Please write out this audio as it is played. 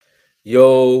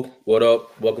Yo, what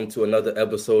up? Welcome to another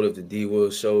episode of the D Will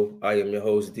Show. I am your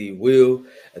host, D Will,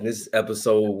 and this is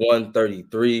episode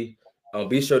 133.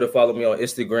 Be sure to follow me on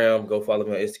Instagram. Go follow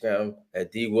me on Instagram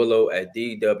at D Willow at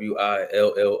DWILLOOO.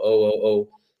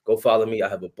 Go follow me. I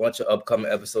have a bunch of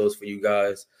upcoming episodes for you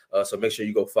guys. So make sure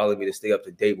you go follow me to stay up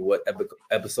to date with what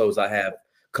episodes I have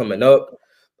coming up.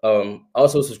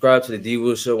 Also subscribe to the D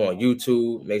Will Show on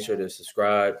YouTube. Make sure to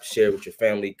subscribe, share with your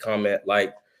family, comment,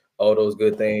 like all those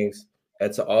good things,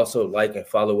 and to also like and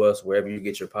follow us wherever you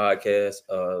get your podcast,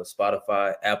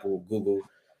 Spotify, Apple, Google.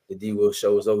 The D Will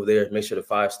Show is over there. Make sure to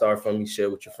 5-star from me, share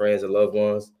with your friends and loved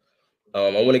ones. I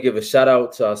want to give a shout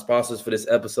out to our sponsors for this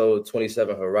episode,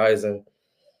 27 Horizon.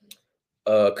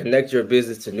 Connect your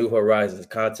business to new horizons.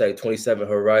 Contact 27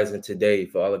 Horizon today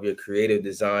for all of your creative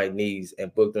design needs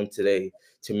and book them today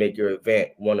to make your event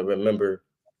one to remember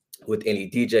with any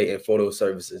DJ and photo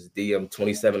services. DM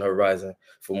 27 Horizon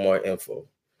for more info.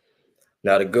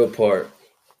 Now, the good part,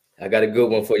 I got a good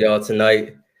one for y'all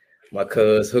tonight. My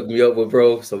cuz hooked me up with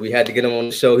bro, so we had to get him on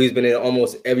the show. He's been in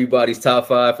almost everybody's top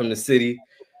 5 from the city.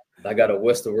 I got a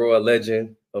Western Royal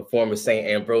legend, a former St.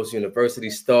 Ambrose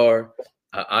University star,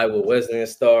 an Iowa Wesleyan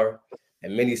star,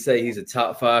 and many say he's a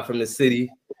top 5 from the city,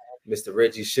 Mr.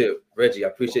 Reggie Shipp. Reggie, I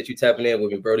appreciate you tapping in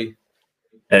with me, Brody.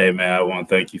 Hey, man, I want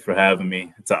to thank you for having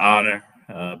me. It's an honor.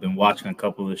 I've been watching a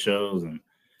couple of the shows and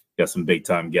got some big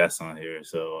time guests on here.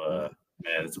 So,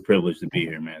 man, it's a privilege to be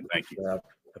here, man. Thank you. I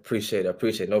appreciate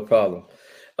it. No problem.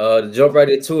 To jump right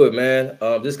into it, man.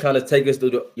 Just kind of take us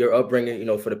through your upbringing,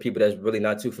 for the people that's really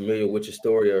not too familiar with your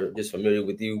story or just familiar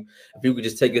with you. If you could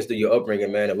just take us through your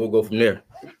upbringing, man, and we'll go from there.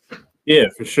 Yeah,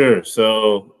 for sure.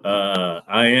 So,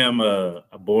 I am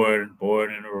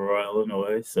born in Aurora,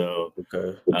 Illinois. So,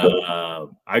 Okay.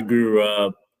 I grew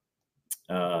up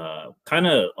kind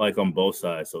of like on both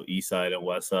sides, so east side and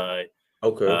west side.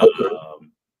 Okay.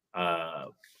 Um, uh,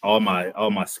 all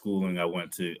my schooling I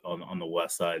went to on the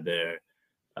west side there.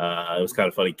 It was kind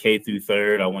of funny. K through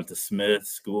third, I went to Smith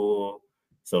School,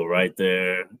 so right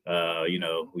there.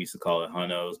 We used to call it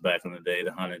Hunnos back in the day,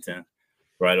 the Huntington,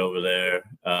 right over there.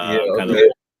 Yeah. Kind of Okay.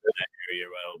 that area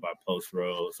right over by Post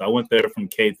Road. So I went there from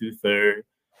K through third.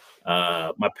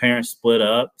 My parents split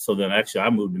up, so then actually I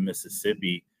moved to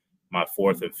Mississippi my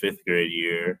 4th and 5th grade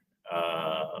year.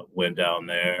 Went down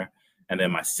there, and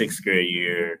then my 6th grade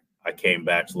year I came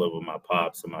back to live with my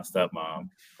pops and my stepmom.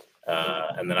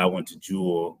 And then I went to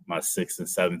Jewel my 6th and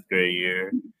 7th grade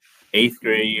year. 8th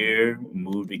grade year,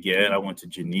 moved again. I went to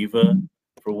Geneva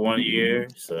for 1 year.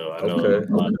 So I know Okay.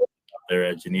 a lot of out there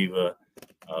at Geneva.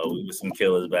 We were some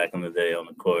killers back in the day on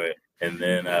the court. And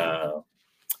then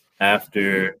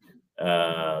after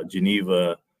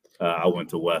Geneva, I went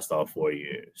to West all 4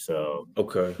 years. So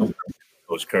Okay.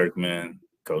 Coach Kirkman,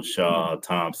 Coach Shaw,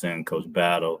 Thompson, Coach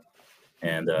Battle,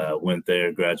 and went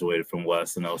there, graduated from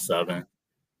West in 07.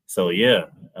 So yeah,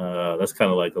 that's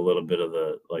kind of like a little bit of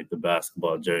the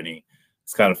basketball journey.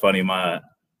 It's kind of funny. My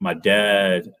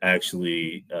dad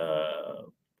actually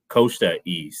coached at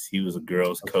East. He was a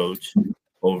girls coach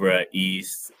over at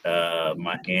East.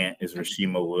 My aunt is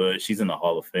Rashima Wood. She's in the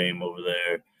Hall of Fame over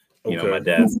there. My Okay.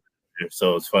 dad's there.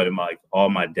 So it's funny. All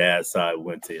my dad's side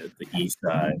went to the East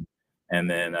side, and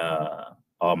then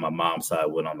all my mom's side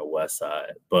went on the West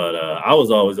side. But I was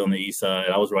always on the East side.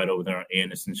 I was right over there on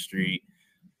Anderson Street.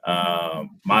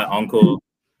 My uncle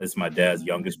is my dad's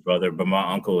youngest brother, but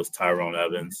my uncle is Tyrone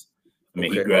Evans. I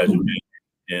mean, he Okay. graduated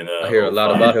in I hear a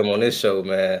lot 05. about him on this show,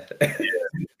 man.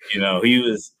 He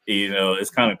was, it's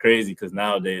kind of crazy because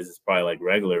nowadays it's probably like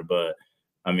regular, but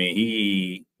I mean,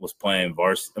 he was playing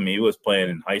varsity. I mean, he was playing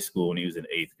in high school when he was in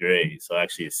 8th grade. So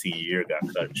actually his senior year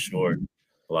got cut short.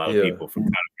 A lot of people kind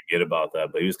of forget about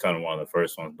that, but he was kind of one of the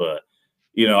first ones. But,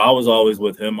 I was always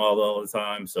with him all the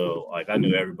time. So like I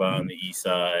knew everybody on the East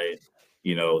side,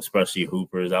 especially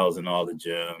Hoopers. I was in all the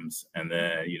gyms, and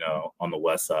then, on the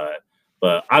West side.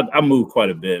 But I moved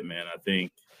quite a bit, man. I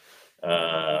think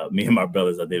me and my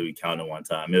brothers, I think we counted one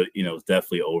time. It was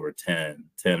definitely over 10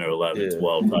 or 11,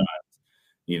 12 times,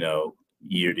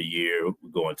 year to year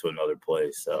going to another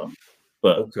place. So,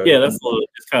 but yeah, that's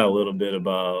just kind of a little bit of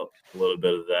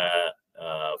that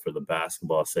for the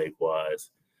basketball sake wise.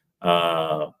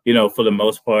 For the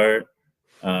most part,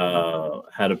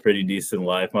 had a pretty decent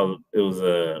life.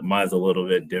 Mine's a little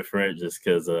bit different just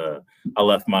because I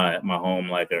left my home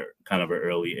like a kind of an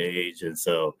early age, and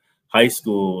so high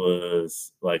school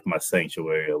was like my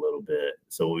sanctuary a little bit.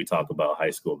 So when we talk about high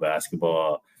school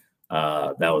basketball,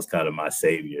 that was kind of my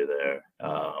savior there.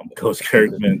 Coach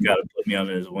Kirkman kind of put me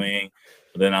under his wing.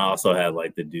 But then I also had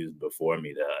like the dudes before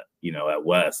me that, you know, at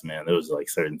West, man, there was like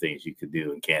certain things you could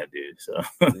do and can't do. So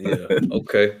Yeah.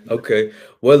 Okay. Okay.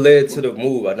 What led to the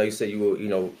move? I know you said you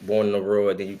were, born in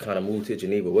Aurora, then you kind of moved to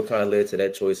Geneva. What kind of led to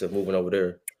that choice of moving over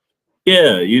there?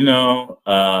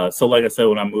 yeah, so like I said,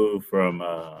 when I moved from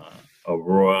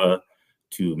Aurora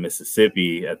to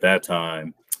Mississippi at that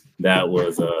time, that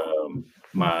was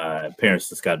my parents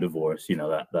just got divorced. You know,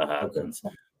 that Okay. happens.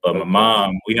 But my Okay.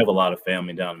 mom, we have a lot of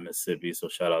family down in Mississippi, so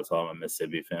shout out to all my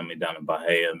Mississippi family down in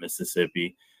Bahia,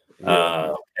 Mississippi.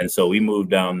 Yeah. And so we moved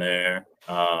down there,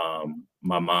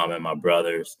 my mom and my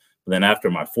brothers. But then after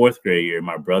my fourth grade year,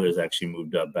 my brothers actually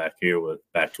moved up back to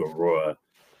Aurora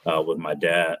with my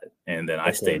dad, and then I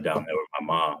Okay. stayed down there with my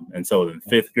mom. And so in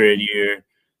fifth grade year,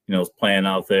 I was playing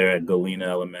out there at Galena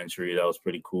Elementary. That was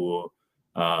pretty cool.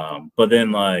 But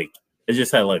then like it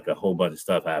just had like a whole bunch of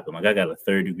stuff happen. Like I got a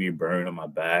 3rd-degree burn on my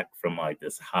back from like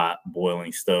this hot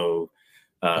boiling stove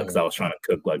because I was trying to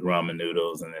cook like ramen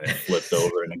noodles, and then it flipped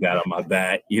over and it got on my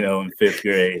back, in 5th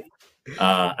grade.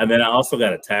 And then I also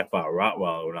got attacked by a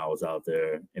Rottweiler when I was out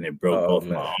there, and it broke Oh both of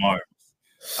man. my arms.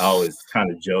 I always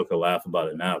kind of joke or laugh about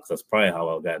it now because that's probably how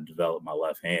I got to develop my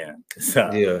left hand.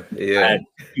 Yeah. I Yeah. had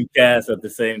 2 casts at the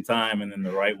same time, and then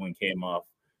the right one came off.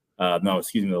 No,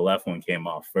 excuse me, the left one came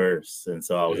off first, and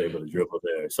so I was able to dribble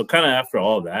there. So kind of after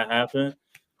all that happened,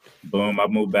 boom, I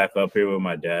moved back up here with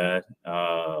my dad,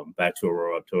 back to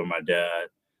Aurora, up to where my dad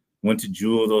went to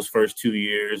Jewel those first 2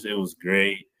 years. It was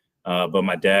great, but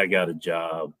my dad got a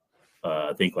job,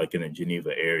 I think like in the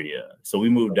Geneva area. So we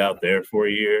moved out there for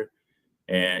a year.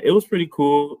 And it was pretty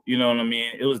cool, you know what I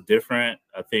mean? It was different.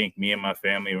 I think me and my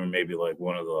family were maybe like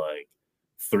one of the like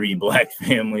 3 black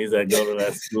families that go to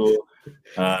that school.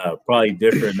 Probably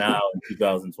different now in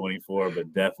 2024,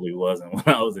 but definitely wasn't when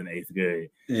I was in 8th grade.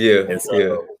 Yeah. And so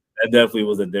Yeah. that definitely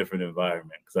was a different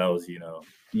environment because I was,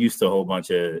 used to a whole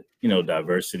bunch of,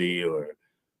 diversity or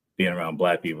being around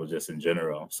black people just in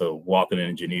general. So walking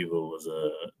in Geneva was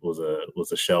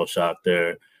a shell shock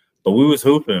there. But we was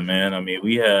hooping, man. I mean,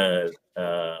 we had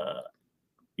our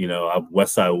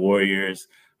West Side Warriors.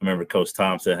 I remember Coach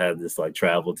Thompson had this like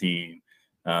travel team.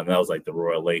 That was like the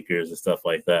Royal Lakers and stuff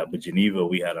like that. But Geneva,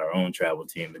 we had our own travel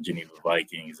team, the Geneva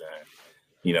Vikings, and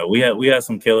we had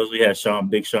some killers. We had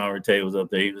Big Sean Rete was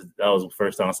up there. That was the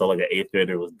first time I saw like an 8th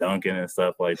grader was dunking and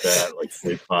stuff like that, like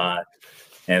slip pot.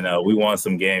 And we won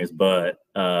some games. But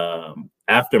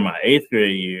after my 8th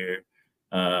grade year,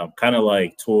 kind of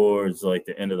like towards like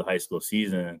the end of the high school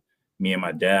season, me and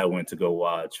my dad went to go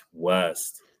watch we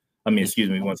went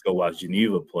to go watch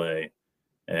Geneva play.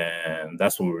 And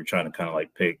that's when we were trying to kind of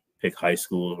like pick high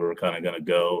schools we were kind of going to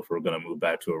go if we were going to move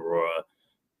back to Aurora.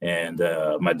 And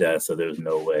my dad said there's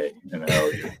no way in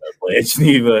hell you're going to play at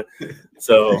Geneva.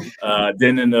 So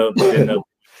didn't end up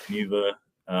Geneva.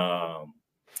 I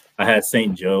had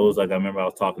St. Joe's. Like I remember I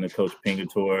was talking to Coach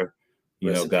Pingator,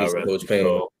 God rest his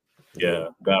soul. Yeah,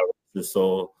 God rest his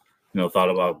soul.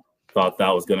 Thought that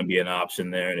was going to be an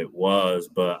option there, and it was.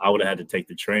 But I would have had to take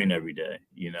the train every day,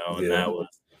 and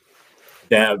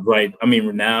that right. I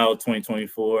mean, now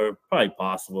 2024, probably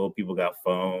possible. People got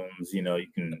phones, you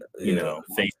can,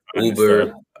 FaceTime,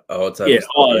 Uber, all types of stuff.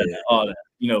 All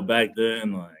that. Back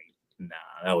then, like, nah,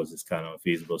 that was just kind of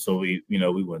unfeasible. So we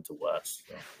went to West.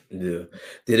 So. Yeah.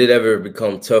 Did it ever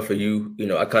become tough for you?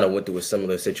 I kind of went through a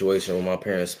similar situation when my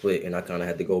parents split, and I kind of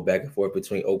had to go back and forth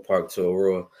between Oak Park to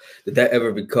Aurora. Did that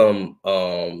ever become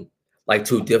like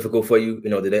too difficult for you?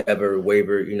 Did it ever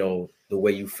waver? The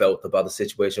way you felt about the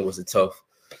situation, was it tough?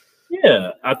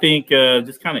 Yeah, I think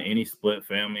just kind of any split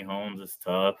family homes is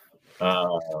tough.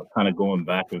 Kind of going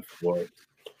back and forth.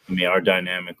 I mean, our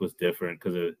dynamic was different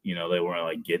because they weren't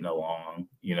like getting along.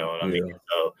 You know what I mean?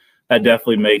 So that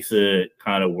definitely makes it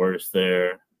kind of worse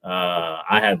there.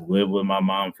 I had lived with my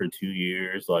mom for 2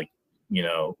 years. Like,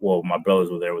 my brothers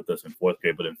were there with us in 4th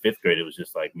grade, but in 5th grade it was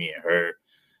just like me and her.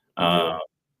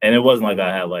 And it wasn't like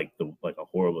I had like a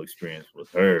horrible experience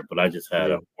with her, but I just had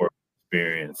a horrible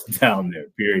experience down there.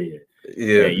 Period.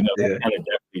 Yeah, and, that kind of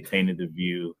definitely tainted the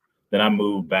view. Then I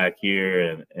moved back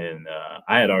here, and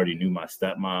I had already knew my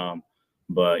stepmom,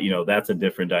 but that's a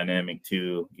different dynamic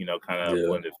too. Kind of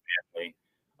blended family.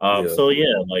 So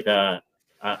yeah, like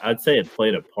I'd say it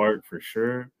played a part for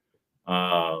sure.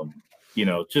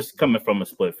 Just coming from a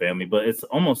split family, but it's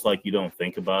almost like you don't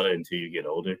think about it until you get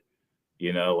older.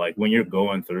 Like when you're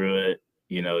going through it,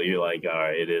 you're like, all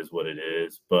right, it is what it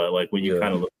is. But like when you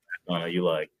kind of look back on it, you're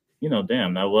like,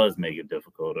 damn, that was make it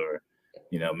difficult, or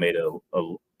made a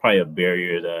probably a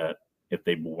barrier that if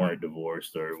they weren't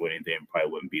divorced or anything,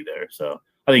 probably wouldn't be there. So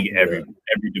I think Yeah.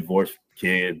 every divorced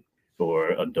kid or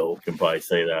adult can probably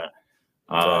say that.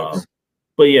 Facts.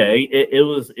 But yeah, it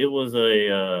was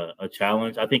a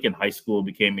challenge. I think in high school it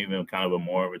became even kind of a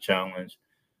more of a challenge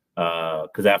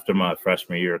because after my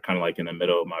freshman year, kind of like in the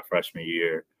middle of my freshman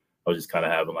year, I was just kind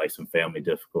of having like some family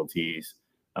difficulties,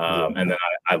 and then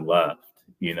I left,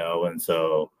 and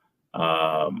so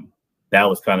that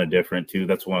was kind of different too.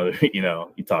 That's one of the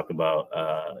you talk about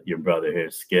your brother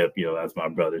here, Skip. That's my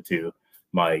brother too,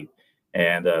 Mike,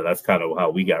 and that's kind of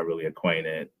how we got really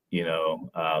acquainted.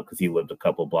 Because he lived a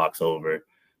couple blocks over.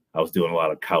 I was doing a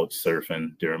lot of couch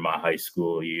surfing during my high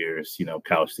school years,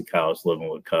 couch to couch, living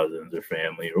with cousins or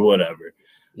family or whatever.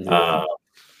 Yeah.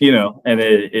 And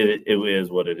it is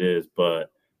what it is.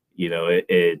 But,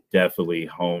 it definitely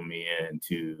honed me in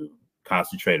to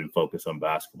concentrate and focus on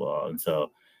basketball. And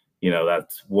so,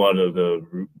 that's one of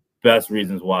the best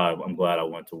reasons why I'm glad I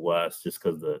went to West, just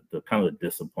because the kind of the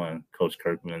discipline Coach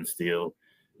Kirkman instilled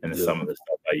and some of the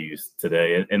stuff I use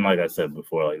today. And like I said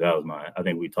before, like that was I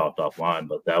think we talked offline,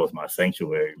 but that was my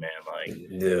sanctuary, man. Like,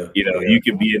 you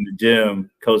could be in the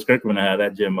gym. Coach Kirkman had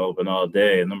that gym open all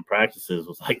day, and them practices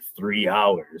was like 3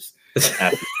 hours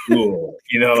after school.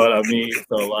 You know what I mean?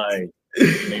 So like, by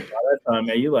that time,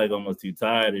 man, you're like almost too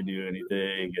tired to do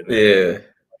anything. And then,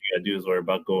 all you gotta do is worry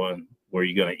about going where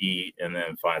you're gonna eat and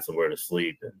then find somewhere to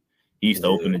sleep. And he used to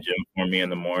open the gym for me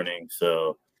in the morning.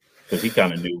 So because he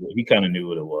kind of knew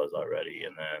what it was already.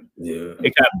 And then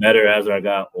it got better as I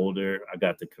got older. I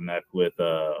got to connect with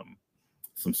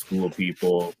some school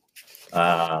people.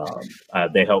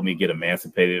 They helped me get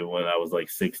emancipated when I was like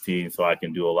 16, so I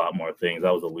can do a lot more things.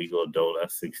 I was a legal adult at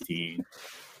 16.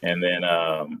 And then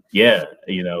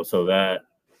so that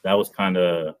was kind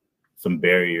of some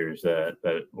barriers that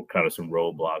were kind of some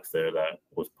roadblocks there that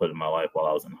was put in my life while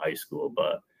I was in high school.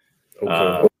 But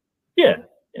yeah.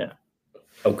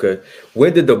 Okay.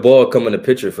 When did the ball come in the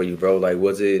picture for you, bro? Like,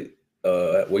 was it,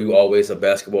 were you always a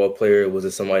basketball player? Was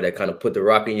it somebody that kind of put the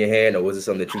rock in your hand, or was it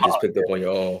something that you just picked up on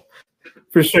your own?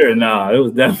 For sure. No, it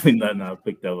was definitely nothing I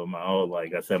picked up on my own.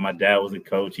 Like I said, my dad was a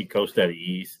coach. He coached at the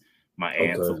East. My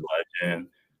aunt's a legend.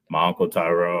 My uncle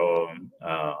Tyrone.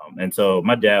 And so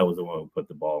my dad was the one who put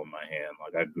the ball in my hand.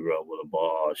 Like I grew up with a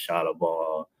ball, shot a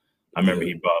ball. I remember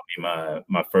he bought me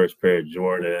my first pair of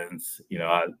Jordans.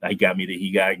 I got me the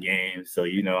He Got game. So,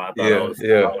 I thought I was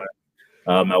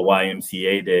my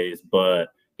YMCA days.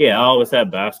 But yeah, I always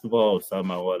had basketball. It was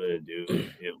something I wanted to do.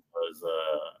 It was,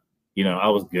 I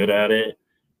was good at it.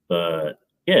 But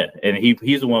yeah, and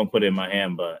he's the one who put it in my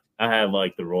hand. But I have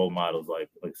like the role models, like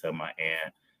I said, my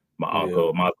aunt, my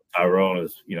uncle, my Tyrone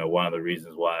is, one of the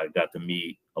reasons why I got to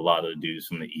meet a lot of the dudes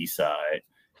from the East Side.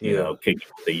 Kicked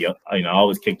with the young, I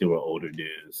always kicked it with older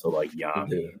dudes. So like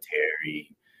Yami,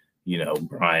 Terry,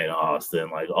 Brian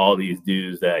Austin, like all these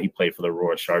dudes that he played for the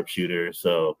Roar Sharpshooter.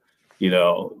 So,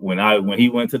 when he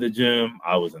went to the gym,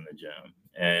 I was in the gym.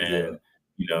 And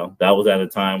that was at a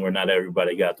time where not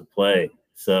everybody got to play.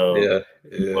 So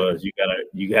was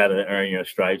you gotta earn your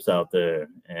stripes out there.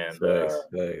 And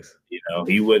Thanks.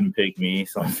 he wouldn't pick me.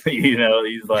 So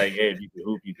he's like, hey, if you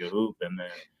can hoop. And then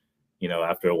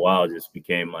after a while, it just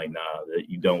became like, nah, that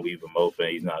you don't leave him open.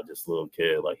 He's not just a little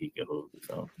kid, like he can hoop.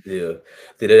 So did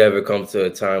it ever come to a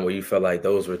time where you felt like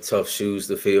those were tough shoes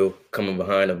to fill coming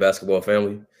behind a basketball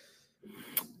family?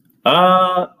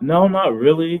 No, not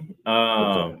really.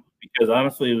 Because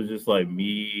honestly, it was just like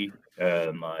me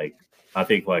and like I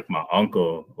think like my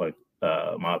uncle, like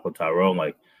my uncle Tyrone,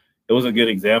 like it was a good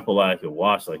example I could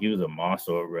watch. Like he was a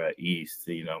monster over at East,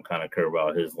 kind of curve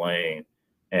out his lane.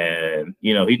 And,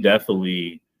 he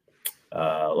definitely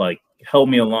like helped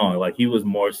me along. Like he was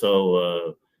more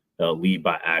so a lead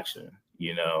by action,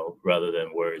 rather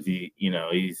than words.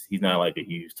 He's not like a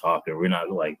huge talker. We're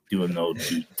not like doing no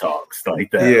deep talks like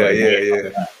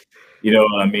that. You know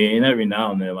what I mean? And every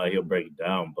now and then, like he'll break it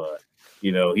down. But,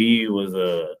 he was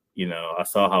I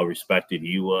saw how respected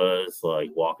he was, like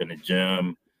walking the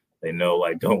gym. They know,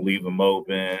 like, don't leave him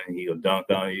open. He'll dunk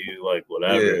on you, like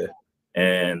whatever.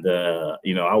 And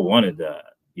I wanted that.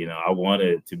 I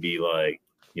wanted to be like,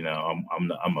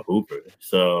 I'm a hooper.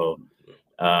 So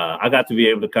I got to be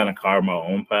able to kind of carve my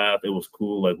own path. It was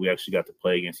cool. Like we actually got to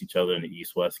play against each other in the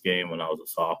East-West game when I was a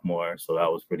sophomore. So that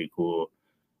was pretty cool.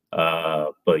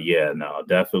 But yeah, no,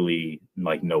 definitely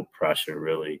like no pressure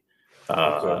really.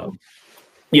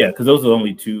 Yeah, because those are the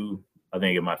only two I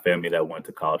think in my family that went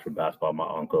to college for basketball. My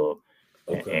uncle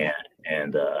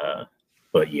and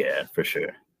but yeah, for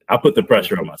sure. I put the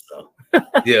pressure on myself.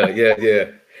 Yeah.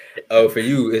 Oh, for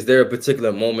you, is there a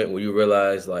particular moment where you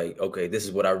realize like, okay, this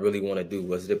is what I really want to do?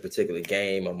 Was it a particular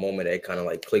game, a moment that kind of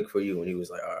like clicked for you and you was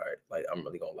like, all right, like I'm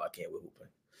really gonna lock in with hooping?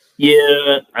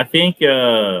 Yeah, I think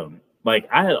like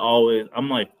I had always I'm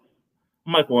like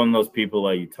one of those people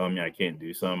like you tell me I can't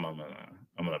do something,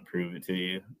 I'm gonna prove it to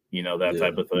you, you know, that Yeah,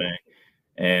 type of thing.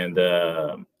 And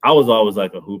I was always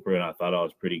like a hooper, and I thought I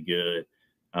was pretty good.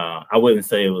 I wouldn't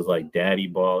say it was like daddy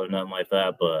ball or nothing like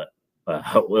that, but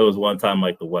it was one time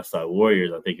like the West Side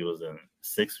Warriors. I think it was in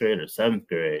sixth grade or seventh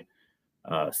grade,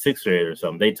 sixth grade or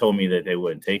something. They told me that they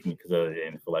wouldn't take me because they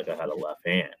didn't feel like I had a left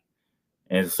hand.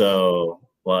 And so,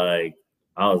 like,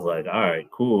 I was like, all right,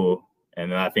 cool.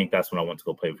 And then I think that's when I went to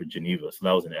go play for Geneva. So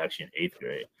that was actually in eighth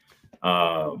grade.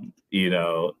 You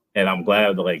know, and I'm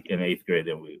glad that like in eighth grade,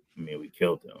 then we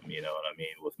killed them, you know what I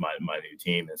mean, with my new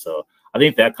team. And so I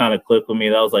think that kind of clicked with me.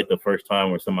 That was like the first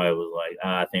time where somebody was like,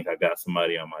 I think I got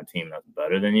somebody on my team that's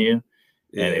better than you. And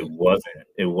yeah,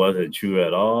 it wasn't true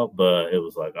at all, but it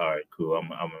was like, all right, cool. I'm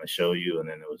gonna show you. And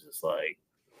then it was just like,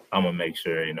 I'm gonna make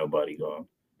sure ain't nobody gonna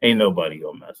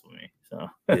mess with me. So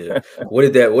yeah. Where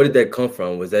did that come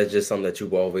from? Was that just something that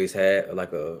you've always had,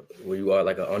 like where you are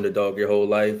like an underdog your whole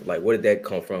life? Like, where did that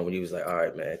come from when you was like, all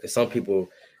right, man? Because some people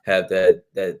have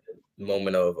that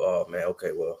moment of, oh man,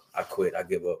 okay, well, I quit, I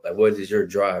give up. Like, where does your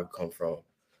drive come from?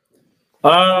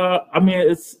 I mean,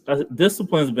 it's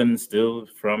discipline's been instilled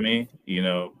from me, you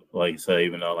know, like you say,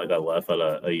 even though like I left at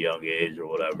a young age or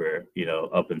whatever, you know,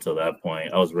 up until that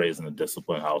point, I was raised in a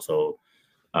disciplined household.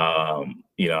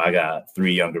 You know, I got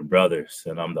three younger brothers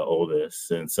and I'm the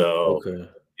oldest. And so, Okay.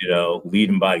 you know,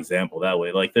 leading by example that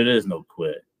way, like there is no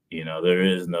quit, you know, there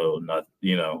is not,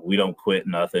 you know, we don't quit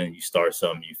nothing. You start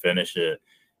something, you finish it.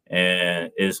 And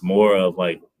it's more of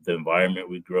like the environment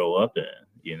we grow up in,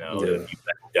 you know, if Yeah, you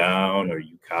back down or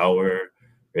you cower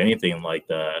or anything like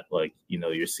that, like, you know,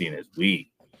 you're seen as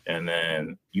weak. And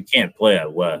then you can't play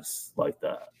at West like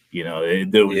that. You know,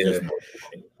 there was yeah, just no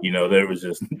way. You know, there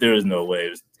was no way. It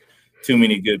was too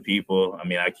many good people. I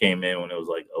mean, I came in when it was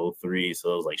like '03,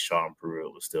 so it was like Sean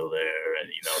Pruitt was still there, and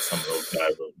you know, some of those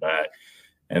guys was back.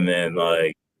 And then yeah,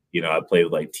 like, you know, I played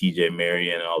with like TJ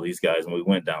Marion and all these guys, and we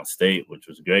went downstate, which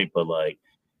was great. But like,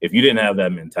 if you didn't have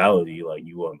that mentality, like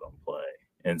you weren't gonna play.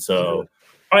 And yeah. so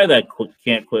probably that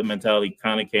can't quit mentality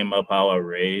kind of came up how I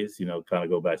raised, you know, kind of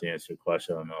go back to answer your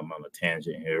question. I know I'm on a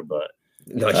tangent here, but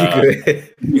No, you uh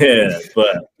good. yeah,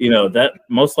 but you know, that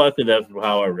most likely that's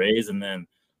how I raised. And then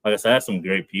like I said, I had some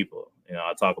great people. You know,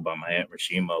 I talk about my Aunt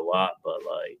Rashima a lot, but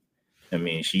like I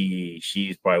mean,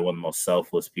 she's probably one of the most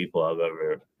selfless people I've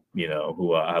ever, you know,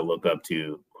 who I look up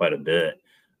to quite a bit.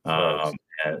 Facts.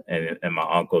 Um, and my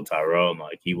uncle Tyrone,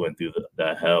 like he went through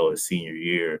the hell his senior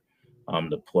year,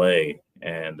 to play,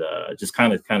 and just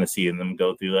kind of seeing them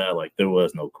go through that, like there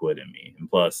was no quit in me, and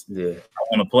plus Yeah, I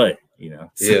want to play, you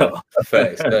know, yeah. so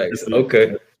Facts, facts.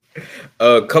 Okay.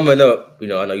 Coming up, I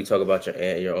know you talk about your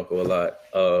aunt and your uncle a lot.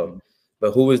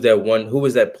 But who was that one? Who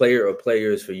was that player or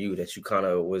players for you that you kind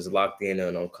of was locked in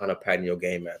on kind of patting your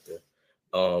game after?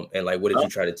 And like, what did you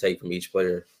try to take from each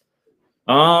player?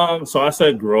 So I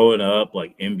said growing up,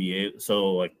 like NBA.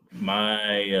 So like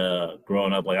my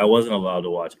growing up, like I wasn't allowed to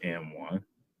watch AM1.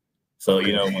 So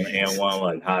you Okay. know when AM1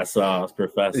 like hot sauce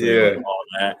professor, like Yeah. all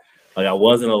that, like I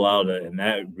wasn't allowed to, and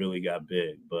that really got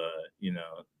big. But you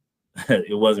know,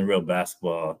 it wasn't real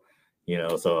basketball, you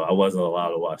know, so I wasn't allowed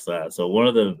to watch that. So one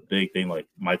of the big thing, like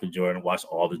Michael Jordan, watched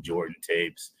all the Jordan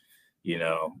tapes, you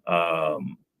know.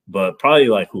 But probably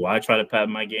like who I try to pat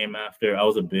my game after, I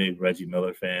was a big Reggie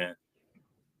Miller fan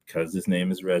because his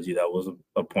name is Reggie. That was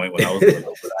a point when I was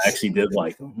little, but I actually did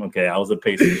like him. Okay, I was a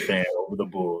Pacers fan over the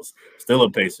Bulls, still a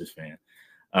Pacers fan.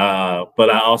 But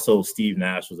I also Steve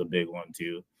Nash was a big one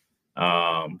too,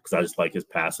 because I just like his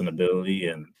passing ability.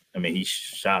 And I mean, he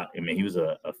shot. I mean, he was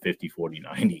a 50, 40,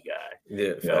 90 guy.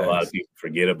 Yeah. You know, a lot of Facts. people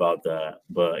forget about that,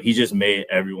 but he just made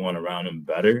everyone around him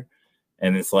better.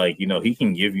 And it's like, you know, he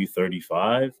can give you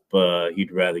 35, but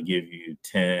he'd rather give you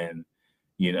 10.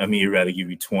 You know, I mean, he'd rather give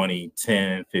you 20,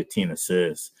 10, 15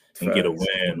 assists and get a Facts.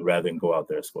 win rather than go out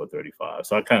there and score 35.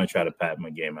 So I kind of try to pat my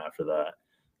game after that.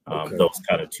 Okay. Those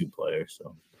kind of two players.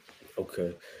 So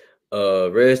Okay.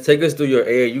 Rez, take us through your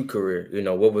AAU career.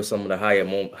 What were some of the high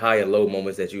and low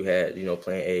moments that you had,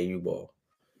 playing AAU ball?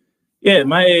 yeah,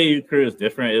 my AAU career is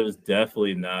different. It was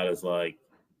definitely not as like,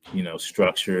 you know,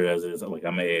 structured as it is. Like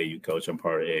I'm an AAU coach. I'm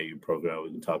part of the AAU program.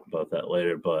 We can talk about that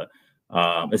later. But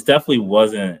it definitely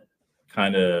wasn't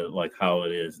kind of like how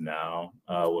it is now.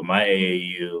 With my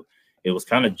AAU, it was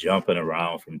kind of jumping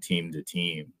around from team to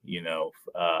team, you know,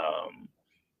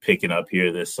 picking up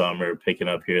here this summer, picking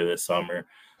up here this summer.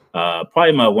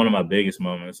 Probably one of my biggest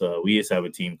moments. We used to have a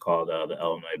team called the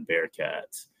Illinois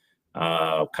Bearcats,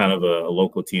 kind of a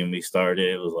local team we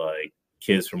started. It was like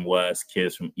kids from West,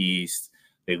 kids from East.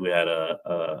 I think we had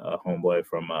a homeboy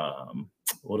from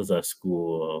what is that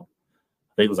school?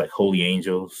 I think it was like Holy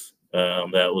Angels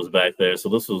that was back there. So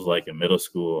this was like in middle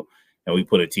school, and we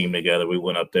put a team together. We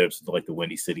went up there to like the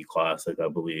Windy City Classic, I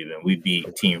believe, and we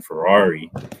beat Team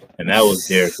Ferrari, and that was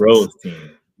Derrick Rose'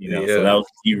 team. So that was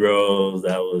T Rose,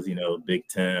 that was Big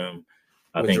Tim.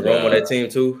 I think Jerome on that team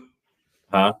too.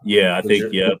 Huh? Yeah, I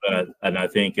think and I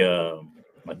think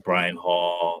like Brian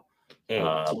Hall,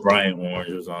 Brian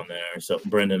Orange was on there. So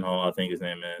Brendan Hall, I think his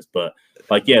name is. But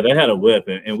like, yeah, they had a whip,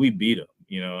 and we beat them.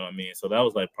 You know what I mean? So that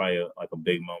was like probably like a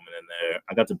big moment in there.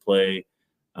 I got to play,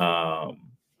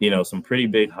 some pretty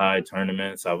big high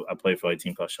tournaments. I played for like a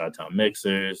team called Chi-Town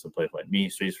Mixers. I played for like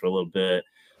Mean Streets for a little bit.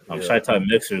 Chi-Town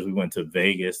Mixers, we went to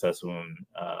Vegas. That's when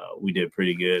we did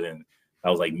pretty good, and that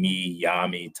was like me,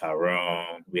 Yami,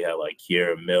 Tyrone. We had like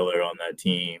Kiera Miller on that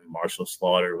team. Marshall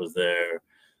Slaughter was there.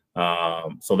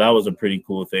 So that was a pretty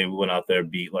cool thing. We went out there,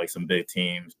 beat like some big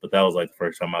teams, but that was like the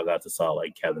first time I got to saw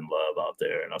like Kevin Love out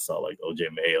there, and I saw like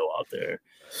OJ Mayo out there.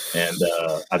 And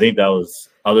I think that was,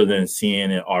 other than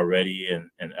seeing it already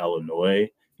in Illinois,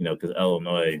 because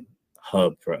Illinois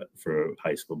hub for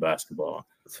high school basketball.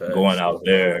 Going out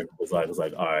there was like,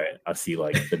 all right, I see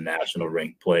like the national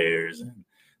ranked players and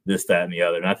this, that, and the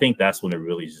other. And I think that's when it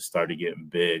really just started getting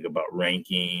big about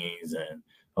rankings and,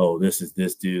 oh, this is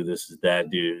this dude, this is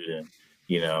that dude. And,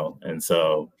 and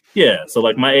so, yeah. So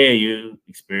like my AAU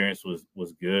experience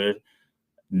was good.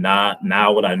 Not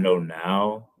now what I know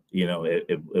now,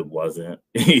 it wasn't,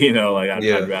 like I'd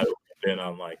rather have been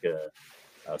on like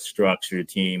a structured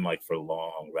team, like for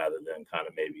long, rather than kind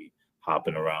of maybe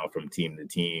hopping around from team to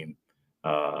team,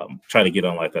 try to get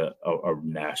on like a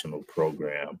national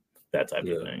program, that type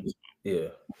of thing. Yeah.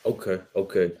 Okay.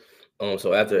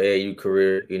 So after AAU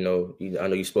career, I know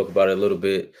you spoke about it a little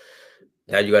bit.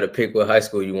 Now you got to pick what high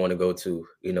school you want to go to.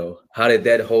 How did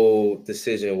that whole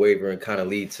decision waver and kind of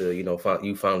lead to,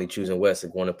 you finally choosing West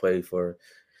and going to play for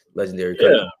Legendary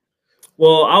Cutting? Yeah.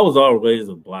 Well, I was always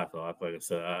a Blackhawk. Like I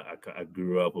said, I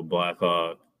grew up a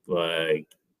Blackhawk. Like,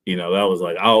 that was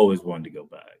like, I always wanted to go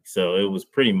back. So it was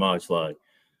pretty much like,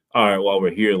 all right, while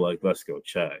we're here, like, let's go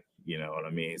check. You know what I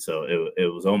mean? So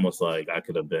it was almost like I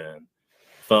could have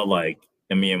felt like,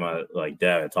 and me and my like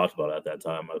dad had talked about it at that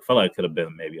time. I felt like I could have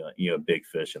been maybe a big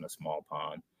fish in a small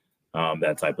pond,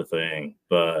 that type of thing.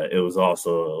 But it was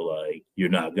also like, you're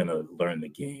not gonna learn the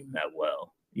game that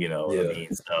well. You know what I mean?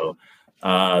 So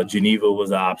Geneva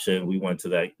was an option. We went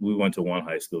to one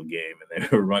high school game, and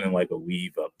they were running like a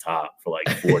weave up top for like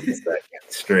 40 seconds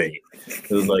straight.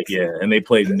 It was like, yeah, and they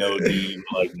played no D.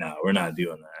 Like, no, we're not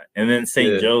doing that. And then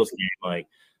St. Joe's game, like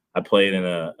I played in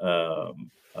a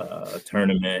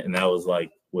tournament, and that was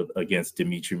like against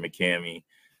Dimitri McCamey.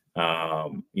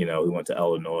 We went to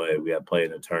Illinois. We had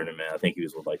played in a tournament. I think he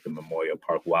was with like the Memorial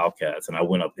Park Wildcats, and I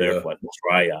went up there for like a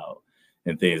tryout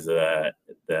and things of that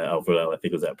for that, I think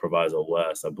it was at Proviso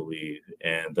West, I believe.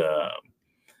 And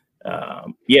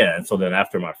and so then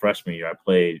after my freshman year, I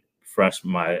played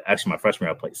my freshman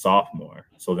year I played sophomore.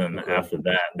 So then after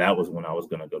that was when I was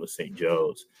going to go to St.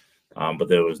 Joe's, but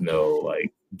there was no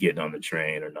like getting on the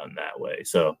train or nothing that way.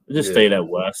 So I just stayed at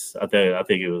West. I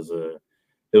think it was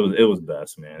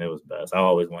best, man. It was best. I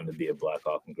always wanted to be a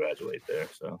Blackhawk and graduate there.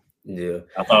 So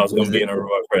I thought I was going to be in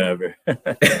Aurora forever.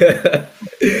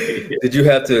 Did you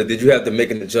have to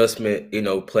make an adjustment,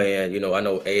 playing, I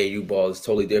know AAU ball is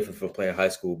totally different from playing high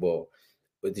school ball,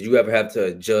 but did you ever have to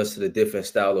adjust to the different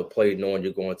style of play, knowing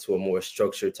you're going to a more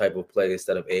structured type of play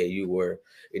instead of AAU where,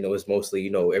 it's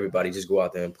mostly, everybody just go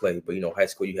out there and play. But, high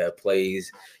school, you have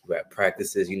plays, you have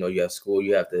practices, you have school,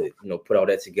 you have to, put all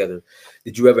that together.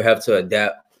 Did you ever have to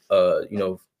adapt,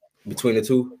 between the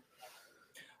two?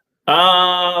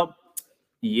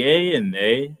 Yay and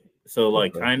nay. So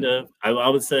like kind of, I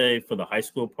would say for the high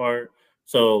school part.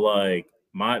 So like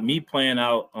me playing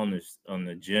out on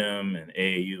the gym and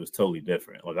AAU was totally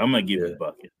different. Like I'm gonna give you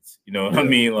buckets. You know what I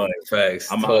mean? Like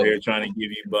facts. I'm out here trying to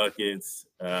give you buckets.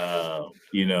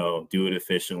 Do it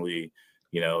efficiently.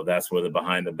 That's where the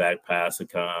behind the back pass would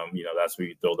come. That's where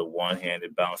you throw the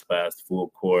one-handed bounce pass, full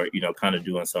court. Kind of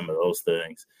doing some of those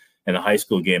things. And the high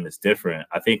school game is different.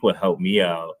 I think what helped me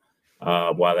out,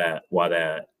 why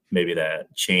that maybe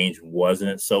that change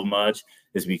wasn't so much,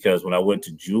 is because when I went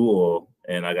to Jewel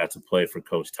and I got to play for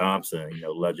Coach Thompson,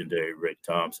 legendary Rick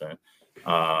Thompson,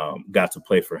 got to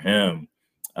play for him.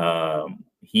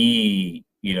 He,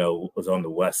 was on the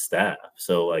West staff.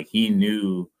 So like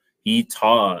he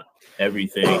taught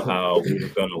everything how we were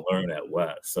going to learn at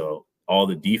West. So all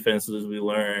the defenses we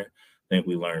learned, I think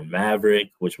we learned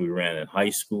Maverick, which we ran in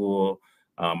high school.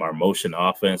 Our motion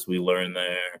offense we learned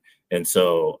there. And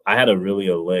so I had a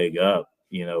leg up,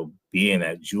 being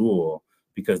at Jewel,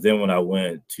 because then when I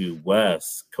went to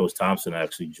West, Coach Thompson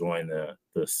actually joined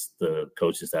the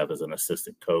coaching staff as an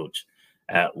assistant coach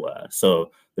at West.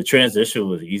 So the transition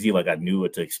was easy. Like I knew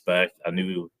what to expect. I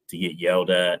knew to get yelled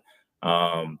at.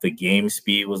 The game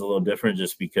speed was a little different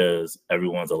just because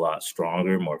everyone's a lot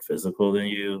stronger, more physical than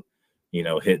you,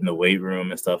 hitting the weight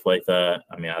room and stuff like that.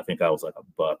 I mean, I think I was like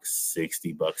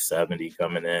 $160, $170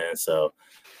 coming in. So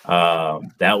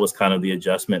that was kind of the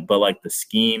adjustment. But like the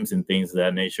schemes and things of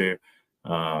that nature,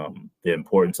 the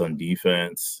importance on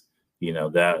defense,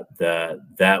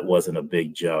 that wasn't a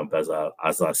big jump as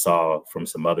I saw from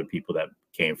some other people that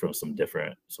came from some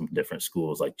different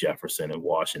schools like Jefferson and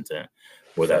Washington,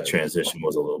 where that transition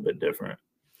was a little bit different.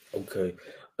 Okay.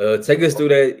 Take us through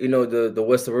that, the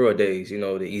West Aurora days,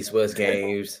 the East-West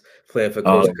games, playing for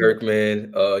Coach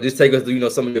Kirkman. Just take us through,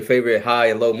 some of your favorite high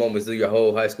and low moments through your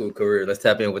whole high school career. Let's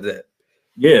tap in with that.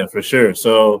 Yeah, for sure.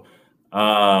 So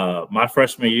my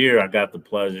freshman year, I got the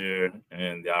pleasure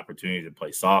and the opportunity to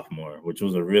play sophomore, which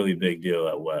was a really big deal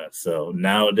at West. So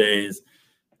nowadays,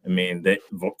 I mean,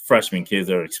 freshman kids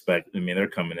they're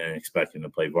coming in expecting to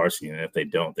play varsity, and if they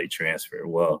don't, they transfer.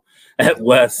 Well, at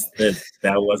West,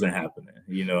 that wasn't happening.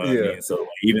 You know what I mean? So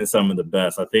even some of the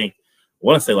best, I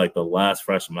want to say like the last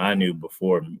freshman I knew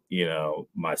before,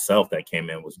 myself that came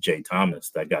in was Jay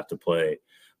Thomas that got to play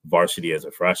varsity as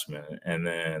a freshman, and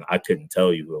then I couldn't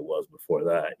tell you who it was before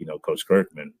that. Coach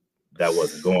Kirkman, that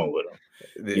wasn't going with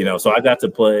him. So I got to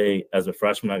play as a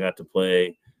freshman. I got to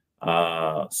play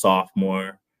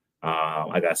sophomore.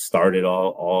 I got started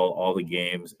all the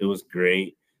games. It was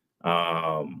great.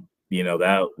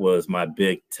 That was my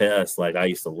big test. Like I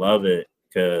used to love it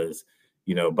because,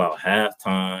 about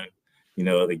halftime,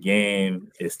 the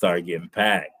game, it started getting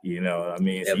packed. So you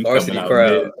coming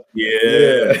out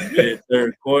mid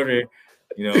third quarter,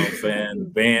 what I'm saying? The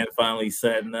band finally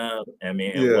setting up. And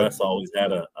West always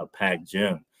had a packed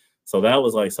gym. So that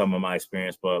was like some of my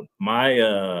experience, but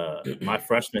my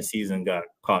freshman season got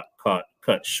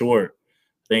cut short.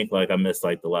 I think like I missed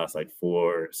like the last like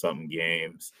 4 something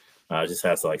games. I just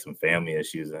had like some family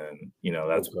issues, and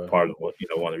that's part of what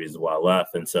one of the reasons why I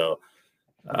left. And so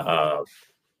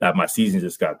that my season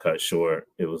just got cut short.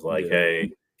 It was like,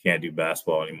 hey, can't do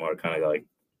basketball anymore. Kind of like,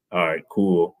 all right,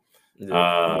 cool.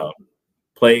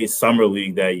 Played summer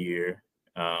league that year.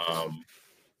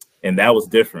 And that was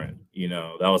different.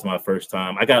 That was my first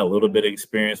time. I got a little bit of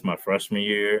experience my freshman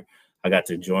year. I got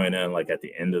to join in like at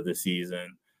the end of the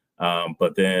season.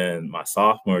 But then my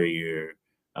sophomore year,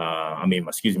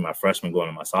 my freshman going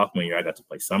to my sophomore year, I got to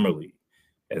play summer league.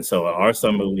 And so in our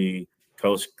summer league,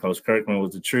 Coach Kirkman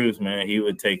was the truth, man. He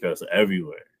would take us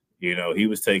everywhere. He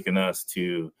was taking us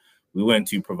we went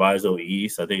to Proviso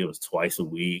East. I think it was twice a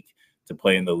week to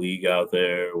play in the league out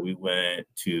there. We went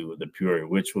to the Peoria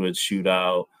Witchwood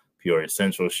shootout, Peoria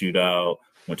Central shootout,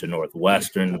 went to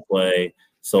Northwestern to play.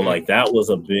 So like that was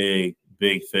a big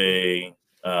thing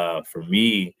for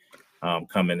me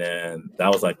coming in.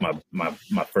 That was like my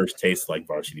first taste of like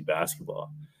varsity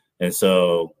basketball. And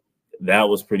so that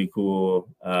was pretty cool,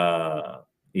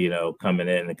 coming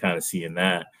in and kind of seeing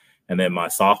that. And then my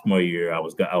sophomore year, I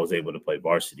was able to play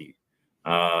varsity.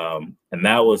 And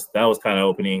that was kind of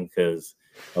opening because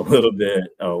a little bit,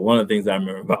 one of the things I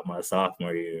remember about my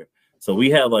sophomore year, so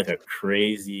we had like a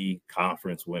crazy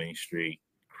conference winning streak,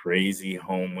 crazy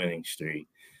home winning streak.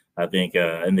 I think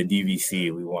in the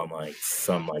DVC, we won like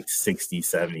 60,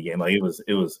 70 games. Like it was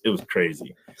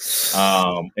crazy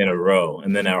in a row.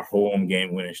 And then our home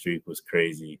game winning streak was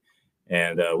crazy.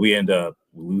 And we ended up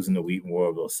losing to Wheaton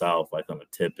Warreville South like on a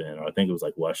tip-in, or I think it was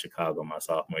like West Chicago my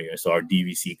sophomore year. So our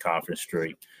DVC conference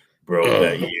streak broke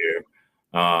that year.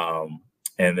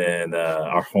 And then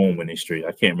our home winning streak,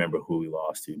 I can't remember who we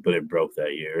lost to, but it broke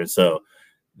that year. And so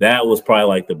that was probably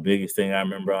like the biggest thing I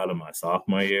remember out of my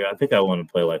sophomore year. I think I wanted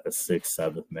to play like a 6th,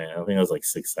 7th man. I think I was like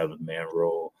 6th, 7th man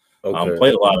role.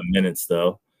 Played a lot of minutes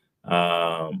though.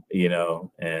 And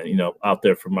out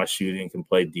there for my shooting, can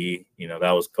play D.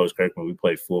 That was Coach Kirkman. We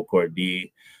played full court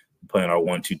D. Playing our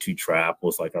 1-2-2 trap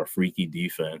was like our freaky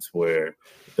defense where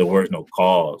there were no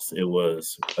calls.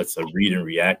 It's a read and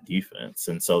react defense,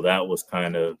 and so that was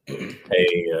kind of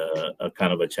a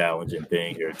kind of a challenging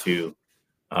thing here too.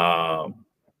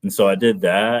 And so I did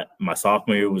that. My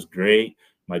sophomore year was great.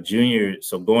 My junior,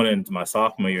 so going into my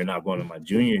sophomore year, not going to my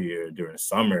junior year during the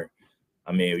summer,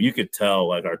 I mean, you could tell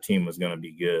like our team was going to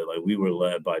be good. Like we were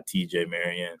led by TJ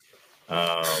Marion.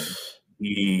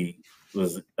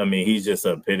 He's just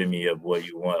an epitome of what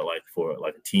you want, like for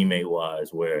like a teammate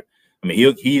wise, where,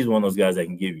 he's one of those guys that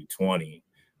can give you 20,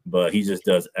 but he just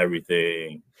does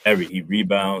everything. He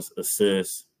rebounds,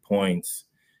 assists, points,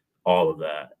 all of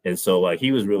that. And so like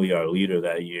he was really our leader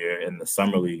that year in the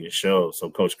summer league show. So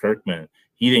Coach Kirkman,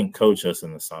 he didn't coach us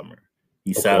in the summer.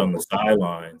 He sat on the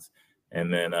sidelines,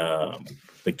 and then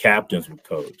the captains would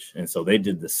coach. And so they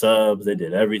did the subs, they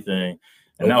did everything.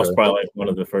 And that was probably like one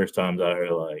of the first times I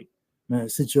heard like, man,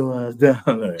 sit your ass down.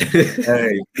 Like,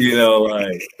 hey, you know,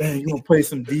 like, man, you want to play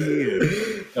some D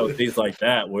or things like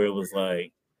that, where it was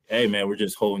like, hey, man, we're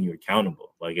just holding you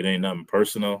accountable. Like, it ain't nothing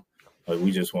personal. Like,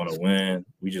 we just want to win.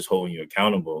 We just holding you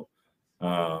accountable.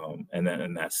 And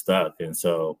that stuck. And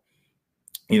so,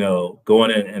 you know,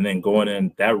 going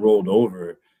in, that rolled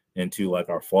over into like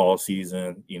our fall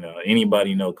season. You know,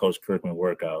 anybody know Coach Kirkman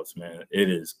workouts, man? It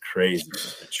is crazy.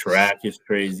 The track is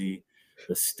crazy.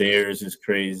 The stairs is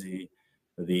crazy.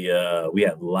 We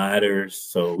had ladders,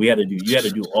 so you had to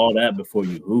do all that before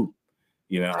you hoop.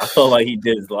 You know, I felt like he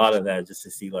did a lot of that just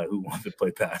to see like who wanted to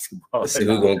play basketball. See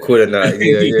who's gonna quit or not.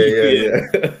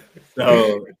 Yeah.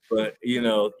 So, but you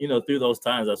know, through those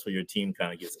times, that's where your team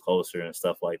kind of gets closer and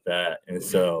stuff like that. And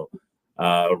so,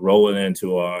 rolling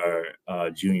into our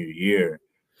junior year,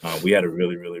 we had a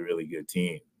really, really, really good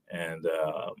team, and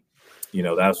you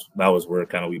know, that was where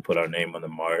kind of we put our name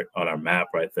on our map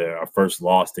right there. Our first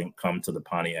loss didn't come to the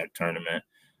Pontiac tournament.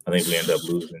 I think we ended up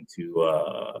losing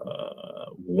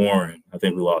to Warren. I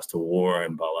think we lost to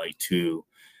Warren by like 2.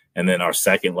 And then our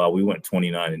second loss, we went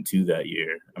 29-2 that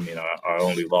year. I mean, our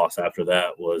only loss after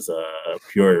that was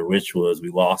Peoria, which was we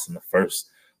lost in the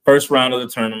first round of the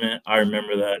tournament. I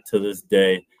remember that to this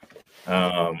day.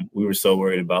 We were so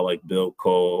worried about like Bill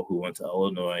Cole, who went to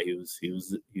Illinois. He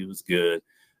was good.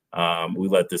 We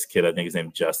let this kid, I think his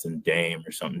name Justin Dame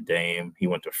or something, Dame. He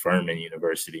went to Furman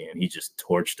University and he just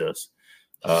torched us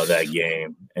that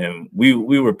game. And we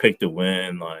were picked to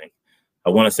win. Like, I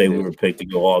want to say we were picked to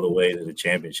go all the way to the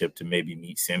championship to maybe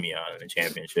meet Simeon in the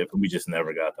championship, but we just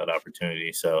never got that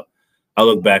opportunity. So I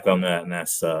look back on that and that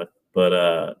sucked.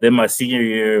 But then my senior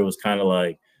year was kind of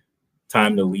like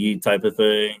time to lead type of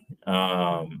thing.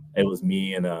 It was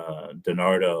me and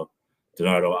Donardo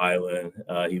Island.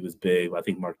 He was big. I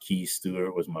think Marquise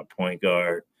Stewart was my point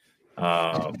guard.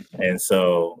 And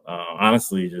so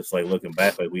honestly, just like looking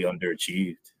back, like we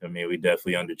underachieved. I mean, we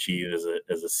definitely underachieved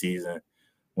as a season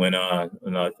when a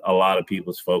lot of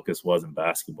people's focus wasn't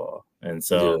basketball. And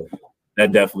so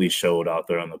that definitely showed out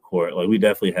there on the court. Like we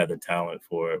definitely had the talent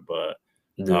for it, but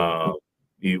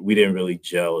we didn't really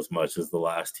gel as much as the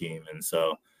last team. And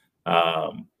so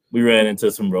we ran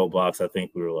into some roadblocks. I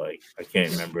think we were like, I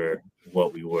can't remember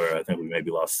what we were. I think we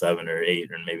maybe lost 7 or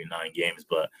 8 or maybe 9 games,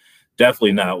 but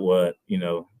definitely not what, you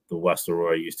know, the West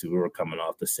Aurora used to. We were coming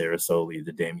off the Sarasoli,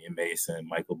 the Damian Mason,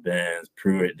 Michael Benz,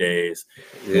 Pruitt days.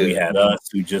 And we had us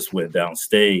who just went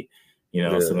downstate, you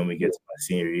know, so then we get to my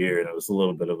senior year and it was a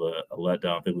little bit of a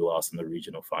letdown. I think we lost in the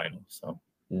regional final. So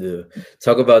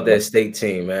talk about that state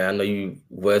team, man. I know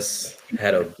Wes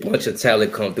had a bunch of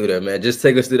talent come through there, man. Just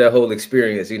take us through that whole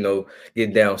experience, you know,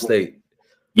 getting downstate.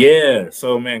 Yeah,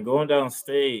 so man, going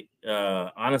downstate,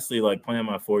 honestly, like playing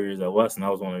my 4 years at West, and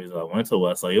that was one of the reasons I went to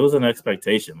West. Like it was an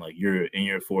expectation, like you're in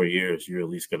your 4 years, you're at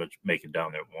least gonna make it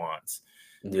down there once.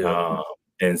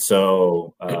 And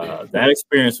so that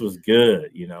experience was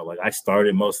good. You know, like I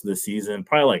started most of the season,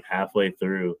 probably like halfway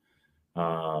through.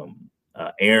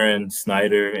 Aaron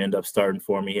Snyder ended up starting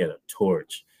for me. He had a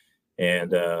torch,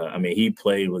 and I mean, he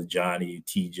played with Johnny,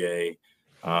 TJ.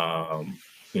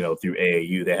 You know, through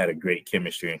AAU, they had a great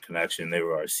chemistry and connection. They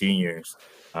were our seniors.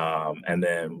 And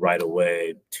then right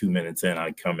away, 2 minutes in,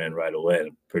 I'd come in right away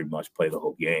and pretty much play the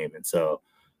whole game. And so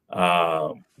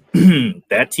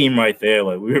that team right there,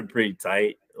 like we were pretty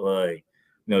tight, like,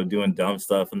 you know, doing dumb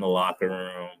stuff in the locker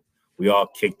room. We all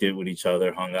kicked it with each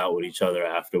other, hung out with each other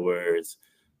afterwards.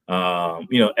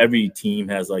 You know, every team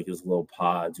has like his little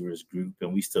pods or his group,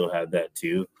 and we still had that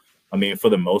too. I mean, for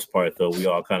the most part, though, we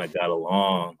all kind of got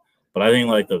along. But I think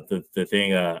like the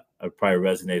thing probably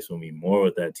resonates with me more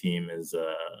with that team is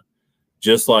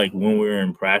just like when we were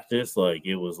in practice, like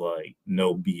it was like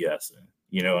no BSing.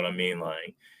 You know what I mean?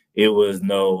 Like it was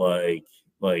no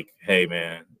like, hey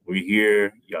man, we're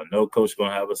here. Y'all know coach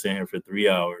gonna have us in here for 3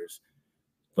 hours.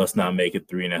 Let's not make it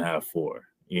 3.5, 4.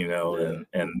 You know,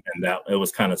 and that it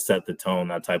was kind of set the tone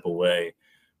that type of way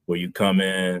where you come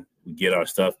in, we get our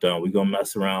stuff done, we're gonna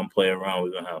mess around, play around,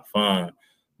 we're gonna have fun,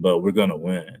 but we're gonna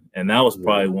win. And that was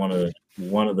probably one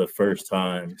of the first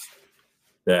times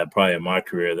that probably in my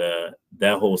career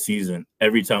that whole season,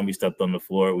 every time we stepped on the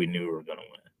floor, we knew we were gonna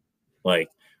win. Like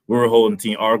we were holding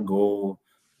team. Our goal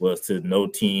was to no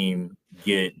team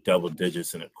get double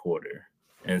digits in a quarter,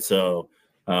 and so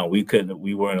we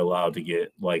weren't allowed to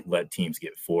get let teams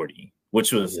get 40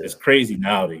 which was it's crazy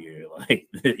now to hear. Like,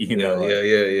 you know, like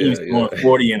teams scoring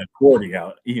 40 and a quarter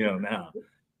out, you know, now.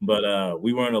 But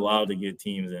we weren't allowed to get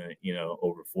teams in, you know,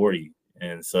 over 40.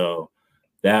 And so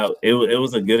that it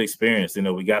was a good experience. You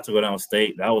know, we got to go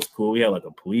downstate. That was cool. We had like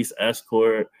a police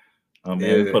escort. Man,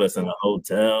 we put us in a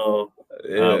hotel.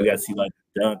 We got to see like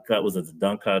the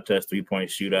dunk contest, 3-point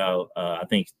shootout. I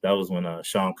think that was when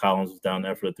Sean Collins was down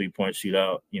there for the 3-point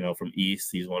shootout, you know, from East.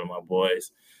 He's one of my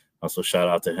boys. So shout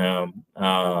out to him.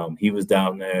 He was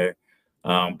down there.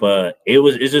 But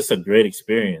it's just a great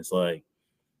experience. Like,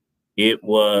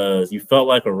 you felt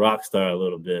like a rock star a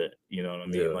little bit, you know what I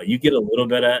mean? Yeah. Like, you get a little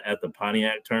bit at the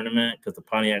Pontiac tournament, because the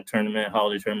Pontiac tournament,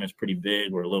 holiday tournament, is pretty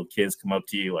big, where little kids come up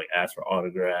to you, like, ask for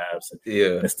autographs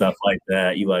and stuff like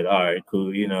that. You like, all right,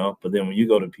 cool, you know. But then when you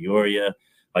go to Peoria,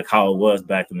 like how it was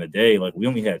back in the day, like, we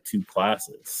only had 2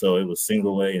 classes, so it was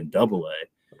single A and double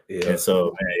A. And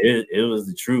so, man, it was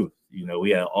the truth. You know,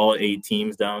 we had all 8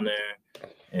 teams down there,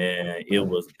 and it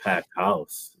was a packed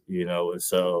house, you know. And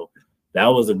so that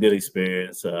was a good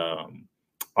experience.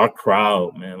 Our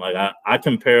crowd, man, like I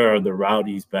compare the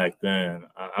Rowdies back then.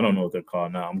 I don't know what they're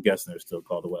called now. I'm guessing they're still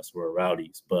called the Westboro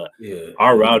Rowdies. But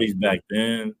our Rowdies back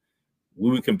then, we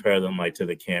would compare them like to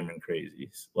the Cameron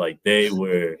Crazies. Like, they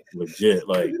were legit.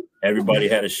 Like, everybody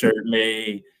had a shirt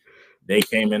made. They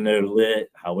came in there lit.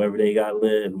 However they got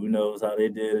lit, who knows how they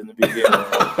did in the beginning.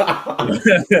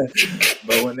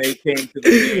 But when they came to the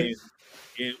games,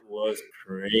 it was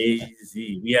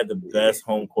crazy. We had the best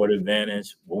home court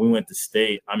advantage. When we went to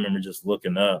state, I remember just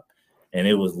looking up, and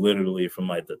it was literally from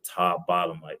like the top,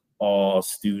 bottom, like all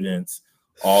students,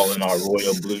 all in our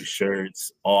royal blue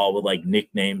shirts, all with like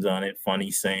nicknames on it, funny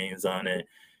sayings on it.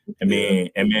 I mean,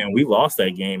 and man, we lost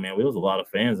that game, man. There was a lot of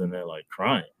fans in there like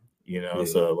crying, you know.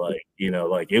 So like, you know,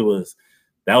 like that was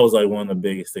like one of the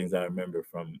biggest things I remember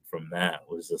from that,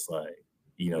 was just like,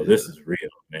 you know, this is real,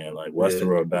 man. Like, Western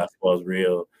Road basketball is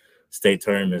real, state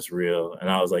tournament's real. And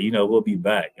I was like, you know, we'll be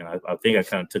back. And I think I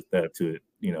kind of took that to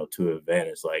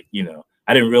advantage. Like, you know,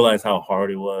 I didn't realize how hard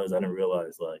it was. I didn't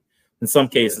realize, like, in some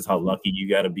cases, how lucky you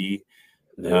got to be.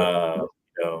 You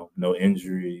know, no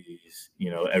injuries,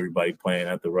 you know, everybody playing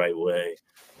at the right way.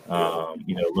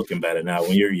 You know, looking back at now,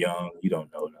 when you're young, you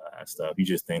don't know that stuff. You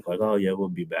just think like, oh yeah, we'll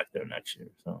be back there next year.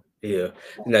 So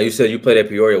Now, you said you played at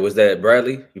Peoria. Was that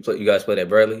Bradley? You guys played at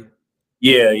Bradley?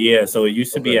 Yeah. So it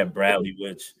used to be at Bradley,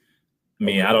 which, I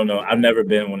mean, I don't know. I've never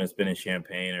been when it's been in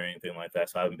Champaign or anything like that,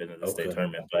 so I haven't been to the state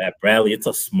tournament. But at Bradley, it's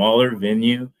a smaller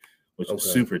venue, which is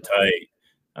super tight.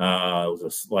 It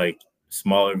was like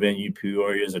smaller venue.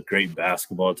 Peoria is a great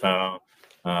basketball town.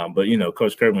 But you know,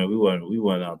 Coach Kirkman, we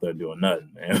weren't out there doing nothing,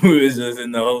 man. We was just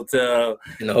in the hotel.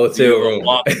 In the hotel room. We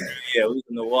was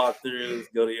in the walkthroughs,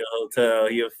 go to your hotel,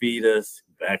 he'll feed us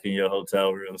back in your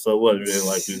hotel room. So it wasn't really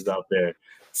like we was out there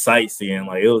sightseeing.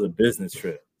 Like, it was a business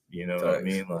trip. You know what I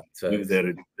mean? Like, we was there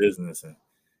to do business, and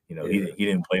you know, he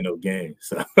didn't play no games.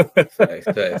 So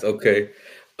Facts. Okay.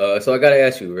 So I gotta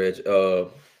ask you, Reg,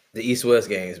 the East-West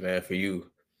games, man, for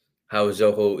you. How was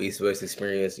your whole East-West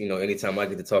experience? You know, anytime I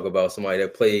get to talk about somebody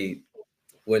that played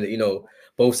when, you know,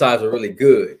 both sides were really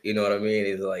good, you know what I mean?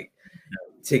 It's like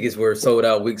tickets were sold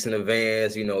out weeks in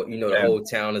advance. You know, the whole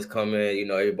town is coming. You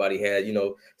know, everybody had, you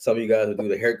know, some of you guys would do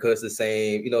the haircuts the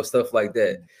same, you know, stuff like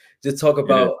that. Just talk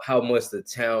about how much the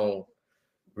town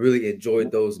really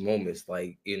enjoyed those moments.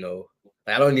 Like, you know,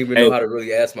 I don't even know how to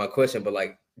really ask my question, but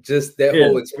like, just that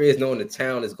whole experience, knowing the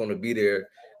town is going to be there,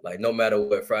 like, no matter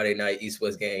what Friday night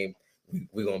East-West game,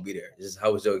 we're going to be there. Just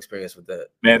how was your experience with that?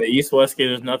 Man, the East-West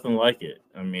game is nothing like it.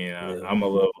 I mean,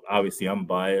 obviously I'm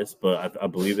biased, but I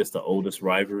believe it's the oldest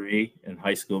rivalry in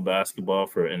high school basketball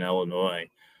in Illinois.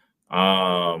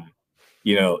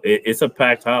 You know, it's a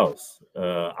packed house.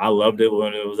 I loved it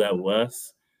when it was at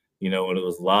West. You know, when it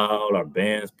was loud, our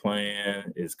band's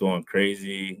playing, it's going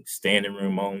crazy, standing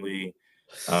room only.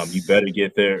 You better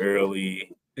get there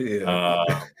early.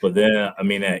 But then, I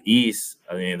mean, at East,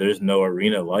 I mean, there's no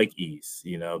arena like East.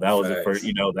 You know, that was the first,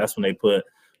 you know, that's when they put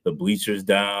the bleachers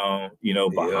down, you know,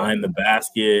 behind the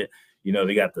basket. You know,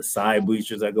 they got the side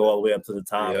bleachers that go all the way up to the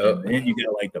top. And then you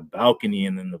got like the balcony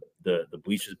and then the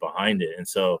bleachers behind it. And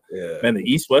so, man, the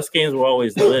East-West games were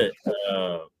always lit.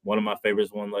 One of my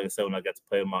favorites, like I said, when I got to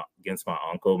play against my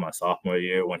uncle my sophomore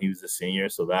year when he was a senior.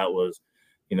 So that was,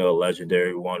 you know, a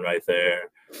legendary one right there.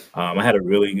 I had a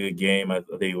really good game. I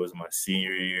think it was my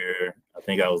senior year. I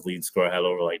think I was lead scorer. I had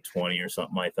over like 20 or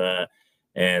something like that.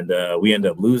 And we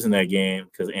ended up losing that game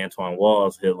because Antoine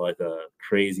Walls hit like a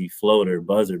crazy floater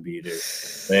buzzer beater.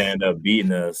 They ended up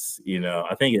beating us.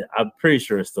 I'm pretty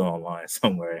sure it's still online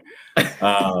somewhere.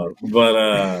 So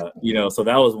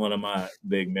that was one of my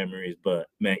big memories. But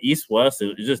man, East West,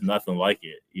 it was just nothing like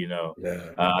it. Yeah.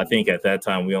 I think at that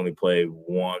time we only played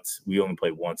once. We only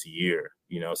played once a year.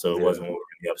 So it wasn't when we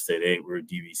were in the Upstate 8. We were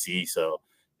DVC, so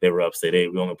they were Upstate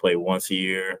 8. We only played once a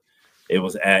year. It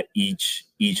was at each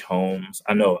homes.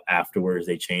 I know afterwards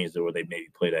they changed it where they maybe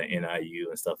played at NIU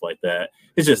and stuff like that.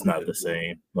 It's just not the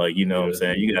same. Like, what I'm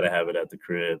saying? You got to have it at the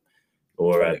crib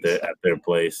or at their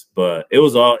place. But it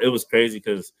was crazy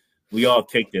because we all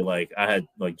kicked it. Like, I had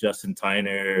like Justin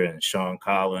Tyner and Sean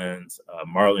Collins,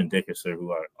 Marlon Dickerson,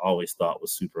 who I always thought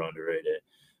was super underrated.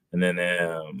 And then,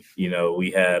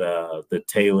 we had the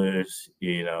Taylors,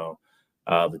 the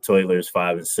Toilers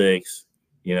 5 and 6.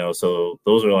 So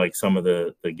those are like some of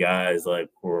the guys like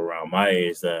who were around my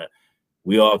age that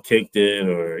we all kicked it,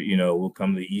 or we'll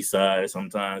come to the east side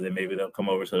sometimes, and maybe they'll come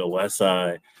over to the west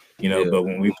side. But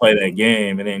when we play that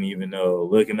game, it ain't even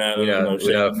looking at them,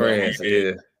 we're not friends.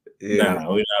 Yeah.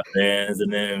 Nah, we're not fans.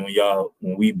 And then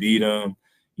when we beat them,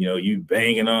 you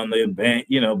banging on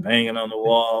the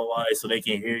wall, why, so they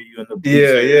can hear you in the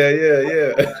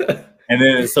booth. Yeah. And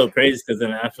then it's so crazy because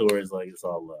then afterwards, like, it's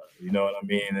all love. You know what I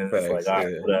mean? And it's like, all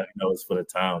right, it's for the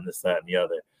town, this, that, and the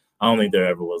other. I don't think there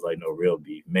ever was like no real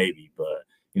beef, maybe, but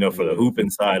for the hooping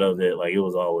side of it, like, it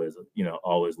was always,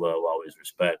 always love, always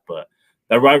respect. But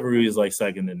that rivalry is like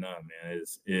second to none, man.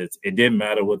 It didn't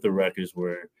matter what the records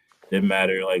were, didn't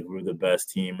matter like we're the best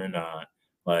team or not.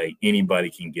 Like, anybody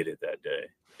can get it that day,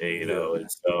 and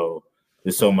so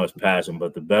there's so much passion.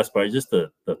 But the best part is just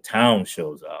the town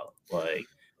shows out, like.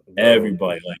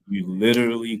 Everybody, like, you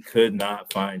literally could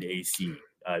not find a seat.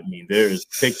 I mean, there's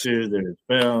pictures, there's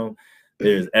film,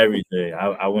 there's everything.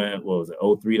 I went, what was it,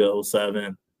 03 to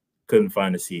 07, couldn't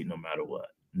find a seat no matter what.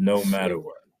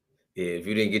 Yeah, if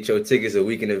you didn't get your tickets a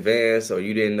week in advance, or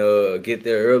you didn't get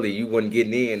there early, you wasn't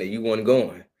getting in, and you wasn't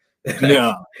going.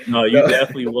 No, you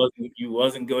definitely wasn't. You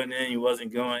wasn't going in. You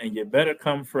wasn't going, and you better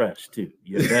come fresh too.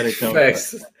 You better come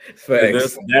Facts.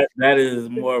 fresh. That is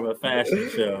more of a fashion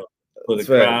show for the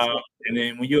crowd. And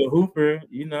then when you're a hooper,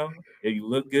 if you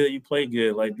look good, you play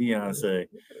good, like Deion say.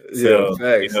 So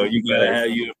you gotta have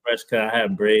a fresh cut. I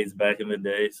had braids back in the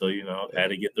day, so had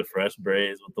to get the fresh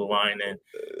braids with the lining.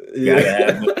 Gotta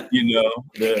have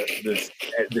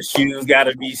the shoes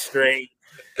gotta be straight.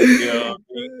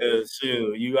 Because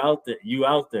you out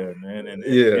there, man. And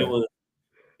it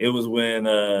was when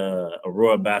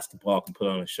Aurora basketball can put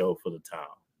on a show for the town,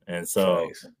 and so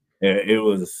it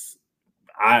was.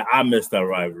 I miss that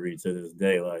rivalry to this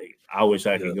day. Like, I wish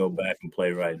I could go back and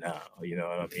play right now. You know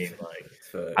what I mean? Like,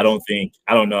 I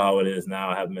don't know how it is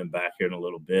now. I haven't been back here in a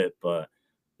little bit, but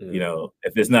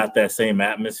if it's not that same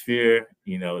atmosphere,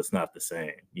 it's not the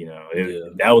same.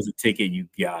 That was a ticket you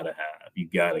gotta have. You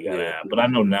gotta have. But I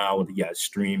know now with you got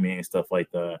streaming and stuff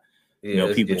like that,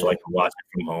 people just like to watch it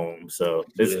from home. So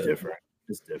it's different.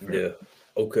 It's different. Yeah.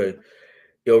 Okay.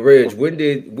 Yo, Reg, when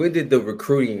did the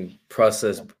recruiting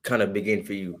process kind of begin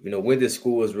for you? When did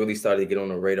schools really start to get on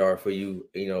the radar for you?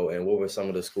 And what were some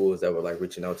of the schools that were like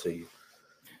reaching out to you?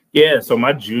 Yeah, so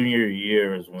my junior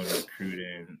year is when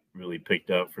recruiting really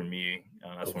picked up for me.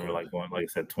 That's when we're like going, like I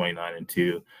said,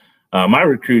 29-2. My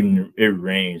recruiting, it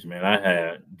ranged, man. I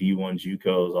had D1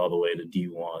 JUCOs all the way to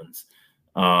D1s.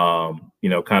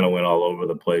 Kind of went all over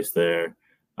the place there.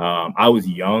 I was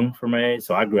young for my age,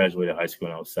 so I graduated high school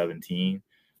when I was 17.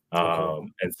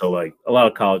 And so like a lot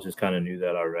of colleges kind of knew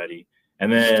that already.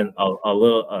 And then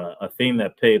a thing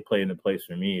that played into place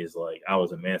for me is like I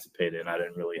was emancipated and I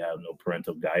didn't really have no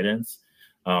parental guidance.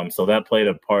 So that played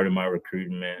a part in my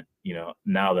recruitment.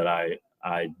 Now that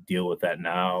I deal with that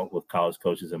now with college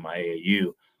coaches in my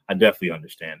AAU, I definitely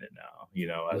understand it now,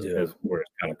 as where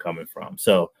it's kind of coming from.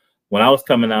 So when I was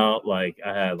coming out, like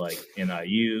I had like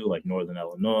NIU, like Northern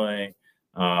Illinois,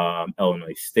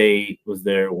 Illinois State was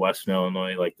there, Western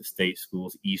Illinois, like the state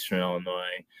schools, Eastern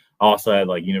Illinois. I also had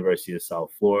like University of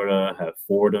South Florida, had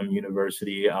Fordham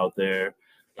University out there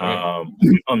on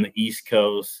the East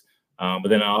Coast. But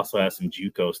then I also had some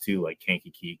JUCOs too, like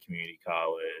Kankakee Community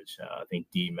College, I think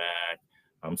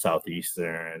DMAC,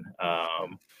 Southeastern.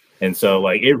 And so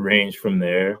like it ranged from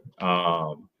there.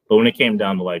 But when it came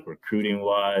down to like recruiting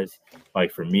wise,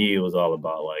 like for me, it was all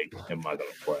about like, am I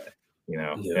going to play?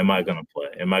 Am I going to play?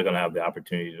 Am I going to have the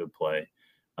opportunity to play?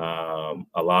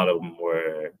 A lot of them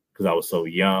were because I was so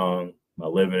young, my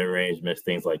living arrangements,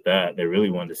 things like that. They really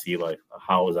wanted to see like,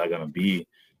 how was I going to be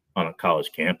on a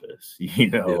college campus? So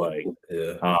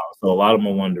a lot of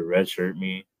them wanted to redshirt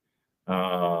me.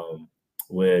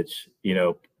 which, you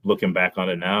know, looking back on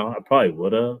it now, I probably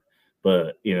would have.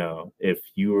 But, you know, if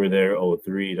you were there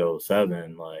 03 to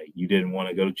 07, like you didn't want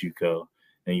to go to JUCO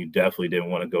and you definitely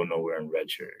didn't want to go nowhere in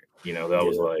redshirt. You know, that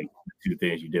was like the two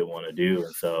things you didn't want to do.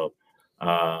 And so,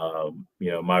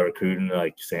 you know, my recruiting,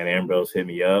 like St. Ambrose hit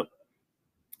me up.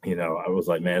 You know, I was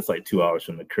like, man, it's like 2 hours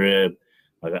from the crib.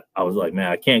 Like I was like,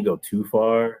 man, I can't go too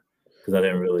far because I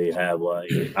didn't really have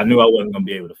like, I knew I wasn't going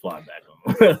to be able to fly back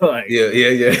home. Like,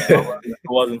 I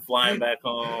wasn't flying back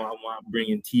home. I'm not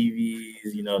bringing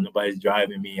TVs, you know, nobody's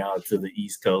driving me out to the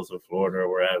East Coast of Florida or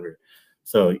wherever.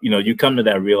 So, you know, you come to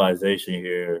that realization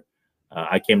here.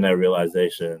 I came to that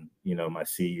realization, you know, my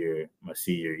senior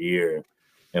year,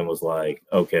 and was like,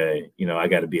 okay, you know, I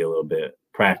got to be a little bit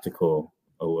practical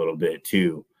a little bit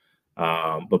too.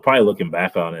 But probably looking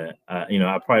back on it, you know,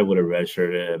 I probably would have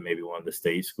redshirted at maybe one of the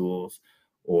state schools,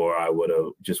 or I would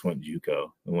have just went JUCO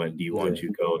and went D1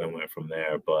 JUCO and then went from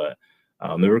there. But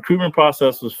the recruitment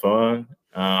process was fun.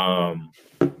 You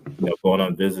know, going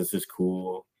on visits is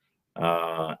cool.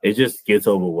 It just gets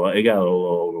overwhelming. It got a little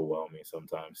overwhelming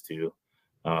sometimes too.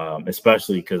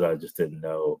 Especially because I just didn't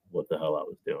know what the hell I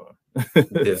was doing.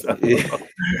 So,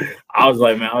 I was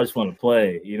like, man, I just want to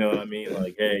play. You know what I mean?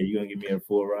 Like, hey, you gonna give me a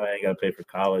full ride? I ain't gotta pay for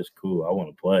college. Cool, I want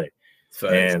to play.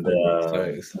 Thanks. And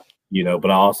you know,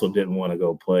 but I also didn't want to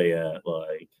go play at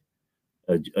like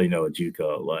a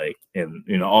JUCO. Like, and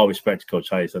you know, all respect to Coach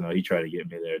Heiss, I know he tried to get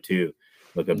me there too.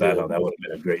 Looking back on that, would have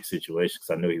been a great situation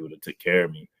because I knew he would have took care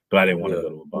of me. But I didn't want to go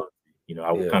to a bus. You know,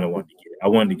 I kind of wanted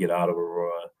to get out of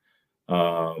Aurora.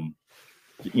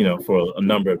 You know, for a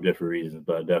number of different reasons,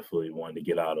 but I definitely wanted to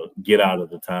get out of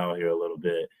the town here a little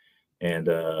bit and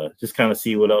just kind of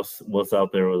see what's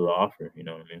out there with the offer. You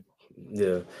know what I mean?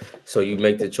 Yeah. So you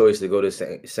make the choice to go to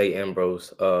St.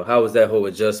 Ambrose. How was that whole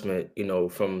adjustment? You know,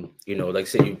 from like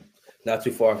say you not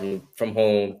too far from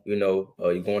home. You know,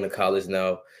 you're going to college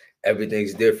now.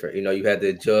 Everything's different. You know, you had to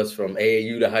adjust from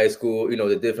AAU to high school. You know,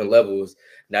 the different levels.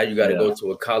 Now you got to go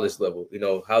to a college level. You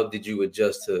know, how did you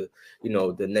adjust to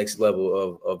the next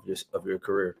level of your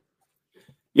career?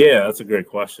 Yeah, that's a great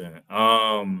question.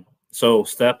 So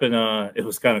stepping it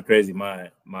was kind of crazy.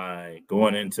 My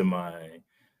going into my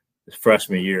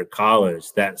freshman year of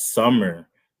college that summer,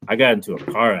 I got into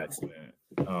a car accident.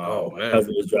 My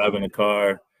cousin was driving a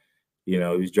car. You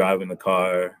know, he was driving the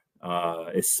car.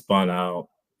 It spun out,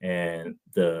 and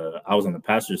I was on the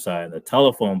passenger side. And the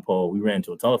telephone pole, we ran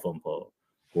into a telephone pole.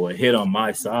 Well, it hit on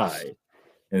my side,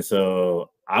 and so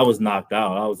I was knocked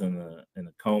out. I was in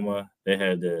a coma. They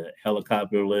had the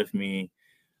helicopter lift me,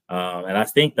 and I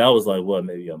think that was like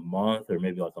maybe a month or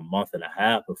maybe like a month and a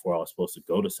half before I was supposed to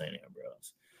go to St.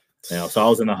 Ambrose. You know, so I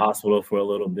was in the hospital for a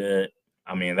little bit.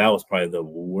 I mean, that was probably the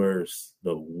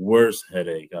worst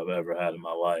headache I've ever had in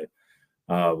my life.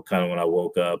 Kind of when I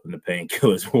woke up and the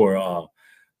painkillers wore off.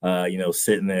 You know,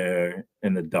 sitting there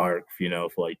in the dark, you know,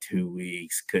 for like 2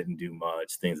 weeks, couldn't do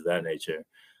much, things of that nature.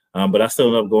 But I still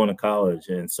ended up going to college.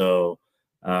 And so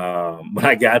when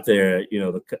I got there, you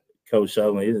know, the coach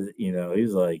showed me, you know, he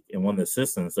was like, and one of the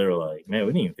assistants, they were like, man,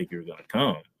 we didn't even think you were going to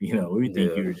come. You know, we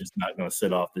think you were just not going to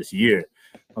sit off this year.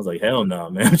 I was like, hell no,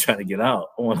 man, I'm trying to get out.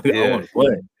 I want to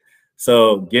play.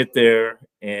 So get there.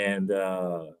 And,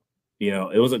 you know,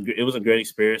 it was a great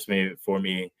experience for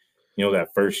me. You know,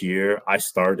 that first year I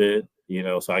started, you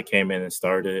know, so I came in and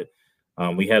started.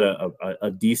 We had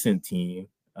a decent team.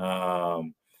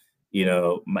 You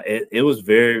know, it was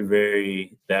very,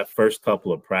 very, that first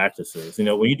couple of practices, you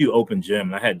know, when you do open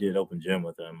gym, and I did open gym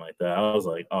with them like that, I was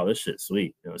like, oh, this shit's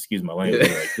sweet. You know, excuse my language.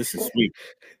 Like, this is sweet.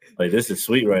 Like, this is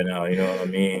sweet right now. You know what I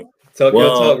mean? Talk,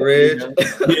 Reg.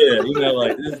 You know,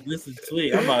 like this is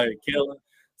sweet. I'm out here killing.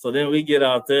 So then we get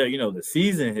out there, you know, the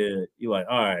season hit. You're like,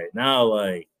 all right, now,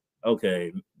 like,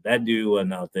 okay, that dude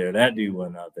wasn't out there. That dude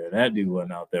wasn't out there. That dude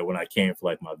wasn't out there when I came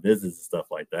for like my visits and stuff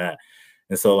like that.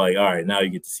 And so, like, all right, now you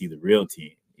get to see the real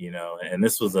team, you know. And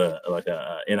this was a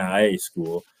NIA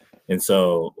school, and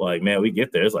so, like, man, we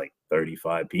get there, it's like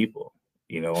 35 people,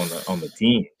 you know, on the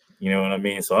team. You know what I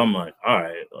mean? So I'm like, all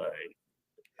right, like,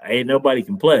 ain't nobody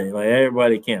can play. Like,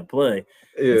 everybody can't play.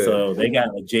 Yeah. And so they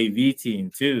got a JV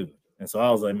team too. And so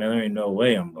I was like, man, there ain't no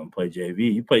way I'm gonna play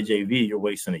JV. You play JV, you're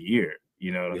wasting a year.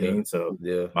 You know what I mean? So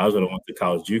might as well have went to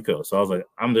college JUCO. So I was like,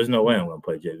 there's no way I'm gonna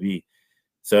play JV.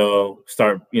 So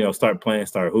start playing,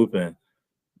 start hooping.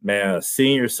 Man, a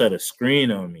senior set a screen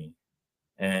on me,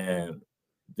 and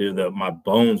dude, my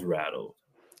bones rattled.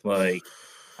 Like,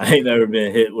 I ain't never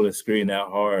been hit with a screen that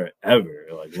hard ever.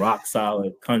 Like, rock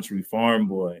solid country farm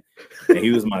boy, and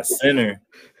he was my center.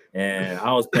 And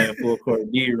I was playing full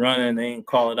court D, running. They didn't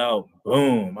call it out.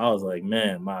 Boom! I was like,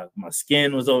 man, my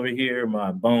skin was over here,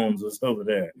 my bones was over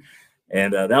there.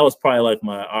 And that was probably like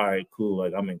my, all right, cool.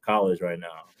 Like I'm in college right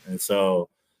now. And so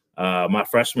my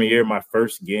freshman year, my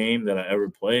first game that I ever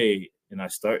played, and I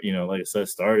start, you know, like I said,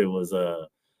 started was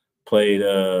played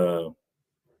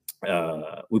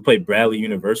we played Bradley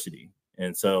University.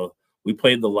 And so we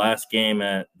played the last game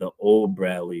at the old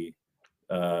Bradley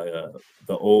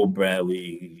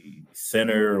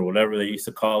Center or whatever they used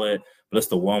to call it, but it's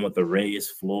the one with the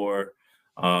raised floor.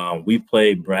 We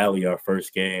played Bradley our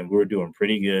first game. We were doing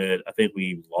pretty good. I think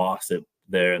we lost it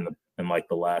there in like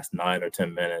the last 9 or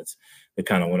 10 minutes. They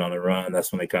kind of went on a run.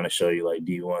 That's when they kind of show you like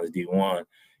D1 is D1,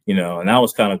 you know, and that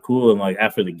was kind of cool. And like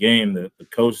after the game, the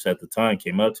coach at the time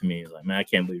came up to me. He's like, man, I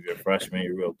can't believe you're a freshman.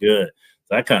 You're real good.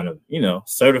 So I kind of, you know,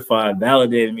 certified,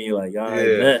 validated me like, all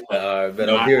right, bet. But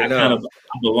I'm here now. Kind of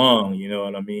belong, you know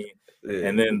what I mean? Yeah.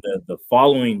 And then the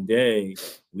following day,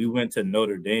 we went to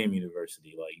Notre Dame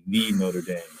University, like the Notre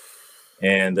Dame.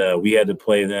 And we had to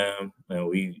play them, and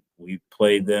we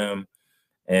played them.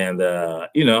 And,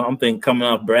 you know, I'm thinking coming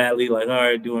off Bradley, like, all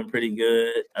right, doing pretty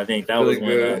good. I think that was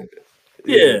when,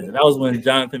 that was when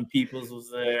Jonathan Peoples was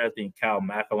there. I think Kyle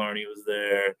McIlharney was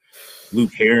there.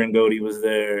 Luke Herringody was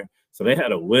there. So they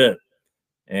had a whip.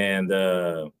 And,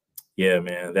 yeah,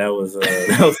 man, that was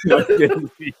not good.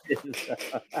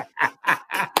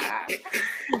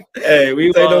 Hey,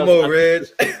 we say no more, Reg.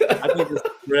 I think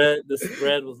the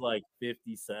spread was like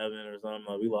 57 or something.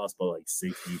 Like we lost by like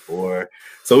 64.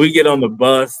 So we get on the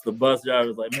bus. The bus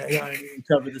driver's like, man, y'all ain't even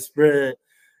cover the spread.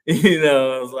 You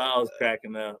know, I was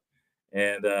cracking up.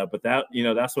 And but that, you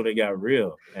know, that's when it got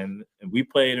real. And we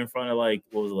played in front of like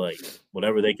what was like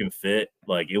whatever they can fit.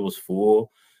 Like it was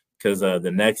full. Because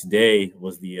the next day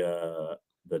was the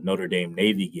Notre Dame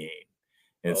Navy game,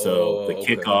 and so the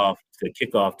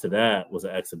kickoff to that was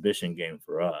an exhibition game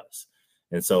for us,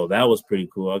 and so that was pretty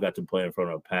cool. I got to play in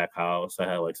front of a packed house. I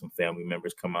had like some family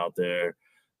members come out there,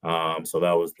 so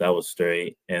that was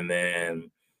straight. And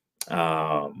then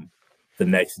the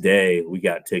next day we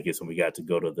got tickets and we got to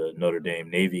go to the Notre Dame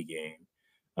Navy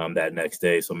game that next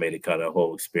day, so made it kind of a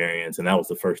whole experience. And that was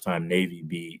the first time Navy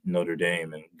beat Notre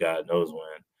Dame, and God knows when.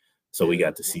 So we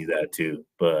got to see that too.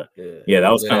 But yeah,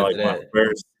 that was kind of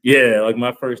like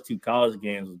my first 2 college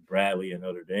games was Bradley and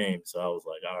Notre Dame. So I was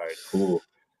like, all right, cool.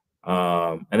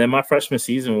 And then my freshman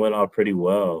season went off pretty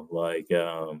well. Like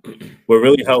what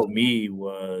really helped me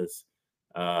was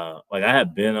like I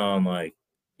had been on like,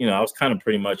 you know, I was kind of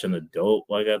pretty much an adult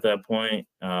like at that point.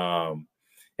 And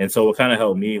so what kind of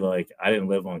helped me, like I didn't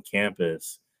live on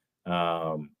campus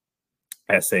at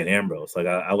St. Ambrose. Like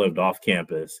I lived off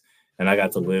campus. And I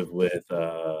got to live with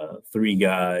 3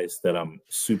 guys that I'm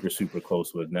super, super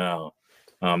close with now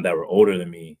that were older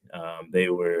than me. They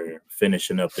were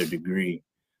finishing up their degree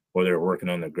or they were working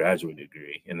on their graduate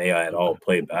degree, and they had all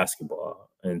played basketball.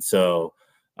 And so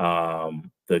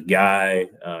the guy,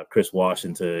 Chris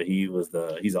Washington, he's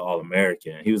an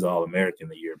All-American. He was an All-American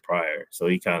the year prior. So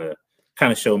he kind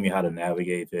of showed me how to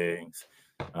navigate things.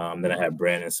 Then I had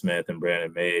Brandon Smith and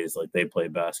Brandon Mays, like they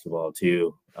played basketball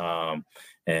too.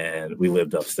 And we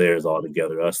lived upstairs all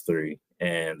together, us 3.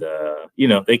 And, you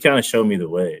know, they kind of showed me the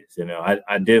ways. You know,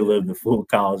 I did live the full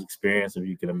college experience, if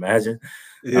you can imagine.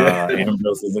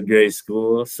 Ambrose is a great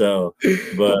school. So,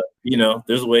 but, you know,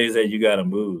 there's ways that you got to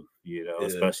move, you know,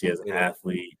 especially as an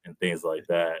athlete and things like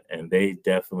that. And they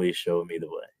definitely showed me the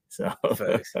way. So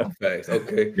facts.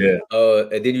 Okay. Yeah.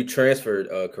 And then you transferred,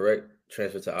 correct?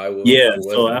 Transferred to Iowa. Yeah.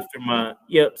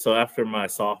 So after my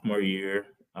sophomore year,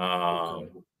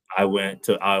 I went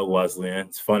to Iowa Wesleyan.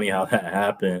 It's funny how that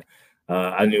happened.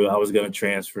 I knew I was going to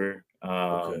transfer.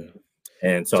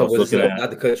 And so I was looking at,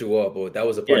 not to cut you off, but that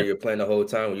was a part of your plan the whole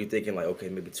time. Were you thinking like, okay,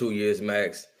 maybe 2 years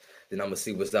max, then I'm gonna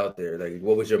see what's out there? Like,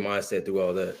 what was your mindset through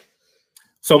all that?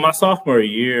 So my sophomore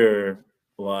year,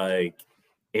 like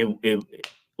it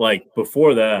like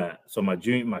before that, so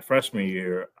my freshman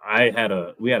year,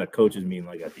 we had a coaches meeting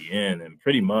like at the end, and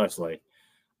pretty much like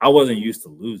I wasn't used to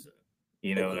losing.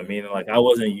 You know what I mean? Like I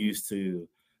wasn't used to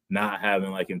not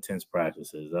having like intense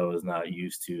practices. I was not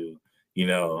used to, you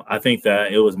know, I think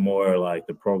that it was more like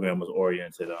the program was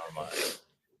oriented on like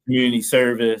community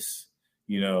service,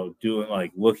 you know, doing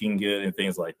like looking good and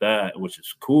things like that, which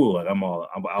is cool. Like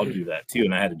I'll do that too.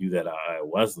 And I had to do that at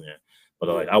Wesleyan, but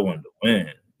like I wanted to win,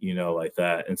 you know, like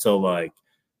that. And so like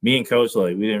me and coach,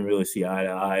 like we didn't really see eye to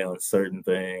eye on certain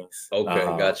things. Okay,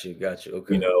 got you.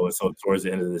 Okay. You know, and so towards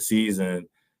the end of the season,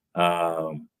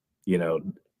 you know,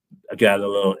 I got a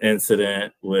little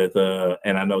incident with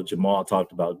and I know Jamal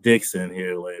talked about Dixon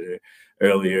here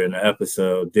earlier in the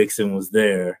episode. Dixon was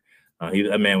there.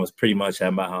 That man was pretty much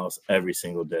at my house every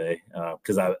single day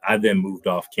because I then moved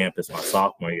off campus my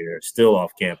sophomore year, still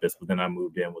off campus, but then I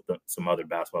moved in with some other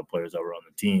basketball players that were on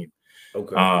the team.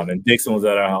 Okay. And Dixon was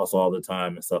at our house all the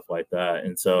time and stuff like that.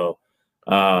 And so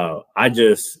I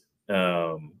just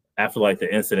after like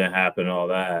the incident happened and all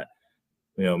that,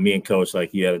 me and Coach,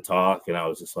 like, he had a talk, and I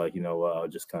was just like, I'll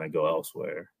just kind of go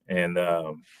elsewhere. And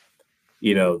the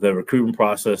recruitment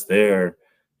process there,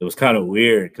 it was kind of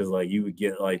weird because like you would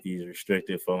get like these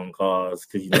restricted phone calls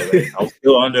because I was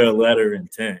still under a letter of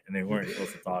intent and they weren't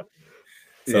supposed to talk to me.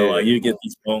 So like you get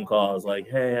these phone calls like,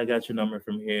 hey, I got your number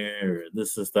from here, or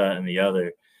this, that, and the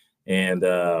other. And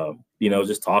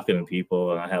just talking to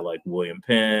people. And I had like William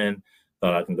Penn,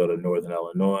 thought I can go to Northern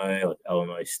Illinois, like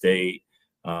Illinois State.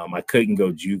 I couldn't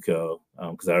go JUCO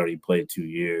because I already played 2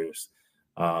 years.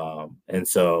 And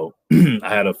so I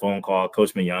had a phone call.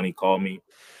 Coach Mignani called me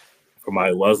from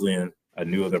my Wesleyan. I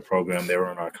knew of their program. They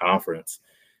were in our conference.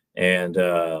 And,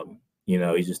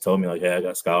 he just told me like, hey, I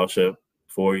got a scholarship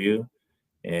for you.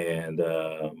 And,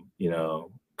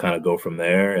 kind of go from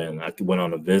there. And I went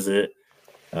on a visit,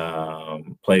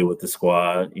 played with the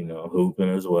squad, hooping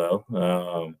as well.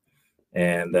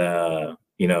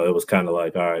 It was kind of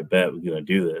like, all right, bet we're going to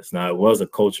do this. Now, it was a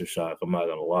culture shock. I'm not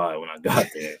going to lie. When I got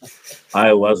there,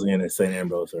 I Wesleyan and St.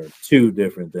 Ambrose are two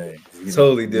different things.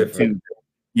 Totally different.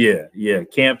 Yeah.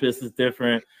 Campus is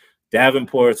different.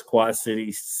 Davenport's Quad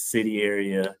City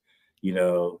area.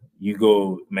 You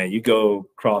go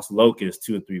cross Locust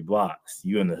 2 or 3 blocks.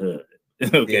 You in the hood.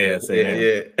 Okay.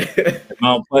 Yeah.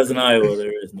 Mount Pleasant, Iowa,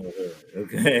 there is no hood.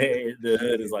 Okay. The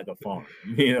hood is like a farm.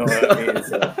 You know what I mean?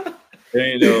 So there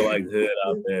ain't no like hood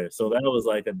out there. So that was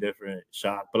like a different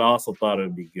shock. But I also thought it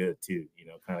would be good too,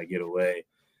 kind of get away,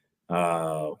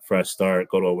 fresh start,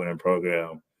 go to a winning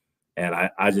program. And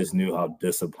I just knew how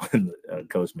disciplined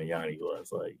Coach Mignani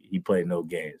was. Like, he played no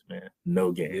games, man.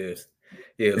 No games.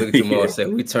 Yeah, look at Jamal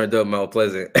said we turned up Mount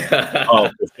Pleasant. Oh,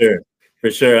 for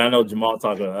sure. I know Jamal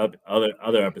talked about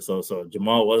other episodes. So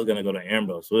Jamal was gonna go to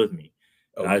Ambrose with me.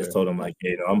 And I just told him like,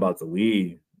 hey, I'm about to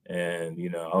leave. And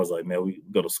I was like, man, we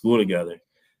go to school together.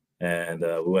 And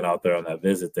we went out there on that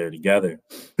visit there together.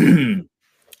 And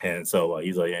so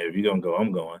he's like, hey, if you're gonna go,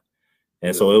 I'm going.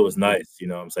 And so it was nice,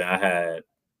 what I'm saying? I had,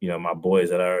 my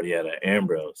boys that I already had at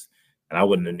Ambrose, and I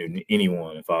wouldn't have knew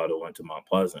anyone if I would have went to Mount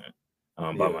Pleasant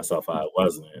by myself. I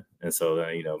wasn't. And so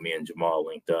then, me and Jamal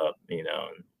linked up, and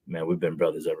man, we've been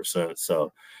brothers ever since.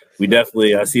 So we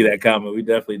definitely, I see that comment. We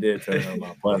definitely did turn on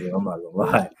Mount Pleasant. I'm not gonna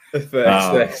lie.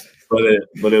 Facts. But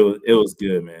it was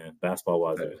good, man. Basketball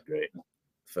wise, it was great.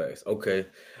 Facts. Okay.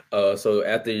 So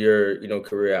after your,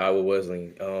 career at Iowa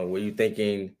Wesleyan, were you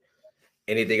thinking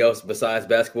anything else besides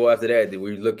basketball after that?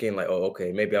 Were you looking like, oh,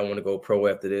 okay, maybe I want to go pro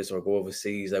after this or go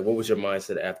overseas? Like, what was your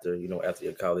mindset after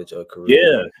your college career?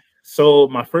 Yeah. So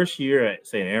my first year at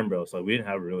St. Ambrose, like, we didn't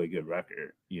have a really good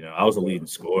record. I was a leading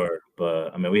scorer,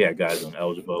 but I mean, we had guys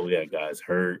ineligible, we had guys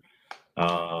hurt.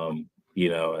 And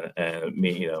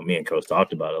me and Coach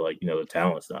talked about it, like, the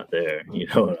talent's not there.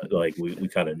 Like we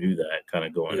kind of knew that kind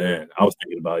of going in. I was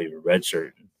thinking about even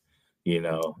redshirting,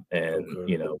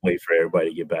 wait for everybody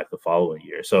to get back the following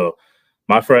year. So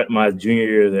my junior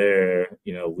year there,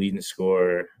 leading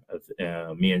scorer,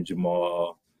 me and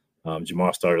Jamal.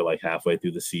 Jamal started like halfway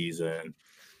through the season.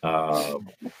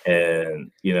 And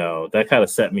that kind of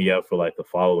set me up for like the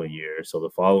following year. So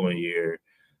the following year,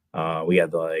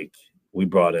 we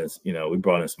brought in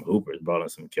some hoopers, brought in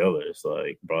some killers,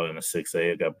 like brought in a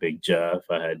 6A. I got Big Jeff.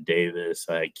 I had Davis.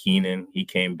 I had Keenan. He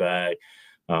came back.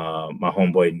 My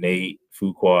homeboy Nate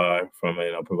Fuqua from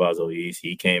Proviso East,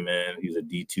 he came in. He was a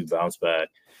D2 bounce back.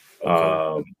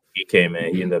 Okay. He came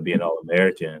in. He ended up being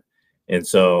All-American. And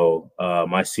so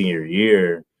my senior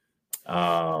year,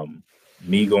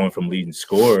 me going from leading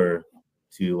scorer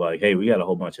to like, hey, we got a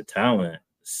whole bunch of talent.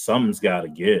 Something's got to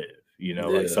give,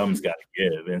 like something's got to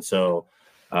give. And so,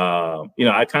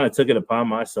 I kind of took it upon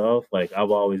myself. Like,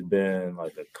 I've always been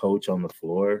like a coach on the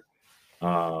floor.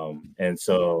 And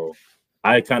so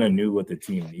I kind of knew what the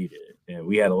team needed. And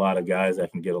we had a lot of guys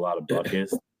that can get a lot of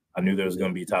buckets. I knew there was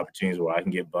going to be opportunities where I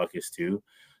can get buckets too.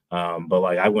 But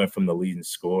like, I went from the leading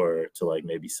scorer to like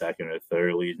maybe second or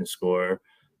third leading scorer.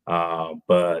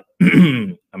 But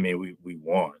I mean, we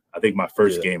won. I think my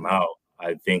first game out,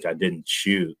 I think I didn't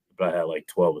shoot, but I had like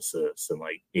 12 assists and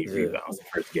like 8 rebounds the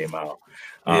first game out.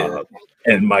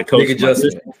 And my coach,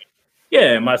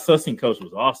 my assistant coach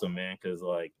was awesome, man, because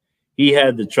like he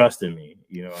had the trust in me.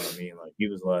 You know what I mean? Like, he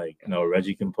was like, no,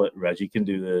 Reggie can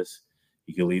do this.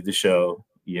 He can lead the show.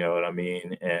 You know what I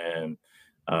mean? And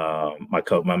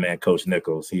my man, Coach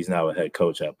Nichols, he's now a head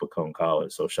coach at Pecan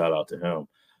College. So shout out to him.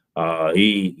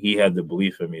 he had the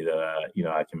belief in me that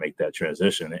I can make that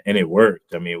transition, and it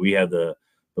worked. I mean, we had the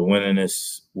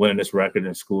winningest record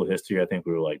in school history. I think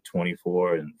we were like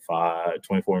 24-5,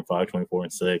 24-5,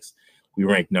 24-6. We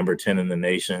ranked number 10 in the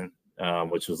nation,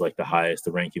 which was like the highest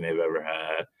the ranking they've ever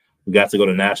had. We got to go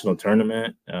to national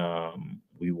tournament.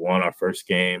 We won our first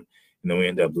game, and then we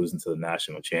ended up losing to the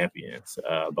national champions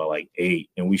by like 8,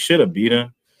 and we should have beat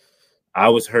them. I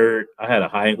was hurt. I had a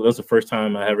high ankle. That was the first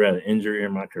time I ever had an injury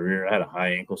in my career. I had a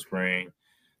high ankle sprain.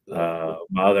 My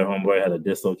other homeboy had a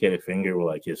dislocated finger where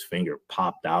like his finger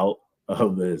popped out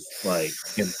of this like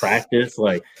in practice.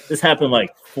 Like this happened like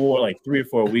 3 or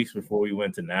 4 weeks before we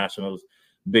went to nationals.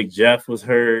 Big Jeff was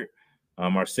hurt.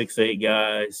 Our 6'8"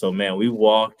 guy. So man, we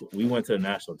went to the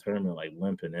national tournament like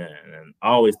limping in. And I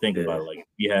always think about it, like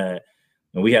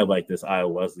we have like this Iowa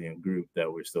Wesleyan group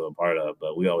that we're still a part of,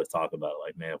 but we always talk about it,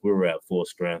 like, man, if we were at full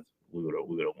strength, we would have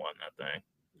won that thing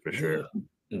for sure.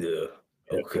 Yeah.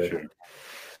 Okay. For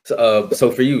sure.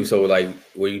 So for you, so like,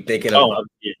 were you thinking of?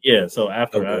 Yeah. So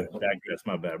after I digress,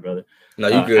 my bad, brother. No,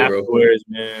 you good, afterwards,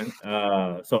 bro.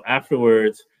 Man. So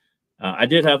afterwards, I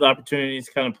did have the opportunity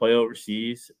to kind of play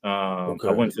overseas. I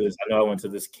went to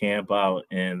this camp out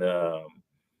in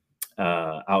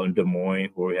Des Moines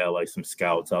where we had like some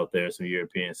scouts out there, some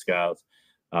European scouts.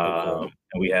 And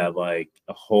we had like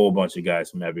a whole bunch of guys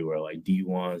from everywhere, like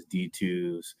D1s,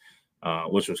 D2s,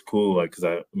 which was cool. Like, cause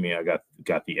I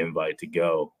got the invite to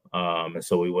go. And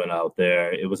so we went out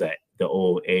there. It was at the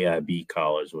old AIB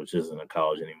college, which isn't a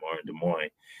college anymore in Des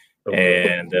Moines.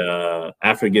 And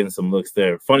after getting some looks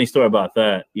there, funny story about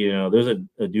that, there's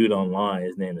a dude online.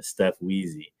 His name is Steph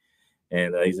Weezy.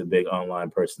 And he's a big online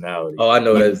personality. Oh, I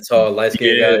know that tall,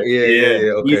 light-skinned guy.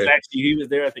 Yeah. Okay. He was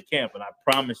there at the camp, and I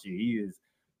promise you, he is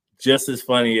just as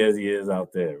funny as he is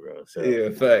out there, bro. So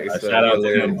facts. Shout out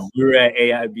to him. We were at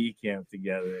AIB camp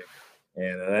together,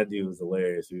 and that dude was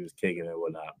hilarious. He was kicking it and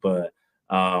whatnot. But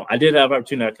I did have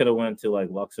opportunity. I could have went to like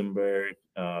Luxembourg.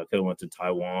 Could have went to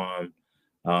Taiwan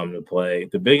to play.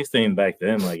 The biggest thing back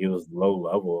then, like it was low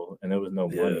level, and there was no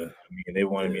money. I mean, they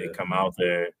wanted me to come out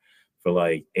there for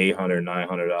like $800,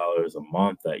 $900 a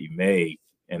month that you make,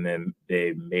 and then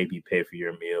they maybe pay for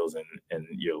your meals and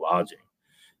your lodging.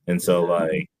 And so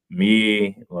like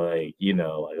me, like,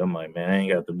 I'm like, man, I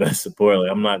ain't got the best support.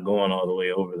 Like I'm not going all the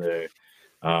way over there.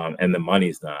 And the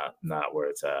money's not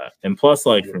where it's at. And plus,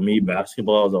 like for me,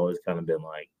 basketball has always kind of been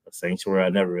like a sanctuary. I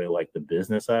never really liked the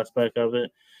business aspect of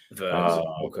it.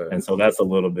 And so that's a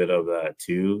little bit of that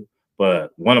too.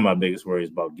 But one of my biggest worries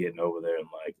about getting over there and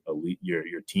like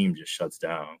your team just shuts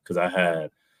down, because I had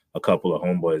a couple of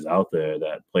homeboys out there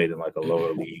that played in like a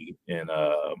lower league in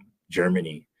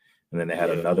Germany, and then they had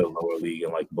another lower league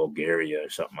in like Bulgaria or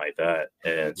something like that,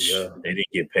 and they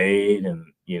didn't get paid, and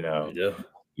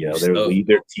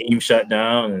their team shut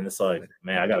down, and it's like,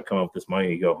 man, I got to come up with this money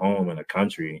to go home in a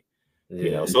country.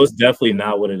 So it's definitely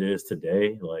not what it is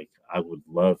today. Like I would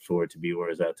love for it to be where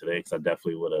it's at today, because I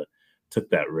definitely would have took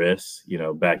that risk,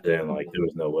 back then, like there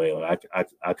was no way. Like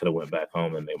I could have went back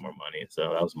home and made more money.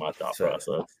 So that was my thought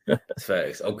process.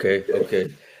 Facts. Okay.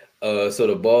 So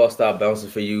the ball stopped bouncing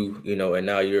for you, and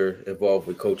now you're involved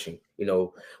with coaching.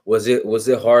 Was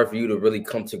it hard for you to really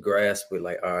come to grasp with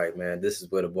like, all right, man, this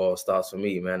is where the ball stops for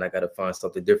me, man. I got to find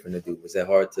something different to do. Was that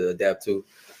hard to adapt to?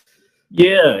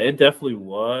 Yeah, it definitely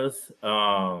was.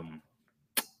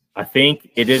 I think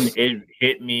it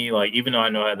hit me, like, even though I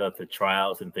know I had the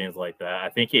tryouts and things like that, I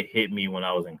think it hit me when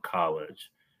I was in college.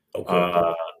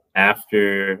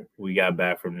 After we got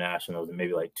back from nationals, and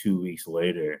maybe like 2 weeks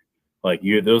later, like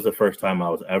that was the first time I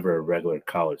was ever a regular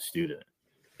college student.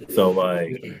 So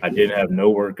like I didn't have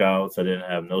no workouts, I didn't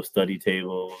have no study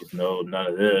tables, none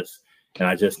of this. And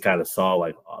I just kind of saw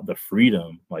like the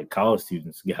freedom like college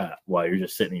students got while you're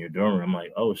just sitting in your dorm room. I'm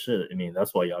like, oh shit. I mean,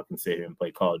 that's why y'all can sit here and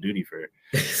play Call of Duty for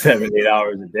 7-8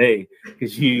 hours a day,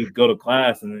 because you go to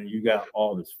class and then you got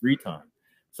all this free time.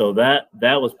 So that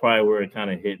was probably where it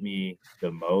kind of hit me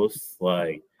the most.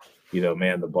 Like,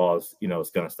 man, the ball's,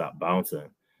 it's gonna stop bouncing.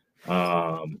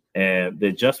 And the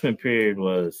adjustment period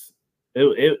was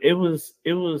it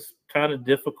was kind of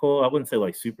difficult. I wouldn't say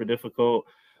like super difficult,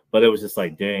 but it was just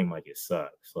like, dang, like it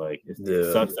sucks. Like it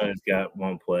sucks that it's got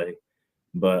one play.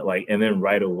 But like, and then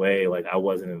right away, like I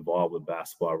wasn't involved with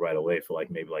basketball right away for like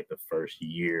maybe like the first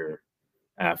year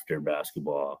after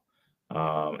basketball.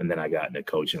 And then I got into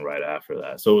coaching right after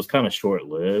that. So it was kind of short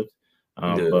lived.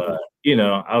 But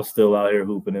I was still out here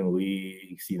hooping in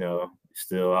leagues,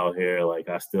 still out here, like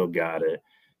I still got it.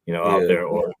 out Yeah. there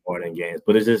or morning games.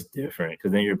 But it's just different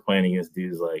because then you're playing against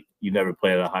dudes like you never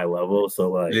played at a high level.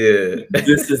 So like Yeah.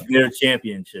 this is their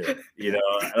championship, and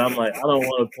I'm like, I don't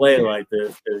want to play like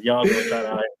this because y'all gonna try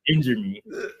to injure me.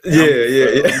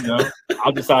 And I'm just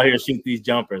I'll just out here shoot these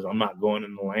jumpers. I'm not going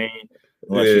in the lane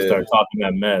unless you start talking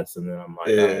that mess, and then I'm like,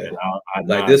 all right,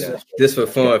 like this for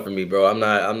fun for me, bro. I'm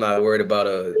not worried about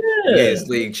a men's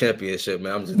league championship,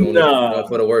 man. I'm just doing this for fun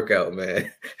for the workout,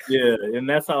 man. Yeah, and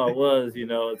that's how it was.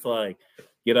 It's like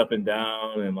get up and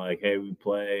down and like, hey, we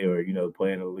play or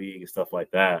play in the league and stuff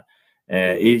like that.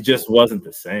 And it just wasn't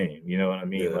the same. You know what I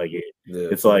mean? Like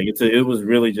it's like it was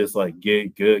really just like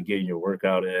get good, getting your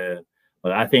workout in.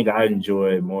 But I think I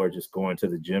enjoy more just going to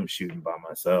the gym shooting by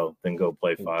myself than go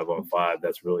play 5-on-5.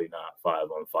 That's really not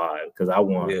 5-on-5 because I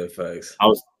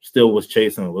was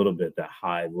chasing a little bit that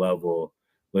high level.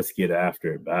 Let's get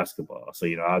after it basketball. So,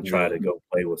 I'll try to go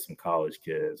play with some college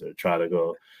kids or try to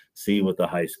go see what the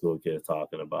high school kids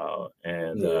talking about.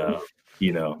 And,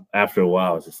 after a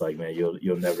while, it's just like, man,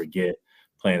 you'll never get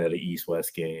playing at an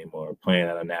East-West game or playing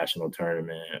at a national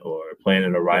tournament or playing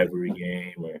in a rivalry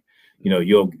game or,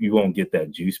 you won't get that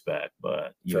juice back,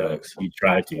 but, you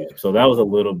try to. So that was a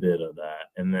little bit of that.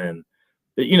 And then,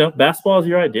 basketball is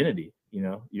your identity.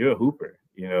 You're a hooper.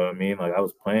 You know what I mean? Like I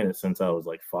was playing it since I was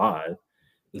like 5.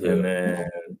 And then,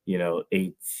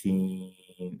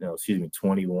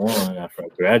 21 after I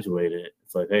graduated,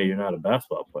 it's like, hey, you're not a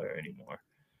basketball player anymore.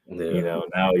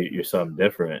 Now you're something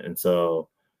different. And so,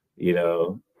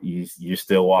 you're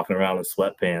still walking around in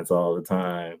sweatpants all the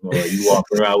time, or you walk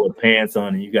around with pants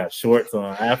on and you got shorts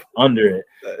on under it.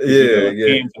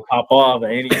 Games can pop off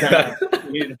at any time.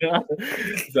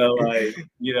 So like,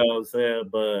 what I'm saying,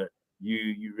 but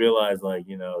you realize like,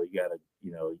 you gotta,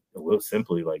 a little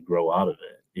simply like grow out of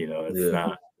it.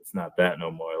 It's not that no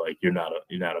more. Like you're not a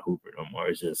hooper no more.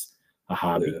 It's just a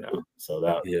hobby now. So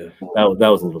that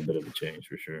was a little bit of a change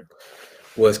for sure.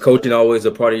 Was coaching always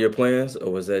a part of your plans,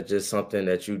 or was that just something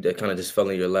that kind of just fell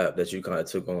in your lap that you kind of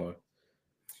took on?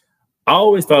 I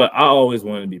always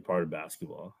wanted to be part of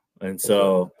basketball. And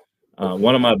so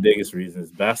one of my biggest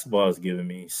reasons, basketball has given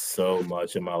me so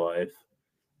much in my life.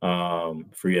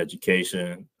 Free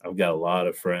education. I've got a lot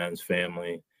of friends,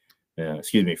 family,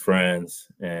 friends,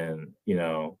 and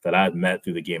that I've met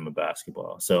through the game of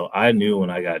basketball. So I knew when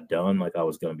I got done, like I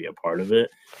was going to be a part of it.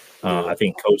 I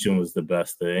think coaching was the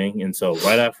best thing. And so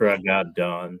right after I got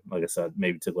done, like I said,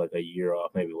 maybe took like a year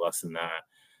off, maybe less than that.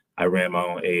 I ran my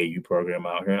own AAU program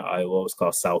out here in Iowa. It's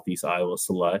called Southeast Iowa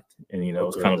Select. And, it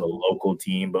was kind of a local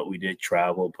team, but we did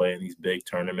travel, play in these big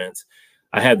tournaments.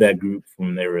 I had that group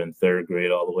from they were in 3rd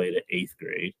grade all the way to 8th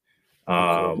grade.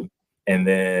 And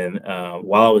then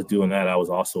while I was doing that, I was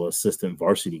also assistant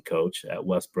varsity coach at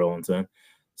West Burlington.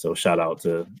 So shout out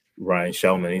to Ryan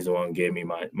Shellman. He's the one who gave me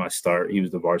my start. He was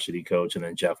the varsity coach. And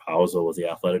then Jeff Housel was the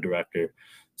athletic director.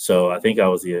 So I think I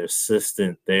was the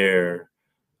assistant there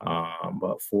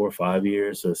about 4 or 5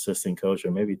 years, assistant coach,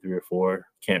 or maybe 3 or 4.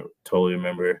 Can't totally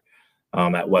remember.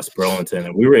 At West Burlington.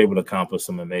 And we were able to accomplish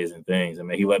some amazing things. I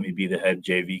mean, he let me be the head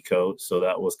JV coach. So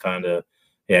that was kind of,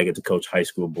 I get to coach high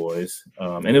school boys.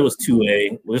 And it was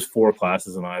 2A. There's 4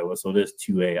 classes in Iowa. So there's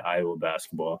 2A Iowa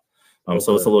basketball.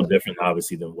 So it's a little different,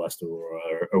 obviously, than West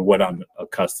Aurora or what I'm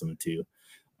accustomed to.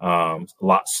 A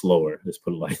lot slower, let's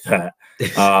put it like that.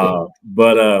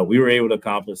 But we were able to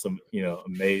accomplish some,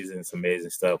 amazing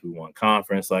stuff. We won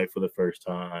conference for the first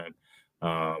time.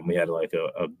 We had like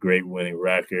a great winning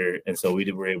record. And so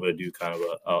we were able to do kind of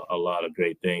a lot of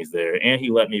great things there. And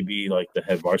he let me be like the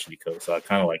head varsity coach. So I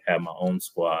kind of like had my own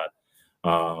squad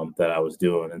that I was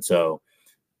doing. And so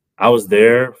I was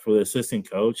there for the assistant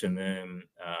coach. And then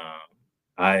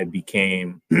I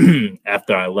became,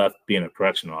 after I left being a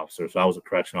correctional officer. So I was a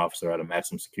correctional officer at a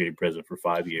maximum security prison for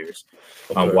 5 years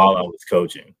while I was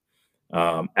coaching.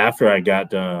 After I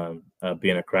got done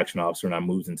being a correctional officer and I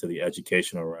moved into the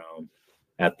educational realm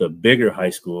at the bigger high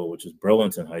school, which is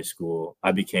Burlington High School,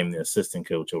 I became the assistant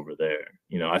coach over there.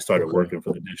 I started working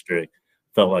for the district,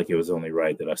 felt like it was only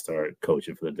right that I started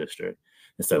coaching for the district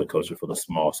instead of coaching for the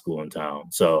small school in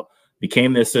town. So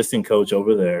became the assistant coach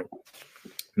over there.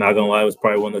 Not gonna lie, it was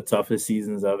probably one of the toughest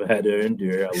seasons I've had to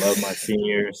endure. I love my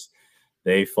seniors.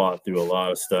 They fought through a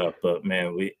lot of stuff, but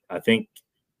man, I think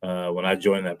when I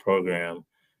joined that program,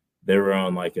 they were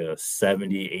on like a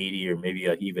 70, 80, or maybe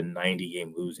like even 90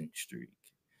 game losing streak.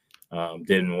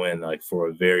 Didn't win like for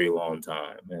a very long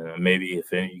time. And maybe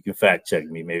if you can fact check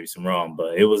me, maybe I'm wrong,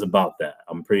 but it was about that.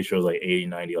 I'm pretty sure it was like 80,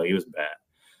 90, like it was bad.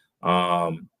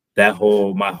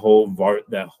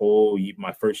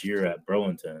 My first year at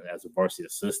Burlington as a varsity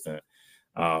assistant,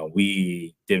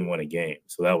 we didn't win a game.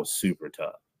 So that was super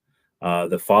tough.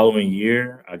 The following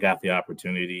year, I got the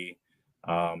opportunity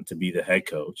to be the head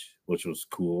coach, which was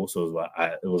cool. So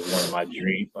it was one of my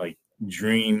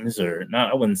dreams, or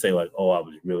not. I wouldn't say like, oh, I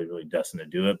was really, really destined to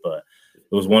do it, but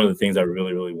it was one of the things I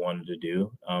really, really wanted to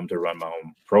do, to run my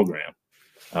own program.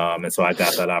 And so I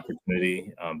got that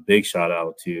opportunity. Big shout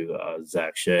out to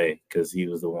Zach Shea, because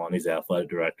he's the athletic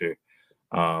director,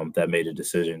 that made a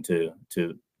decision to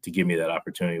give me that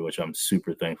opportunity, which I'm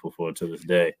super thankful for to this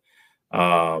day.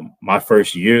 My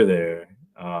first year there,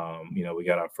 we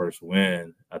got our first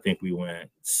win. I think we went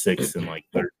 6-13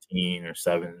 or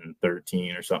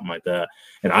 7-13 or something like that.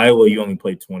 In Iowa, you only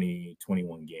played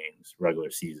 21 games regular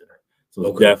season. So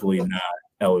it's definitely not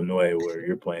Illinois where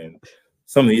you're playing.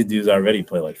 Some of these dudes already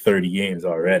play like 30 games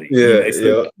already. Yeah, they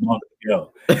still got a month to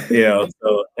go.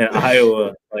 So in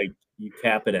Iowa, like you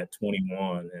cap it at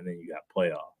 21 and then you got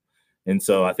playoff. And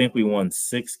so I think we won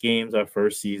 6 games our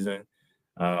first season.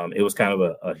 It was kind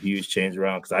of a huge change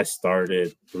around because I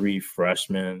started 3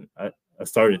 freshmen. I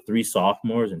started 3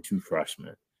 sophomores and 2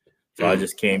 freshmen. So I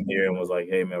just came here and was like,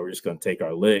 hey, man, we're just going to take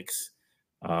our licks.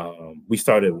 We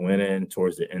started winning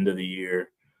towards the end of the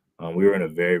year. We were in a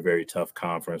very, very tough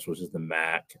conference, which is the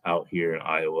MAC out here in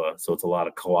Iowa. So it's a lot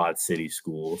of Quad City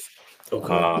schools.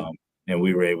 And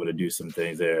we were able to do some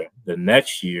things there. The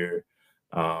next year,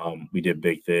 we did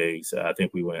big things. I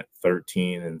think we went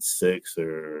 13-6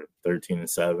 or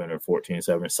 13-7 or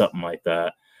 14-7, something like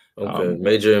that.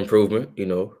 Major improvement,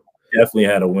 Definitely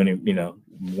had a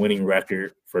winning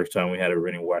record. First time we had a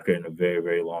winning record in a very,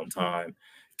 very long time.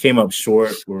 Came up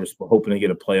short. We were hoping to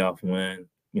get a playoff win,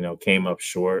 came up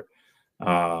short.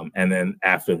 And then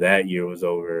after that year was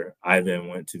over, I then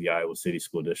went to the Iowa City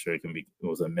School District and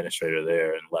was an administrator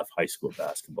there and left high school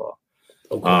basketball.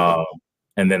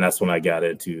 And then that's when I got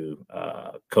into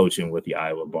coaching with the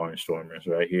Iowa Barnstormers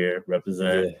right here,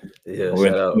 represent. Yeah, we're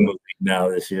in the now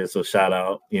this year, so shout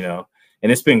out,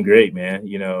 and it's been great, man.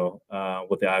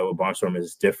 With the Iowa Barnstormers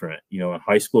is different. In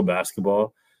high school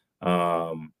basketball,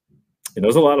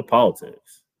 there's a lot of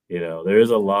politics. There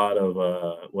is a lot of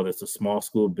whether it's a small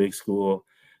school, big school.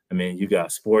 I mean, you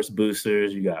got sports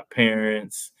boosters, you got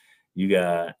parents. You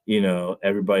got,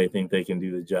 everybody think they can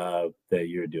do the job that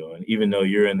you're doing, even though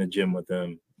you're in the gym with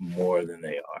them more than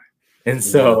they are. And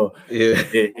so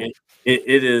it's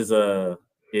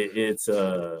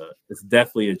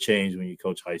definitely a change when you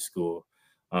coach high school.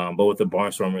 But with the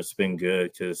Barnstormers, it's been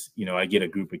good because, I get a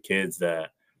group of kids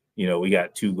that, we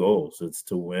got 2 goals. It's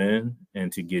to win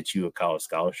and to get you a college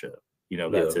scholarship.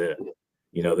 That's it.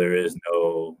 There is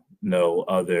no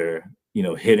other,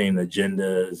 hitting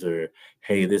agendas or,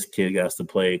 hey, this kid got to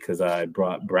play because I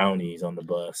brought brownies on the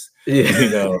bus,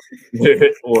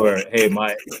 or hey,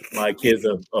 my kid's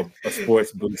a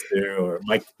sports booster, or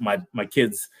my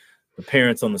kid's the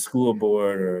parents on the school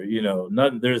board, or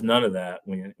there's none of that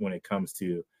when it comes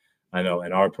to, I know,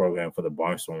 in our program for the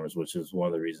Barnstormers, which is one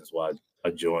of the reasons why I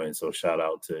joined. So shout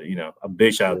out to a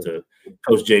big shout out to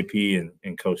Coach JP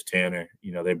and Coach Tanner.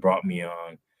 They brought me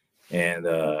on. And,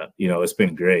 it's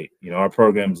been great. Our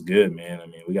program's good, man. I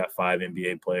mean, we got 5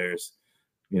 NBA players,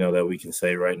 that we can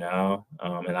say right now.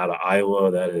 And out of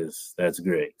Iowa, that's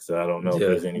great. So I don't know if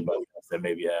there's anybody else that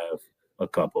maybe have a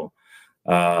couple.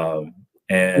 And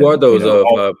who are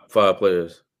those 5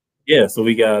 players? Yeah, so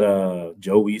we got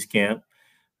Joe Wieskamp.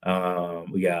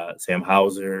 We got Sam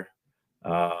Hauser.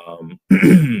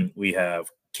 We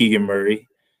have Keegan Murray,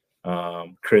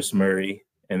 Chris Murray,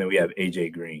 and then we have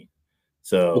AJ Green.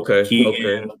 So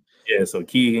so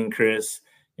Keegan, Chris,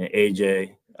 and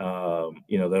AJ,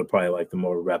 they're probably like the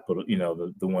more reputable,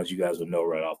 the ones you guys would know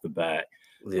right off the bat.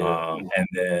 And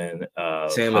then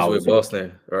Sam is with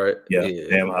Boston, right? Yeah,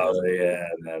 Sam Hauser,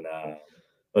 and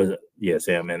then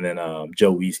Sam, and then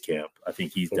Joe Wieskamp. I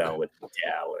think he's down with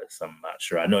Dallas. I'm not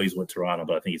sure. I know he's with Toronto,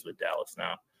 but I think he's with Dallas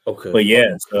now. But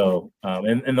so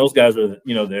and those guys were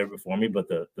there before me, but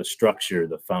the structure,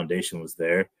 the foundation was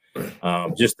there.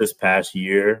 Just this past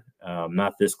year,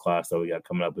 not this class that we got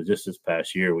coming up, but just this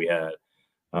past year, we had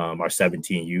our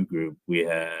 17U group. We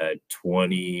had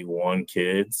 21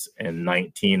 kids, and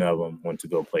 19 of them went to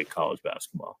go play college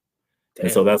basketball. Damn,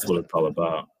 and so that's what it's all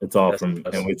about. It's all from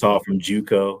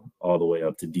JUCO all the way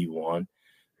up to D1.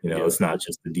 It's not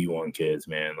just the D1 kids,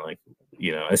 man. Like,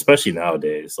 especially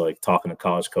nowadays, like talking to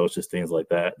college coaches, things like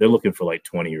that, they're looking for like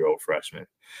 20-year-old freshmen,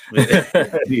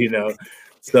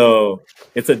 So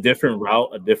it's a different route,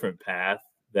 a different path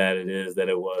that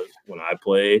it was when I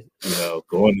played.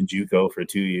 Going to JUCO for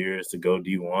 2 years to go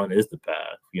D1 is the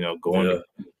path. Going to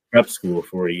prep school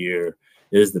for a year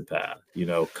is the path.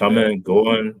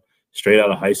 Going straight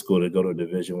out of high school to go to a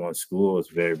Division I school is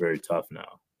very, very tough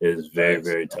now. is very,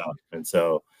 very tough. And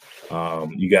so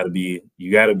you got to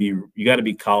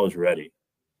be college ready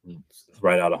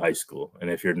right out of high school. And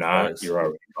if you're not, you're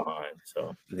already behind.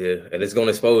 So yeah, and it's going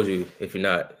to expose you if you're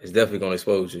not. It's definitely going to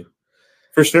expose you.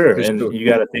 For sure. And you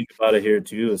got to think about it here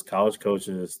too, as college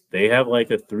coaches, they have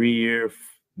like a 3-year,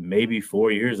 maybe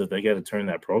 4 years that they got to turn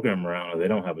that program around or they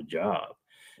don't have a job.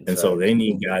 And so they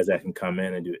need guys that can come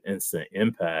in and do instant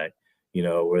impact,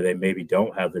 where they maybe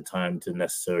don't have the time to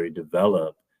necessarily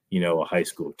develop, a high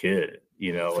school kid,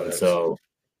 and so,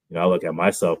 I look at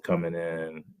myself coming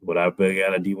in, would I be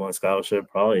at a D1 scholarship?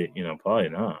 Probably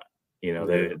not.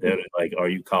 They're like, are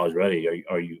you college ready?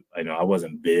 Are you, I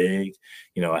wasn't big,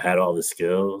 I had all the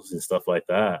skills and stuff like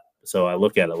that. So I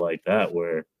look at it like that,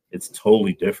 where it's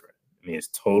totally different. I mean, it's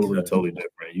totally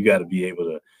different. You got to be able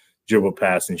to dribble,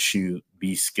 pass, and shoot,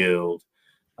 be skilled,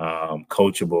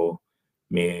 coachable.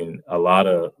 I mean, a lot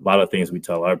of things we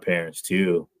tell our parents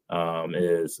too,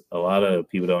 is a lot of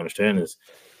people don't understand is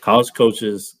college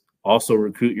coaches also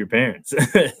recruit your parents.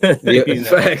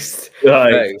 Facts.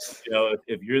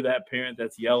 If you're that parent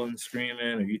that's yelling,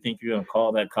 screaming, or you think you're gonna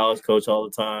call that college coach all the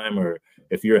time, or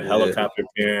if you're a helicopter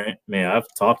parent, man, I've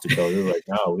talked to coaches like,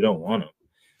 no, we don't want them.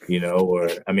 Or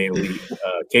I mean, we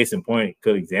case in point,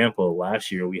 good example.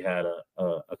 Last year we had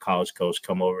a college coach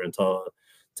come over and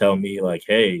tell me like,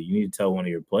 hey, you need to tell one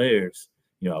of your players,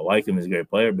 I like him, he's a great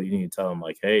player, but you need to tell him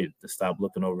like, hey, to stop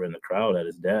looking over in the crowd at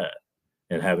his dad.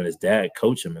 And having his dad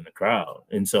coach him in the crowd.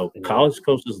 And so college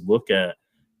coaches look at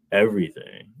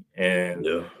everything, and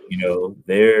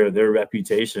their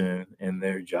reputation and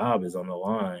their job is on the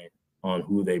line on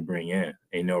who they bring in.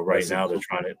 And right now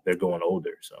they're going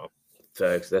older. So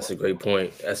facts. That's a great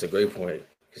point.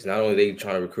 Because not only they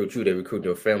trying to recruit you, they recruit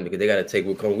your family because they got to take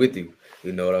what come with you.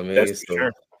 You know what I mean? That's for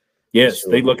sure. Yes,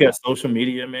 they look at social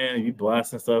media, man. You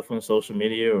blasting stuff on social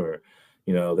media, or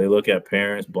they look at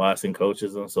parents blasting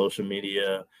coaches on social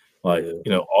media. Like,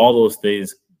 all those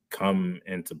things come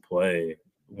into play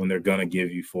when they're going to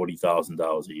give you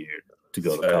 $40,000 a year to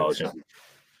go to college.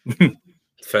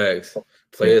 Facts.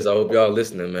 Players, I hope y'all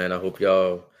listening, man. I hope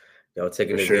y'all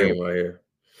taking this game right here.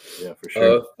 Yeah, for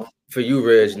sure. For you,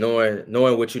 Reg,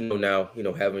 knowing what you know now,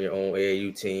 having your own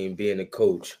AAU team, being a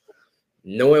coach,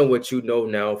 knowing what you know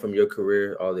now from your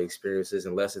career, all the experiences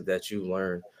and lessons that you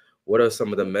learned, what are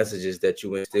some of the messages that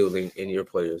you instill in your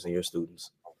players and your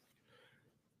students?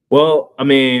 Well, I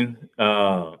mean,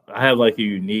 I have like a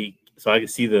unique, so I can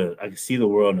see the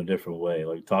world in a different way.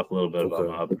 Like talk a little bit about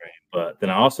my upbringing, but then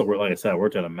I also worked, like I said, I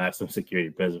worked at a maximum security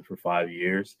prison for 5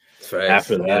 years.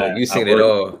 After that, you've seen it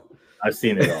all. I've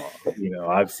seen it all.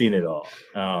 I've seen it all.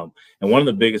 And one of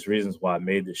the biggest reasons why I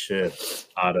made the shift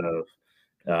out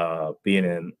of being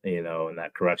in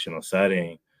that correctional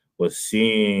setting was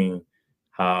seeing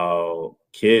how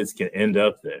kids can end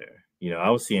up there. I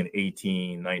was seeing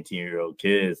 18, 19-year-old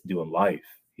kids doing life,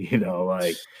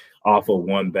 like off of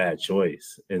one bad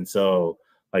choice. And so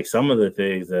like some of the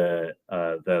things that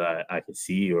I could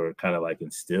see or kind of like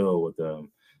instill with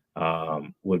them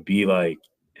would be like,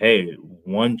 hey,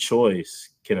 one choice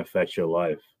can affect your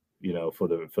life, for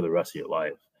the rest of your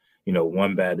life.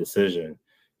 One bad decision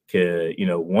could,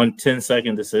 one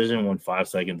 10-second decision, one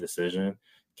 5-second decision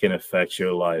can affect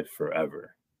your life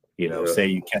forever. Say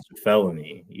you catch a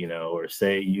felony, or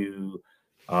say you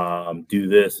do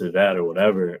this or that or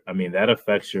whatever. I mean, that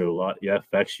affects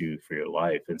affects you for your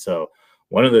life. And so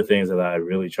one of the things that I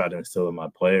really try to instill in my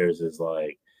players is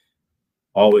like,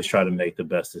 always try to make the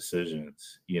best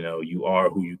decisions. You are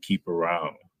who you keep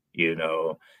around. Hey,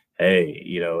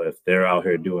 if they're out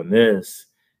here doing this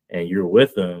and you're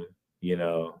with them,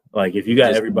 like if you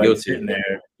got everybody sitting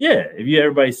there, if you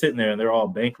everybody sitting there and they're all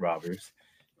bank robbers,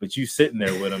 but you sitting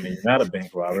there with them and you're not a bank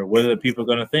robber, what are the people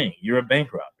going to think? You're a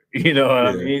bank robber. You know what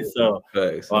I mean? So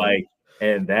like,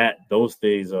 and those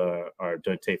things are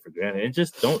don't take for granted, and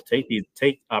just don't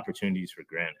take opportunities for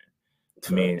granted.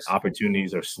 I mean,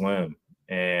 opportunities are slim,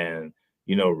 and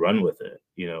run with it.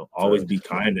 Always be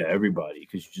kind to everybody,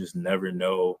 because you just never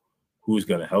know who's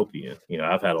going to help you.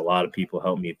 I've had a lot of people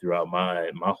help me throughout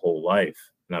my whole life,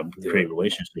 and I've created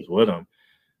relationships with them.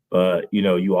 But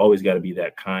you always got to be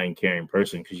that kind, caring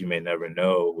person, because you may never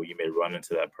know where you may run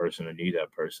into that person or need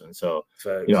that person. So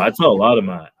I tell a lot of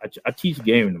I teach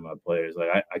gaming to my players. Like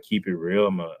I keep it real.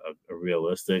 I'm a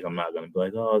realistic. I'm not going to be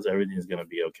like, oh, everything's going to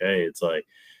be okay. It's like,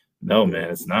 no, man,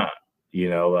 it's not. you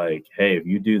know, like, hey, if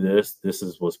you do this, this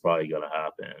is what's probably going to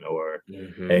happen. Or,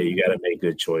 hey, you got to make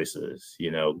good choices.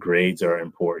 You know, grades are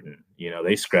important. You know,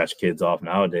 they scratch kids off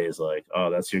nowadays like, oh,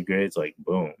 that's your grades. Like,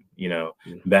 boom. You know,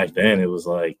 back then it was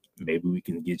like, maybe we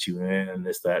can get you in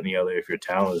this, that, and the other if your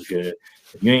talent is good.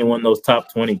 If you ain't one of those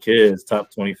top 20 kids,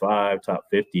 top 25, top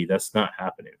 50, that's not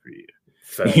happening for you.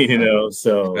 Facts. You know,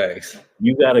 so Facts.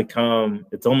 you got to come.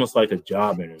 It's almost like a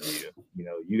job interview. You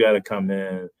know, you got to come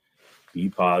in, be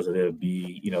positive,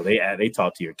 be, you know, they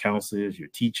talk to your counselors, your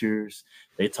teachers,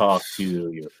 they talk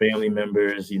to your family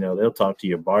members, you know, they'll talk to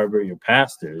your barber, your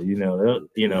pastor, you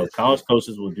know, college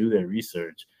coaches will do their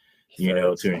research, you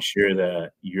know, to ensure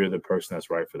that you're the person that's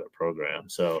right for the program.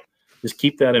 So just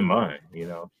keep that in mind, you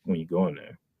know, when you go in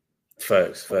there.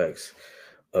 Facts.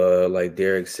 Like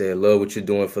Derek said, love what you're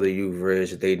doing for the youth, Reg.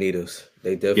 They need us.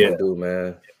 They definitely do,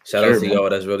 man. Shout out to y'all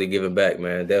that's really giving back,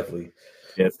 man. Definitely.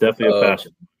 Yeah, it's definitely a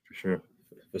passion for sure.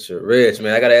 For sure. Reg,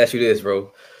 man, I gotta ask you this,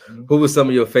 bro. Who was some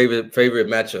of your favorite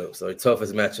matchups or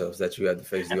toughest matchups that you had to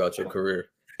face throughout your career?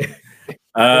 Yeah,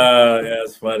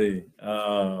 it's funny.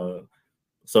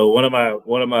 So one of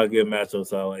my good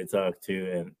matchups I like to talk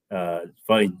to, and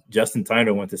funny, Justin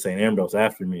Tyner went to St. Ambrose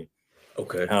after me.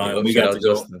 Okay. We got to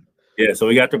Justin. Yeah, so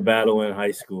we got to battle in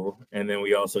high school, and then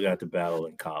we also got to battle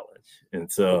in college,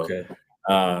 and so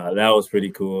that was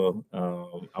pretty cool.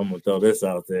 I'm gonna throw this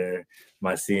out there.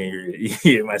 My senior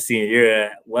year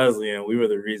at Wesleyan, we were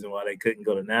the reason why they couldn't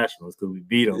go to nationals because we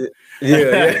beat them.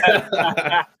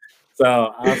 Yeah.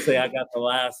 So I'll say I got the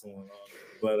last one on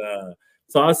it, but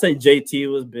so I'll say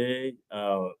JT was big.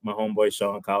 My homeboy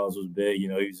Sean Collins was big. You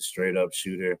know, he was a straight up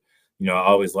shooter. You know, I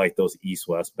always liked those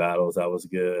East-West battles. That was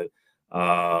good.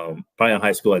 Probably in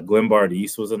high school, like Glenbard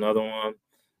East was another one.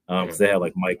 Because they had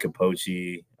like Mike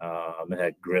Capoci, they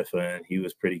had Griffin. He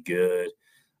was pretty good.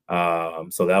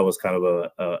 So that was kind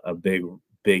of a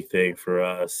big thing for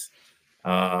us.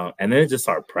 And then just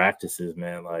our practices,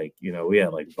 man. Like, you know, we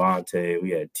had like Vontae, we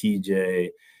had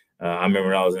TJ. I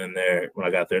remember I was in there when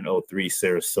I got there in 2003.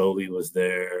 Sarah Soli was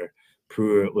there,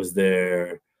 Pruitt was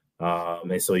there.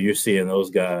 And so you're seeing those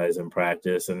guys in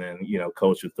practice, and then, you know,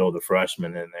 coach would throw the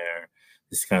freshman in there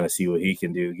just kind of see what he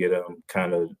can do, get them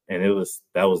kind of, and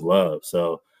that was love.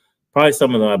 So probably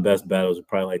some of my best battles are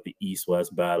probably like the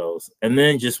East-West battles. And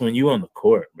then just when you on the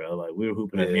court, bro, like we were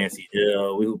hooping at Nancy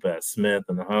Hill, we hoop at Smith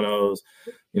and the Hunnos,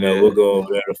 you know, we'll go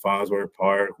over there to Farnsworth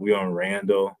Park, we on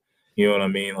Randall, you know what I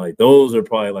mean? Like those are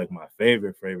probably like my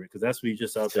favorite, because that's where you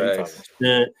just out there talking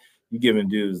shit, you giving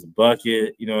dudes the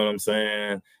bucket, you know what I'm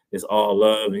saying? It's all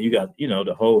love, and you got, you know,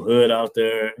 the whole hood out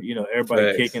there, you know,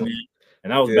 everybody kicking it.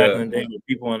 And that was back in the day when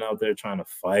people weren't out there trying to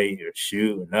fight or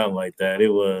shoot or nothing like that. It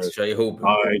was straight hooping.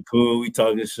 All right, cool. We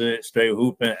talking shit, straight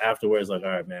hooping. Afterwards, like, all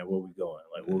right, man, where we going?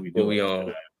 Like, what we doing? What we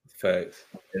on? Facts.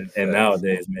 And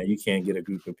nowadays, man, you can't get a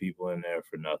group of people in there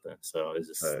for nothing. So it's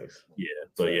just,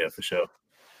 yeah, for sure.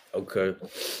 Okay.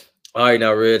 All right,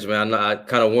 now, Reg, man, I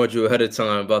kind of warned you ahead of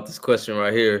time about this question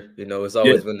right here. You know, it's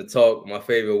always been the talk. My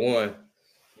favorite one.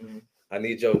 I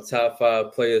need your top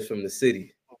 5 players from the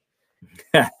city.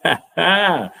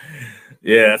 Yeah,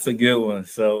 that's a good one.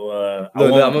 So I'm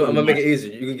gonna make it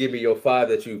easier. You can give me your 5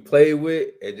 that you played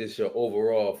with, and just your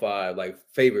overall 5, like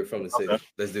favorite from the city.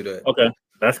 Let's do that. Okay,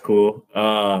 that's cool.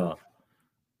 I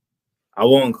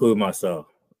won't include myself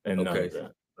in none of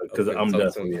that because I'm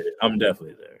definitely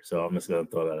there. So I'm just gonna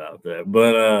throw that out there.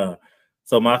 But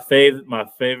so my favorite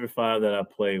 5 that I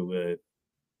play with,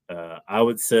 I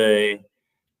would say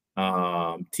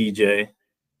TJ,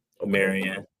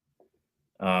 Marion.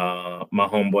 My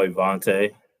homeboy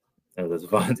Vontae.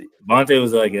 Vontae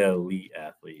was like an elite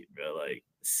athlete, bro. Like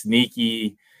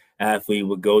sneaky athlete,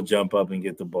 would go jump up and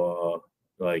get the ball.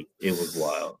 Like it was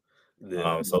wild.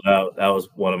 So that was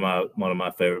one of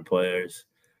my favorite players.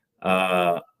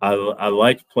 I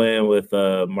liked playing with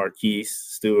Marquise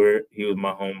Stewart. He was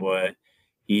my homeboy.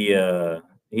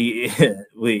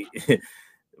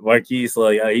 Marquise,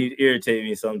 like he irritated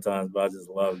me sometimes, but I just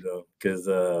loved him because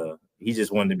he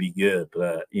just wanted to be good.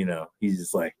 But you know, he's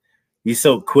just like he's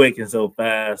so quick and so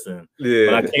fast. And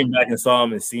when I came back and saw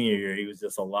him in senior year, he was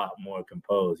just a lot more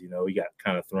composed. You know, he got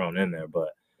kind of thrown in there, but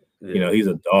you know, he's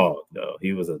a dog though.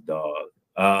 He was a dog.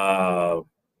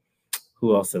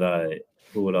 Who else would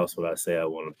I say I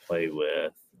want to play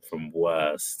with from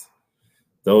West?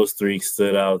 Those 3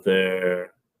 stood out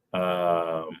there.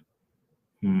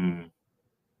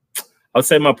 I'd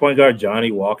say my point guard,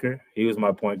 Johnny Walker. He was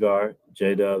my point guard.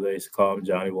 J-Dub, they used to call him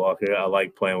Johnny Walker. I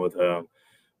like playing with him.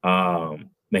 Man,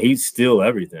 he'd steal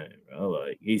everything, bro.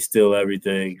 Like, he'd steal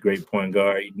everything. Great point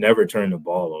guard. He'd never turn the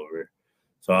ball over.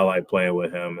 So I like playing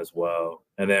with him as well.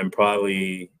 And then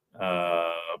probably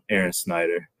Aaron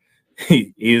Snyder.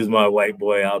 he was my white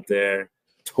boy out there,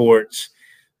 torch,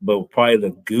 but probably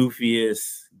the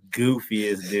goofiest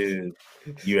dude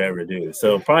you ever do.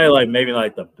 So probably like maybe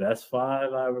like the best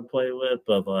five I ever played with,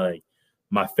 but like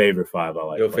my favorite five I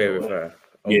like Your playing favorite with. five.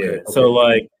 Yeah. Okay. So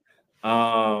like,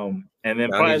 and then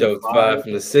Now I probably need the your five, five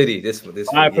from the city. This finna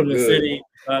five get from the good. city,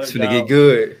 without It's a finna get doubt.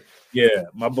 good. Yeah,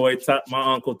 my boy,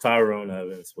 my uncle Tyrone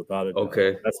Evans, without a doubt.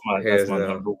 Okay. That's Hands my down.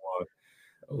 number one.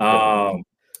 Okay.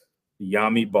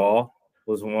 Yami Ball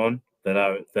was one that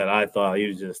I thought he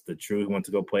was just the truth. Went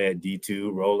to go play at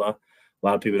D2 Rolla. A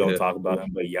lot of people don't Yeah. talk about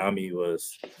him, but Yami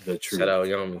was the Shout truth. out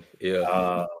Yummy.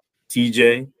 Yeah.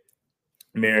 TJ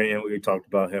Marion, we talked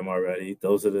about him already.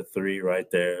 Those are the three right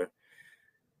there.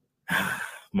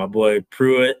 My boy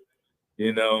Pruitt,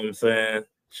 you know what I'm saying?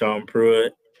 Sean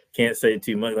Pruitt. Can't say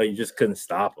too much. Like you just couldn't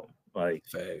stop him. Like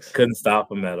Facts. couldn't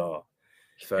stop him at all.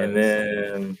 And Facts.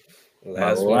 then my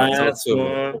Last one. Talk last to me.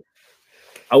 one,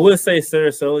 I would say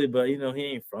Sarasoli, but you know he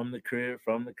ain't from the crib.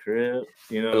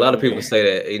 You know A what lot I of people mean? say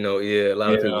that. Yeah, a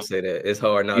lot You of people know, say that. It's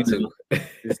hard you not to. know,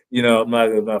 you know,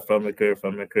 I'm not from the crib.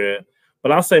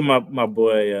 But I'll say my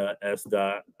boy S.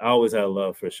 Dot. I always had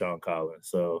love for Sean Collins.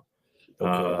 So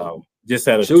Okay. just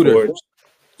had a Shooter. torch,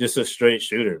 just a straight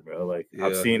shooter, bro. Like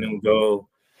I've Yeah. seen him go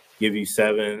give you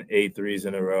 7, 8 threes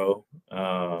in a row.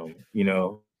 You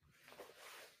know,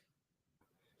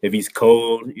 if he's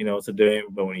cold, you know, it's a game,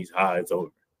 but when he's hot, it's over.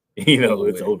 You know, Over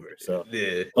it's with. over. So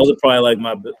Yeah. those are probably like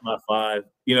my five.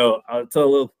 You know, I'll tell a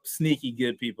little sneaky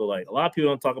good people. Like a lot of people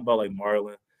don't talk about like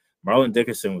Marlon. Marlon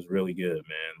Dickerson was really good,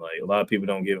 man. Like a lot of people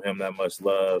don't give him that much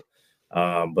love,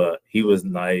 but he was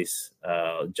nice.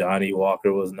 Johnny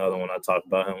Walker was another one I talked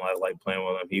about him. I like playing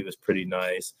with him. He was pretty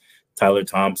nice. Tyler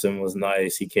Thompson was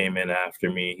nice. He came in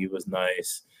after me. He was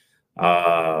nice.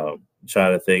 Trying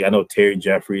to think. I know Terry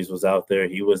Jeffries was out there.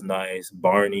 He was nice.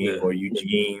 Barney or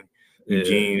Eugene.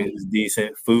 Eugene is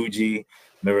decent. Fuji.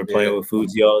 Remember playing with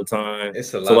Fuji all the time. It's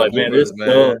a So lot of like, man, there's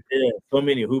hoopers, man. so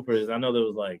many hoopers. I know there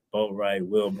was like Bo Wright,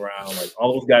 Will Brown, like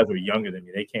all those guys were younger than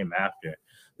me. They came after.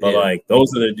 But like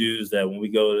those are the dudes that when we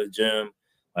go to the gym,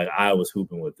 like I was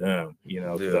hooping with them, you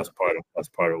know, because that's part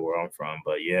of where I'm from.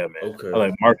 But yeah, man. Okay. I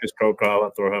like Marcus Krokop.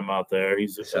 I throw him out there.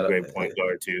 He's a great point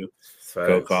guard too.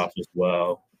 Krokop as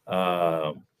well.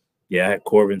 Yeah, I had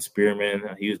Corbin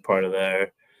Spearman. He was part of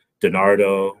there.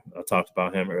 Donardo, I talked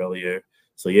about him earlier.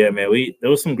 So yeah, man,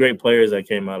 there was some great players that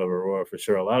came out of Aurora for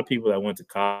sure. A lot of people that went to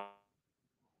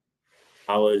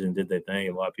college and did their thing.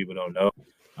 A lot of people don't know,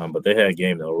 but they had a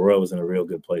game though. Aurora was in a real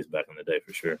good place back in the day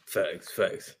for sure.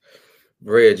 Facts.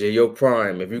 Reg, in your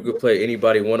prime, if you could play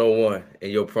anybody 1-on-1 in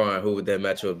your prime, who would that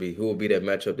matchup be? Who would be that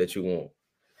matchup that you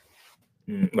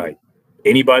want? Like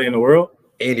anybody in the world?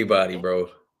 Anybody, bro.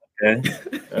 Okay,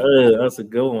 that's a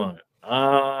good one.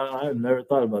 I've never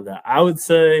thought about that.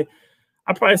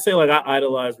 I'd probably say like I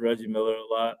idolized Reggie Miller a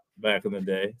lot back in the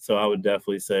day, so I would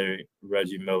definitely say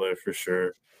Reggie Miller for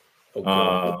sure.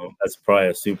 Okay. That's probably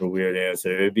a super weird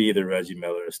answer. It'd be either Reggie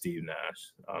Miller or Steve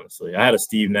Nash. Honestly, I had a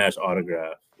Steve Nash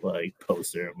autograph like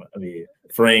poster. I mean,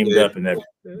 framed up and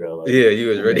everything. Bro. Like, you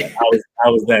was ready. I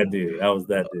was that dude.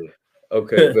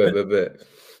 Okay, bet.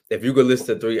 If you could list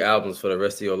the 3 albums for the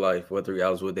rest of your life, what 3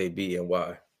 albums would they be and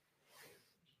why?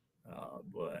 Oh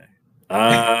boy.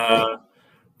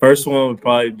 First one would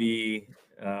probably be.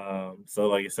 So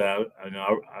like I said,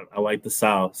 I like the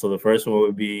South. So the first one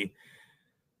would be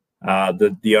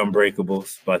the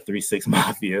Unbreakables by 3-6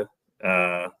 Mafia.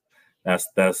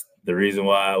 That's the reason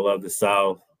why I love the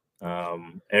South.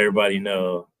 Everybody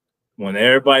know when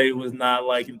everybody was not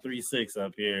liking 3-6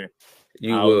 up here,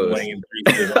 I was playing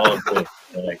 3-6 all day.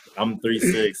 Like I'm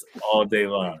 3-6 all day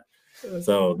long.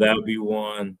 So that would be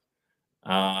one.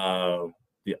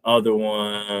 The other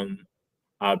one,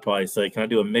 I'd probably say, can I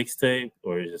do a mixtape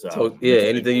or just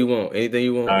anything you want.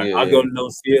 I'll go No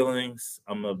Ceilings.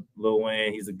 I'm a Lil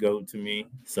Wayne. He's a goat to me.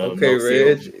 So okay, No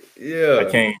Ceilings. Reg. Yeah.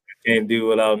 I can't do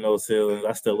without No Ceilings.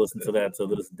 I still listen to that to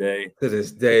this day. To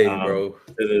this day, bro.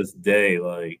 To this day,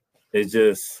 like it's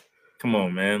just come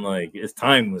on, man. Like it's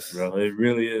timeless, bro. It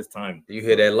really is timeless. You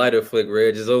hear that lighter flick,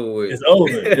 Reg? It's over with. It's over.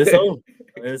 It's over.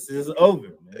 It's just over,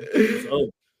 man. It's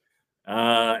over.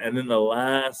 And then the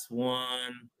last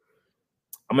one,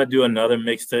 I'm gonna do another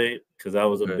mixtape because I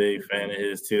was a big fan of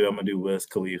his too. I'm gonna do Wiz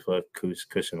Khalifa,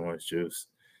 Cushion Orange Juice.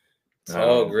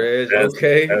 Talk, Reg.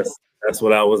 Okay. That's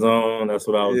what I was on. That's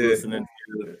what I was listening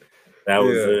to. That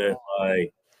was it.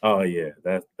 Like, oh yeah,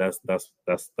 that's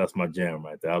my jam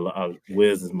right there.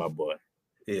 Wiz is my boy.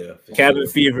 Yeah. Cabin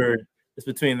Fever. It's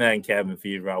between that and Cabin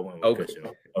Fever. I went with Cushion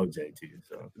OJ too.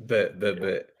 So bet.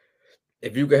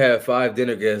 If you could have 5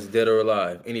 dinner guests, dead or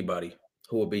alive, anybody,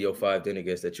 who would be your 5 dinner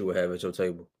guests that you would have at your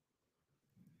table? Okay.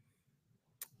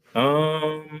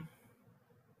 Um,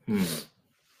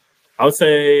 I would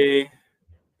say,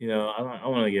 I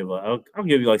want to give I'll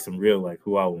give you like some real like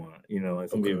who I want. Like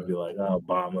some people Okay. be like, oh,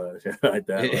 Obama, shit like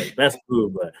that. Like that's cool,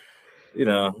 but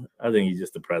I think he's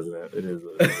just the president. It is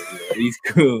what it is. He's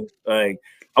cool. Like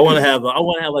I want to have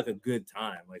like a good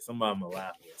time, like somebody I'm gonna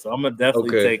laugh with. So I'm gonna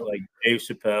definitely Okay. take like Dave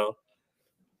Chappelle.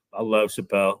 I love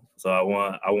Chappelle, so I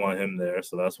want him there.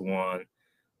 So that's one.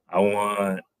 I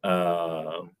want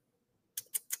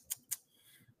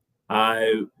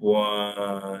I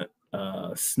want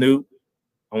Snoop.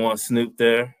 I want Snoop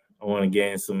there. I want to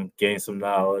gain some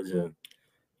knowledge,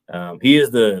 and he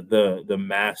is the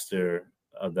master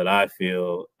that I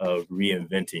feel of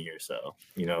reinventing yourself.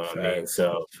 You know what I mean? Facts.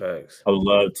 So Facts. I would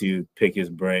love to pick his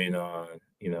brain on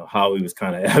how he was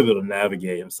kind of able to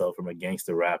navigate himself from a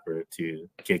gangster rapper to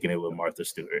kicking it with Martha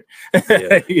Stewart.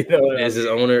 Yeah. You know what I Business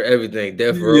mean? owner, everything,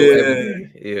 death row, Yeah,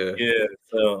 everything. Yeah.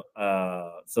 yeah.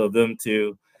 So them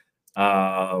two.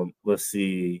 Let's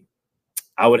see.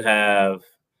 I would have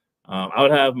I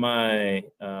would have my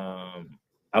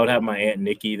Aunt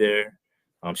Nikki there.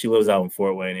 She lives out in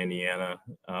Fort Wayne, Indiana.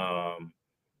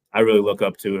 I really look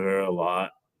up to her a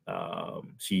lot.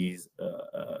 She's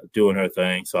doing her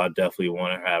thing, so I definitely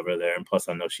want to have her there. And plus,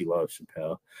 I know she loves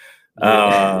Chappelle,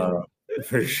 Yeah.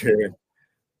 for sure.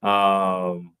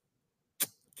 Um,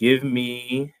 give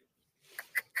me,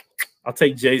 I'll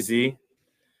take Jay-Z.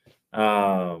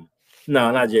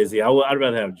 No, not Jay-Z. I'd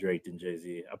rather have Drake than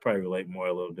Jay-Z. I probably relate more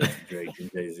a little bit to Drake than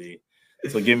Jay-Z.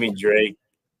 So give me Drake.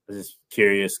 I'm just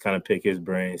curious, kind of pick his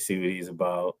brain, see what he's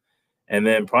about. And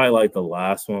then probably like the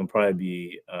last one, probably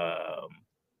be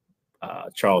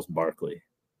Charles Barkley.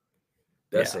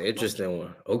 That's Yeah. an interesting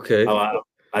one. Okay.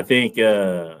 I think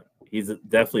he's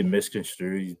definitely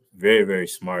misconstrued. He's very, very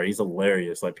smart. He's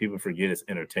hilarious. Like people forget it's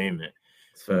entertainment.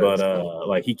 But Facts.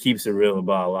 like he keeps it real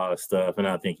about a lot of stuff, and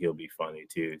I think he'll be funny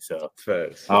too. So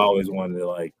Facts. I always wanted to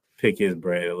like pick his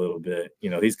brain a little bit.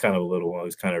 He's kind of a little one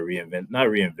who's kind of not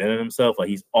reinvented himself. Like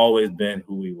he's always been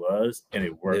who he was, and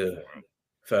it worked Yeah. for him.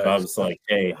 So I Facts. was like,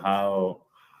 hey, how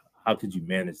could you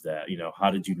manage that?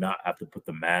 How did you not have to put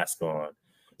the mask on,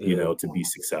 Yeah. to be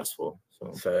successful?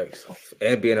 So Facts.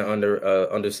 And being an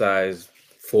undersized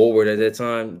forward at that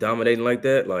time, dominating like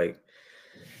that, like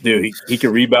dude, he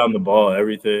could rebound the ball,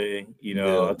 everything.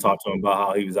 yeah. I talked to him about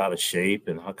how he was out of shape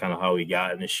and how he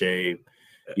got into shape,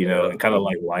 Yeah. and kind of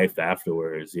like life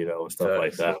afterwards, and stuff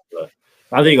like Facts. that. But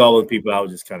I think all the people I would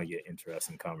just kind of get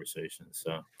interesting conversations.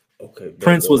 So Okay.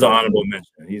 Prince was an honorable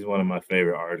mention. He's one of my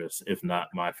favorite artists, if not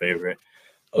my favorite.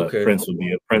 But Okay. Prince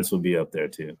would be up there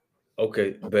too.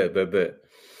 Okay. Bet.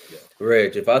 Yeah.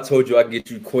 Reg, if I told you I could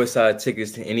get you courtside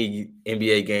tickets to any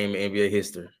NBA game in NBA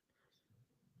history,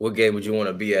 what game would you want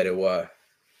to be at and why?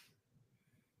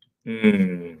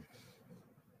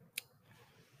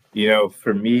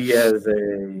 For me as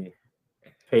a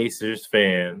Pacers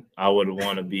fan, I would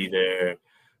want to be there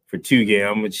for two games.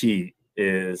 I'm gonna cheat.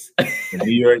 Is the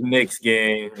New York Knicks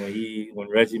game when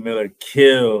Reggie Miller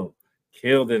killed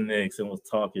the Knicks and was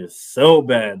talking so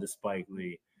bad to Spike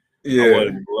Lee. Yeah.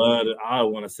 I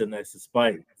want to sit next to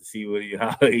Spike to see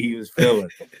how he was feeling.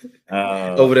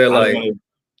 Over there, like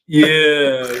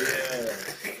yeah.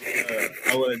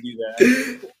 I want to do that.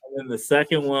 And then the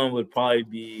second one would probably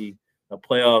be a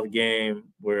playoff game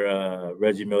where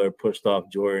Reggie Miller pushed off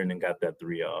Jordan and got that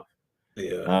three off.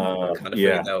 Yeah, I kind of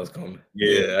figured that was coming.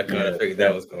 Yeah, I kind of figured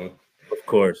that was coming. Of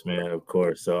course, man. Of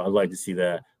course. So I'd like to see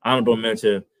that. Honorable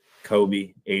mention,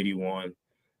 Kobe, 81.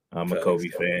 I'm a Kobe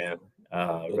fan.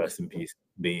 Rest in peace,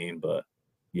 Bean. But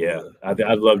yeah, I'd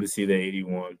love to see the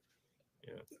 81.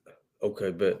 Yeah.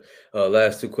 Okay, but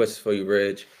last two questions for you,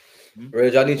 Reg.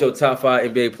 Reg, I need your top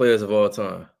 5 NBA players of all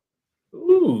time.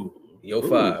 Ooh. Your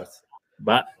 5s.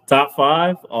 But top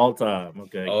 5 all time.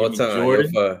 Okay. All Give me time.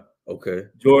 Jordan. Your 5. Okay.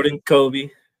 Jordan, Kobe.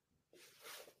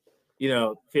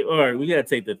 All right, we gotta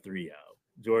take the 3 out.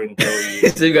 Jordan, Kobe.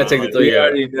 So you gotta take the 3 out.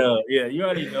 Already know. Yeah, you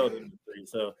already know them 3.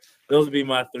 So those would be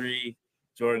my 3: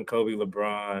 Jordan, Kobe,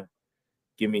 LeBron.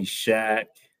 Give me Shaq,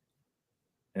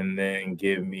 and then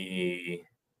give me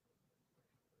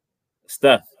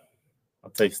Steph. I'll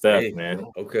take Steph, man.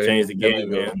 Okay. Change the game,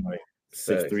 man. Like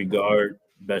 6'3" guard,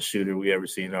 best shooter we ever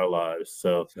seen in our lives.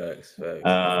 So facts.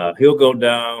 He'll go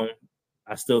down.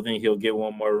 I still think he'll get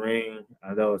one more ring.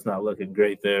 I know it's not looking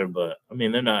great there, but I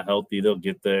mean they're not healthy. They'll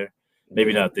get there.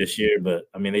 Maybe not this year, but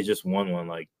I mean they just won one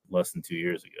like less than 2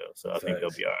 years ago. So I think they'll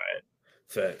be all right.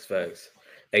 Facts.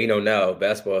 And now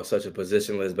basketball is such a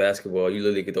positionless basketball. You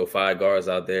literally get those 5 guards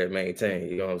out there and maintain.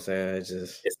 You know what I'm saying?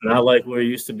 It's not like where it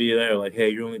used to be there. Like, hey,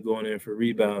 you're only going in for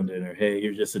rebounding, or hey,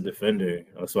 you're just a defender.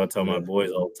 That's what I tell my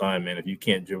boys all the time, man. If you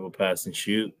can't dribble, pass, and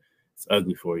shoot, It's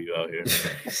ugly for you out here.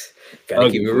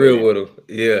 Gotta keep it real with them.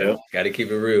 Yeah, yep. gotta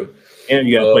keep it real. And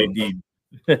you gotta play deep.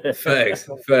 Facts.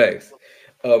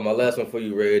 My last one for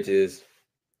you, Reg, is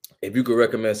if you could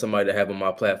recommend somebody to have on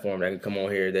my platform that can come on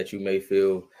here that you may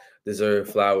feel deserve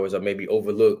flowers or maybe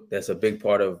overlooked, that's a big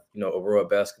part of Aurora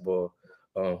basketball.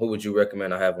 Who would you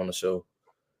recommend I have on the show?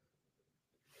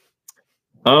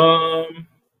 I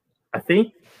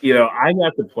think I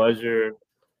got the pleasure.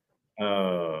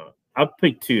 I'll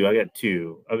pick two. I got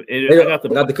two.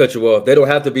 Not to cut you off. They don't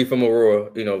have to be from Aurora.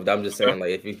 I'm just saying,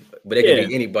 like, but they can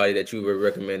be anybody that you would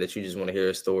recommend that you just want to hear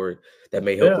a story that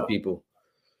may help the people.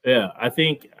 Yeah, I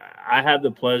think I had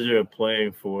the pleasure of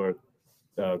playing for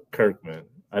Kirkman.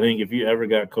 I think if you ever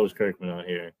got Coach Kirkman on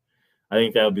here, I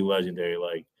think that would be legendary.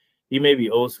 Like, he may be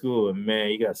old school, but man,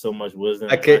 he got so much wisdom.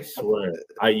 I swear,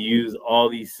 I use all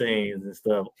these sayings and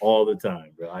stuff all the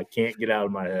time, bro. I can't get out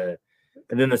of my head.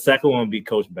 And then the second one would be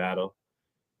Coach Battle.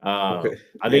 I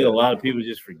think a lot of people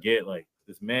just forget, like,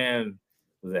 this man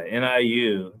was at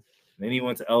NIU, then he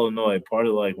went to Illinois, part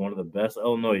of like one of the best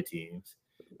Illinois teams.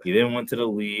 He then went to the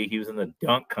league. He was in the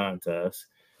dunk contest.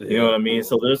 You know what I mean?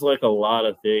 So there's like a lot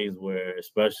of things where,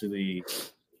 especially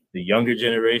the younger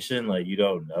generation, like, you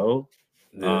don't know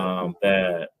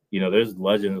that there's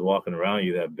legends walking around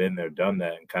you that have been there, done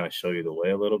that, and kind of show you the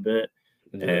way a little bit.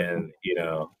 And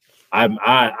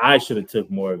I should have took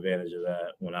more advantage of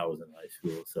that when I was in high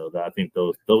school. So I think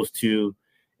those two,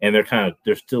 and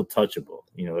they're still touchable.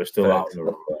 They're still out in the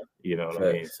road. You know what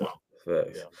I mean? So.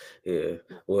 Yeah.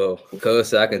 Well,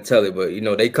 cuz I can tell it, but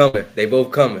they coming. They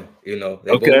both coming. They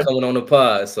both coming on the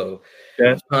pod. So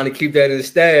I'm trying to keep that in the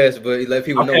stash, but let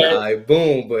people know, all right,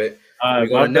 boom. But we're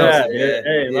gonna announce it, man.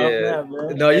 Hey,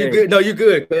 man. No, you good. No, you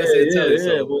good. Cuz tell it.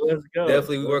 So well, let's go.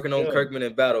 Definitely we working on Kirkman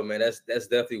and Battle, man. That's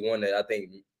definitely one that I think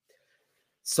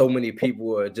so many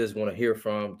people just want to hear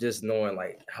from, just knowing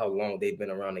like how long they've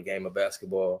been around the game of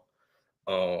basketball.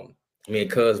 Me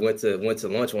and Cuz went to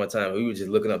lunch one time. We were just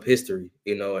looking up history,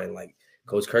 and like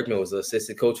Coach Kirkman was an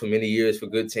assistant coach for many years for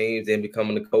good teams, then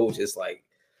becoming the coach. It's like,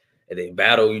 and then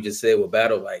Battle, you just said with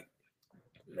Battle, like,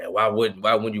 man, why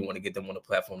wouldn't you want to get them on the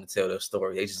platform to tell their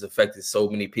story? They just affected so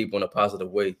many people in a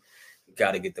positive way. You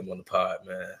got to get them on the pod,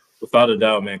 man. Without a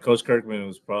doubt, man. Coach Kirkman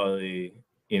was probably,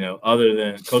 other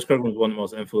than Coach Kirkman was one of the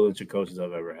most influential coaches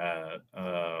I've ever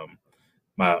had.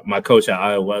 My coach at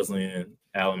Iowa Wesleyan,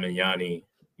 Alan Mignani,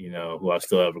 who I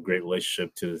still have a great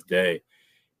relationship to this day.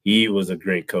 He was a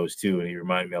great coach too, and he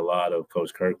reminded me a lot of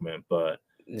Coach Kirkman. But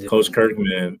Coach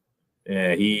Kirkman,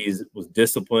 he was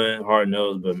disciplined,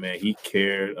 hard-nosed, but man, he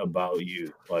cared about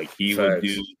you. Like, he would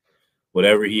do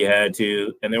whatever he had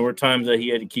to, and there were times that he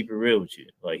had to keep it real with you.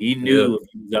 Like, he knew if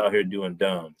he was out here doing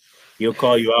dumb, he'll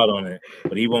call you out on it,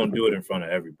 but he won't do it in front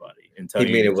of everybody. And tell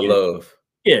he mean it with love.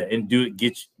 Yeah, and do it.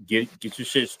 Get your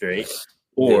shit straight,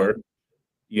 or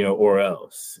or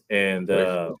else. And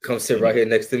come sit right here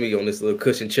next to me on this little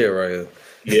cushion chair right here.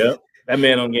 Yeah, that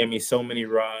man gave me so many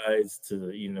rides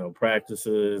to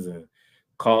practices and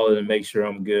calling and make sure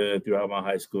I'm good throughout my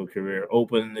high school career.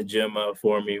 Opening the gym up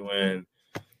for me when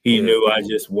he knew I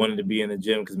just wanted to be in the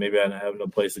gym because maybe I didn't have no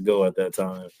place to go at that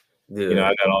time. I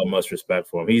got all much respect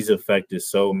for him. He's affected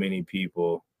so many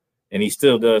people, and he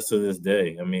still does to this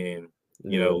day. I mean,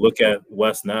 look at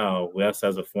Wes now. Wes,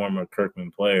 as a former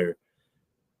Kirkman player,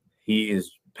 he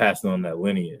is passing on that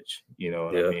lineage. You know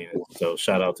what I mean? So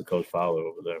shout out to Coach Fowler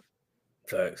over there.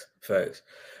 Facts.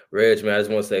 Reg, man, I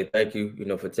just want to say thank you,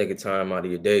 for taking time out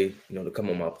of your day, to come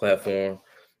on my platform.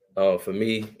 For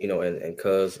me, and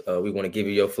Cuz, we want to give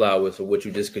you your flowers for what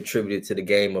you just contributed to the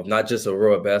game of not just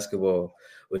Aurora basketball,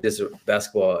 but just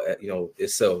basketball,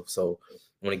 itself. So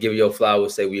I want to give you your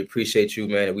flowers, say we appreciate you,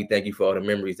 man, and we thank you for all the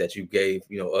memories that you gave,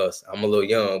 us. I'm a little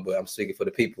young, but I'm speaking for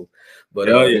the people.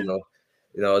 But I just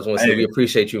want to say we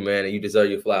appreciate you, man, and you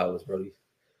deserve your flowers, bro.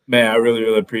 Man, I really,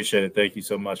 really appreciate it. Thank you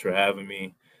so much for having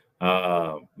me.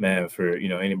 Man, for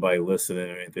anybody listening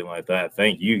or anything like that,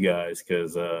 thank you guys,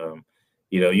 because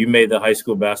you made the high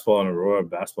school basketball and Aurora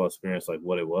basketball experience like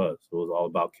what it was. It was all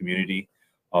about community,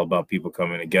 all about people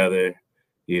coming together.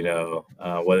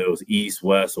 Whether it was East,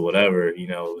 West, or whatever, it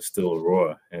was still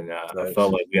Aurora. And I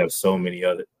felt like we have so many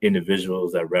other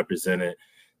individuals that represented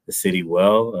the city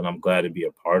well, and I'm glad to be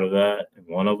a part of that and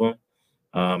one of them.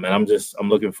 And I'm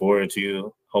looking forward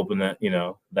to hoping that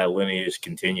that lineage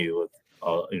continue with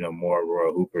more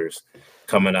Aurora Hoopers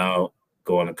coming out,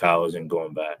 going to college, and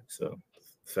going back. So.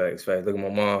 Facts. Look at my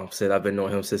mom. Said I've been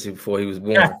knowing him since before he was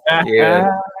born. Yeah,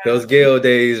 those Gale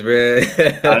days, man.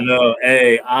 I know.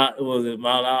 Hey, it was at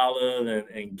Mount Olive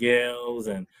and Gales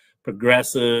and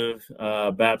Progressive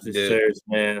Baptist Church,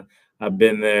 man. I've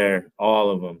been there, all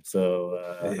of them. So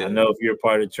Yeah. I know if you're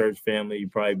part of the church family, you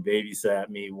probably babysat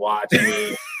me, watched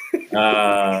me,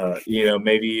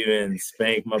 maybe even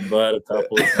spanked my butt a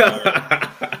couple of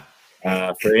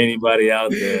times. For anybody out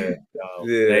there,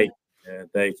 Yeah.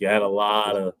 thank you. I had a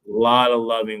lot of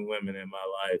loving women in my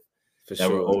life For that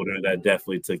were sure. older that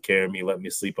definitely took care of me, let me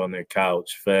sleep on their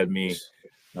couch, fed me,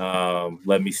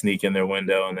 let me sneak in their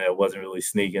window, and that wasn't really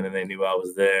sneaking, and they knew I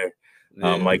was there.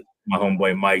 Yeah. Like my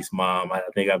homeboy Mike's mom, I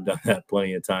think I've done that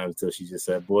plenty of times until she just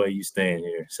said, "Boy, you staying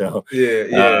here." So yeah.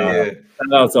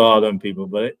 shout out to all them people.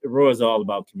 But Raw is all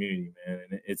about community, man,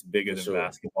 and it's bigger than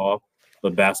basketball.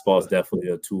 But basketball is definitely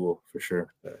a tool for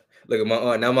sure. Look at my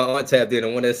aunt. Now my aunt tapped in,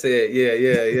 and one that said,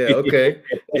 "Yeah,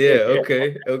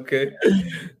 okay, okay."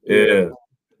 Yeah.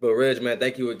 But Reg, man,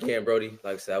 thank you again, Brody.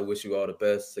 Like I said, I wish you all the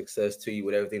best success to you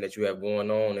with everything that you have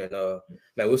going on, and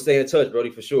man, we'll stay in touch,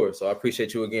 Brody, for sure. So I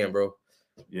appreciate you again, bro.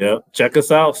 Yeah, check us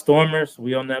out, Stormers.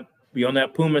 We on that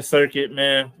Puma circuit,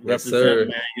 man. Yes, Represent, sir.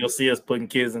 man. You'll see us putting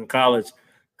kids in college.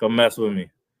 Come mess with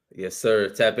me. Yes, sir.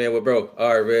 Tap in with bro. All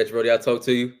right, Reg, Brody, I'll talk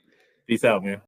to you. Peace out, man.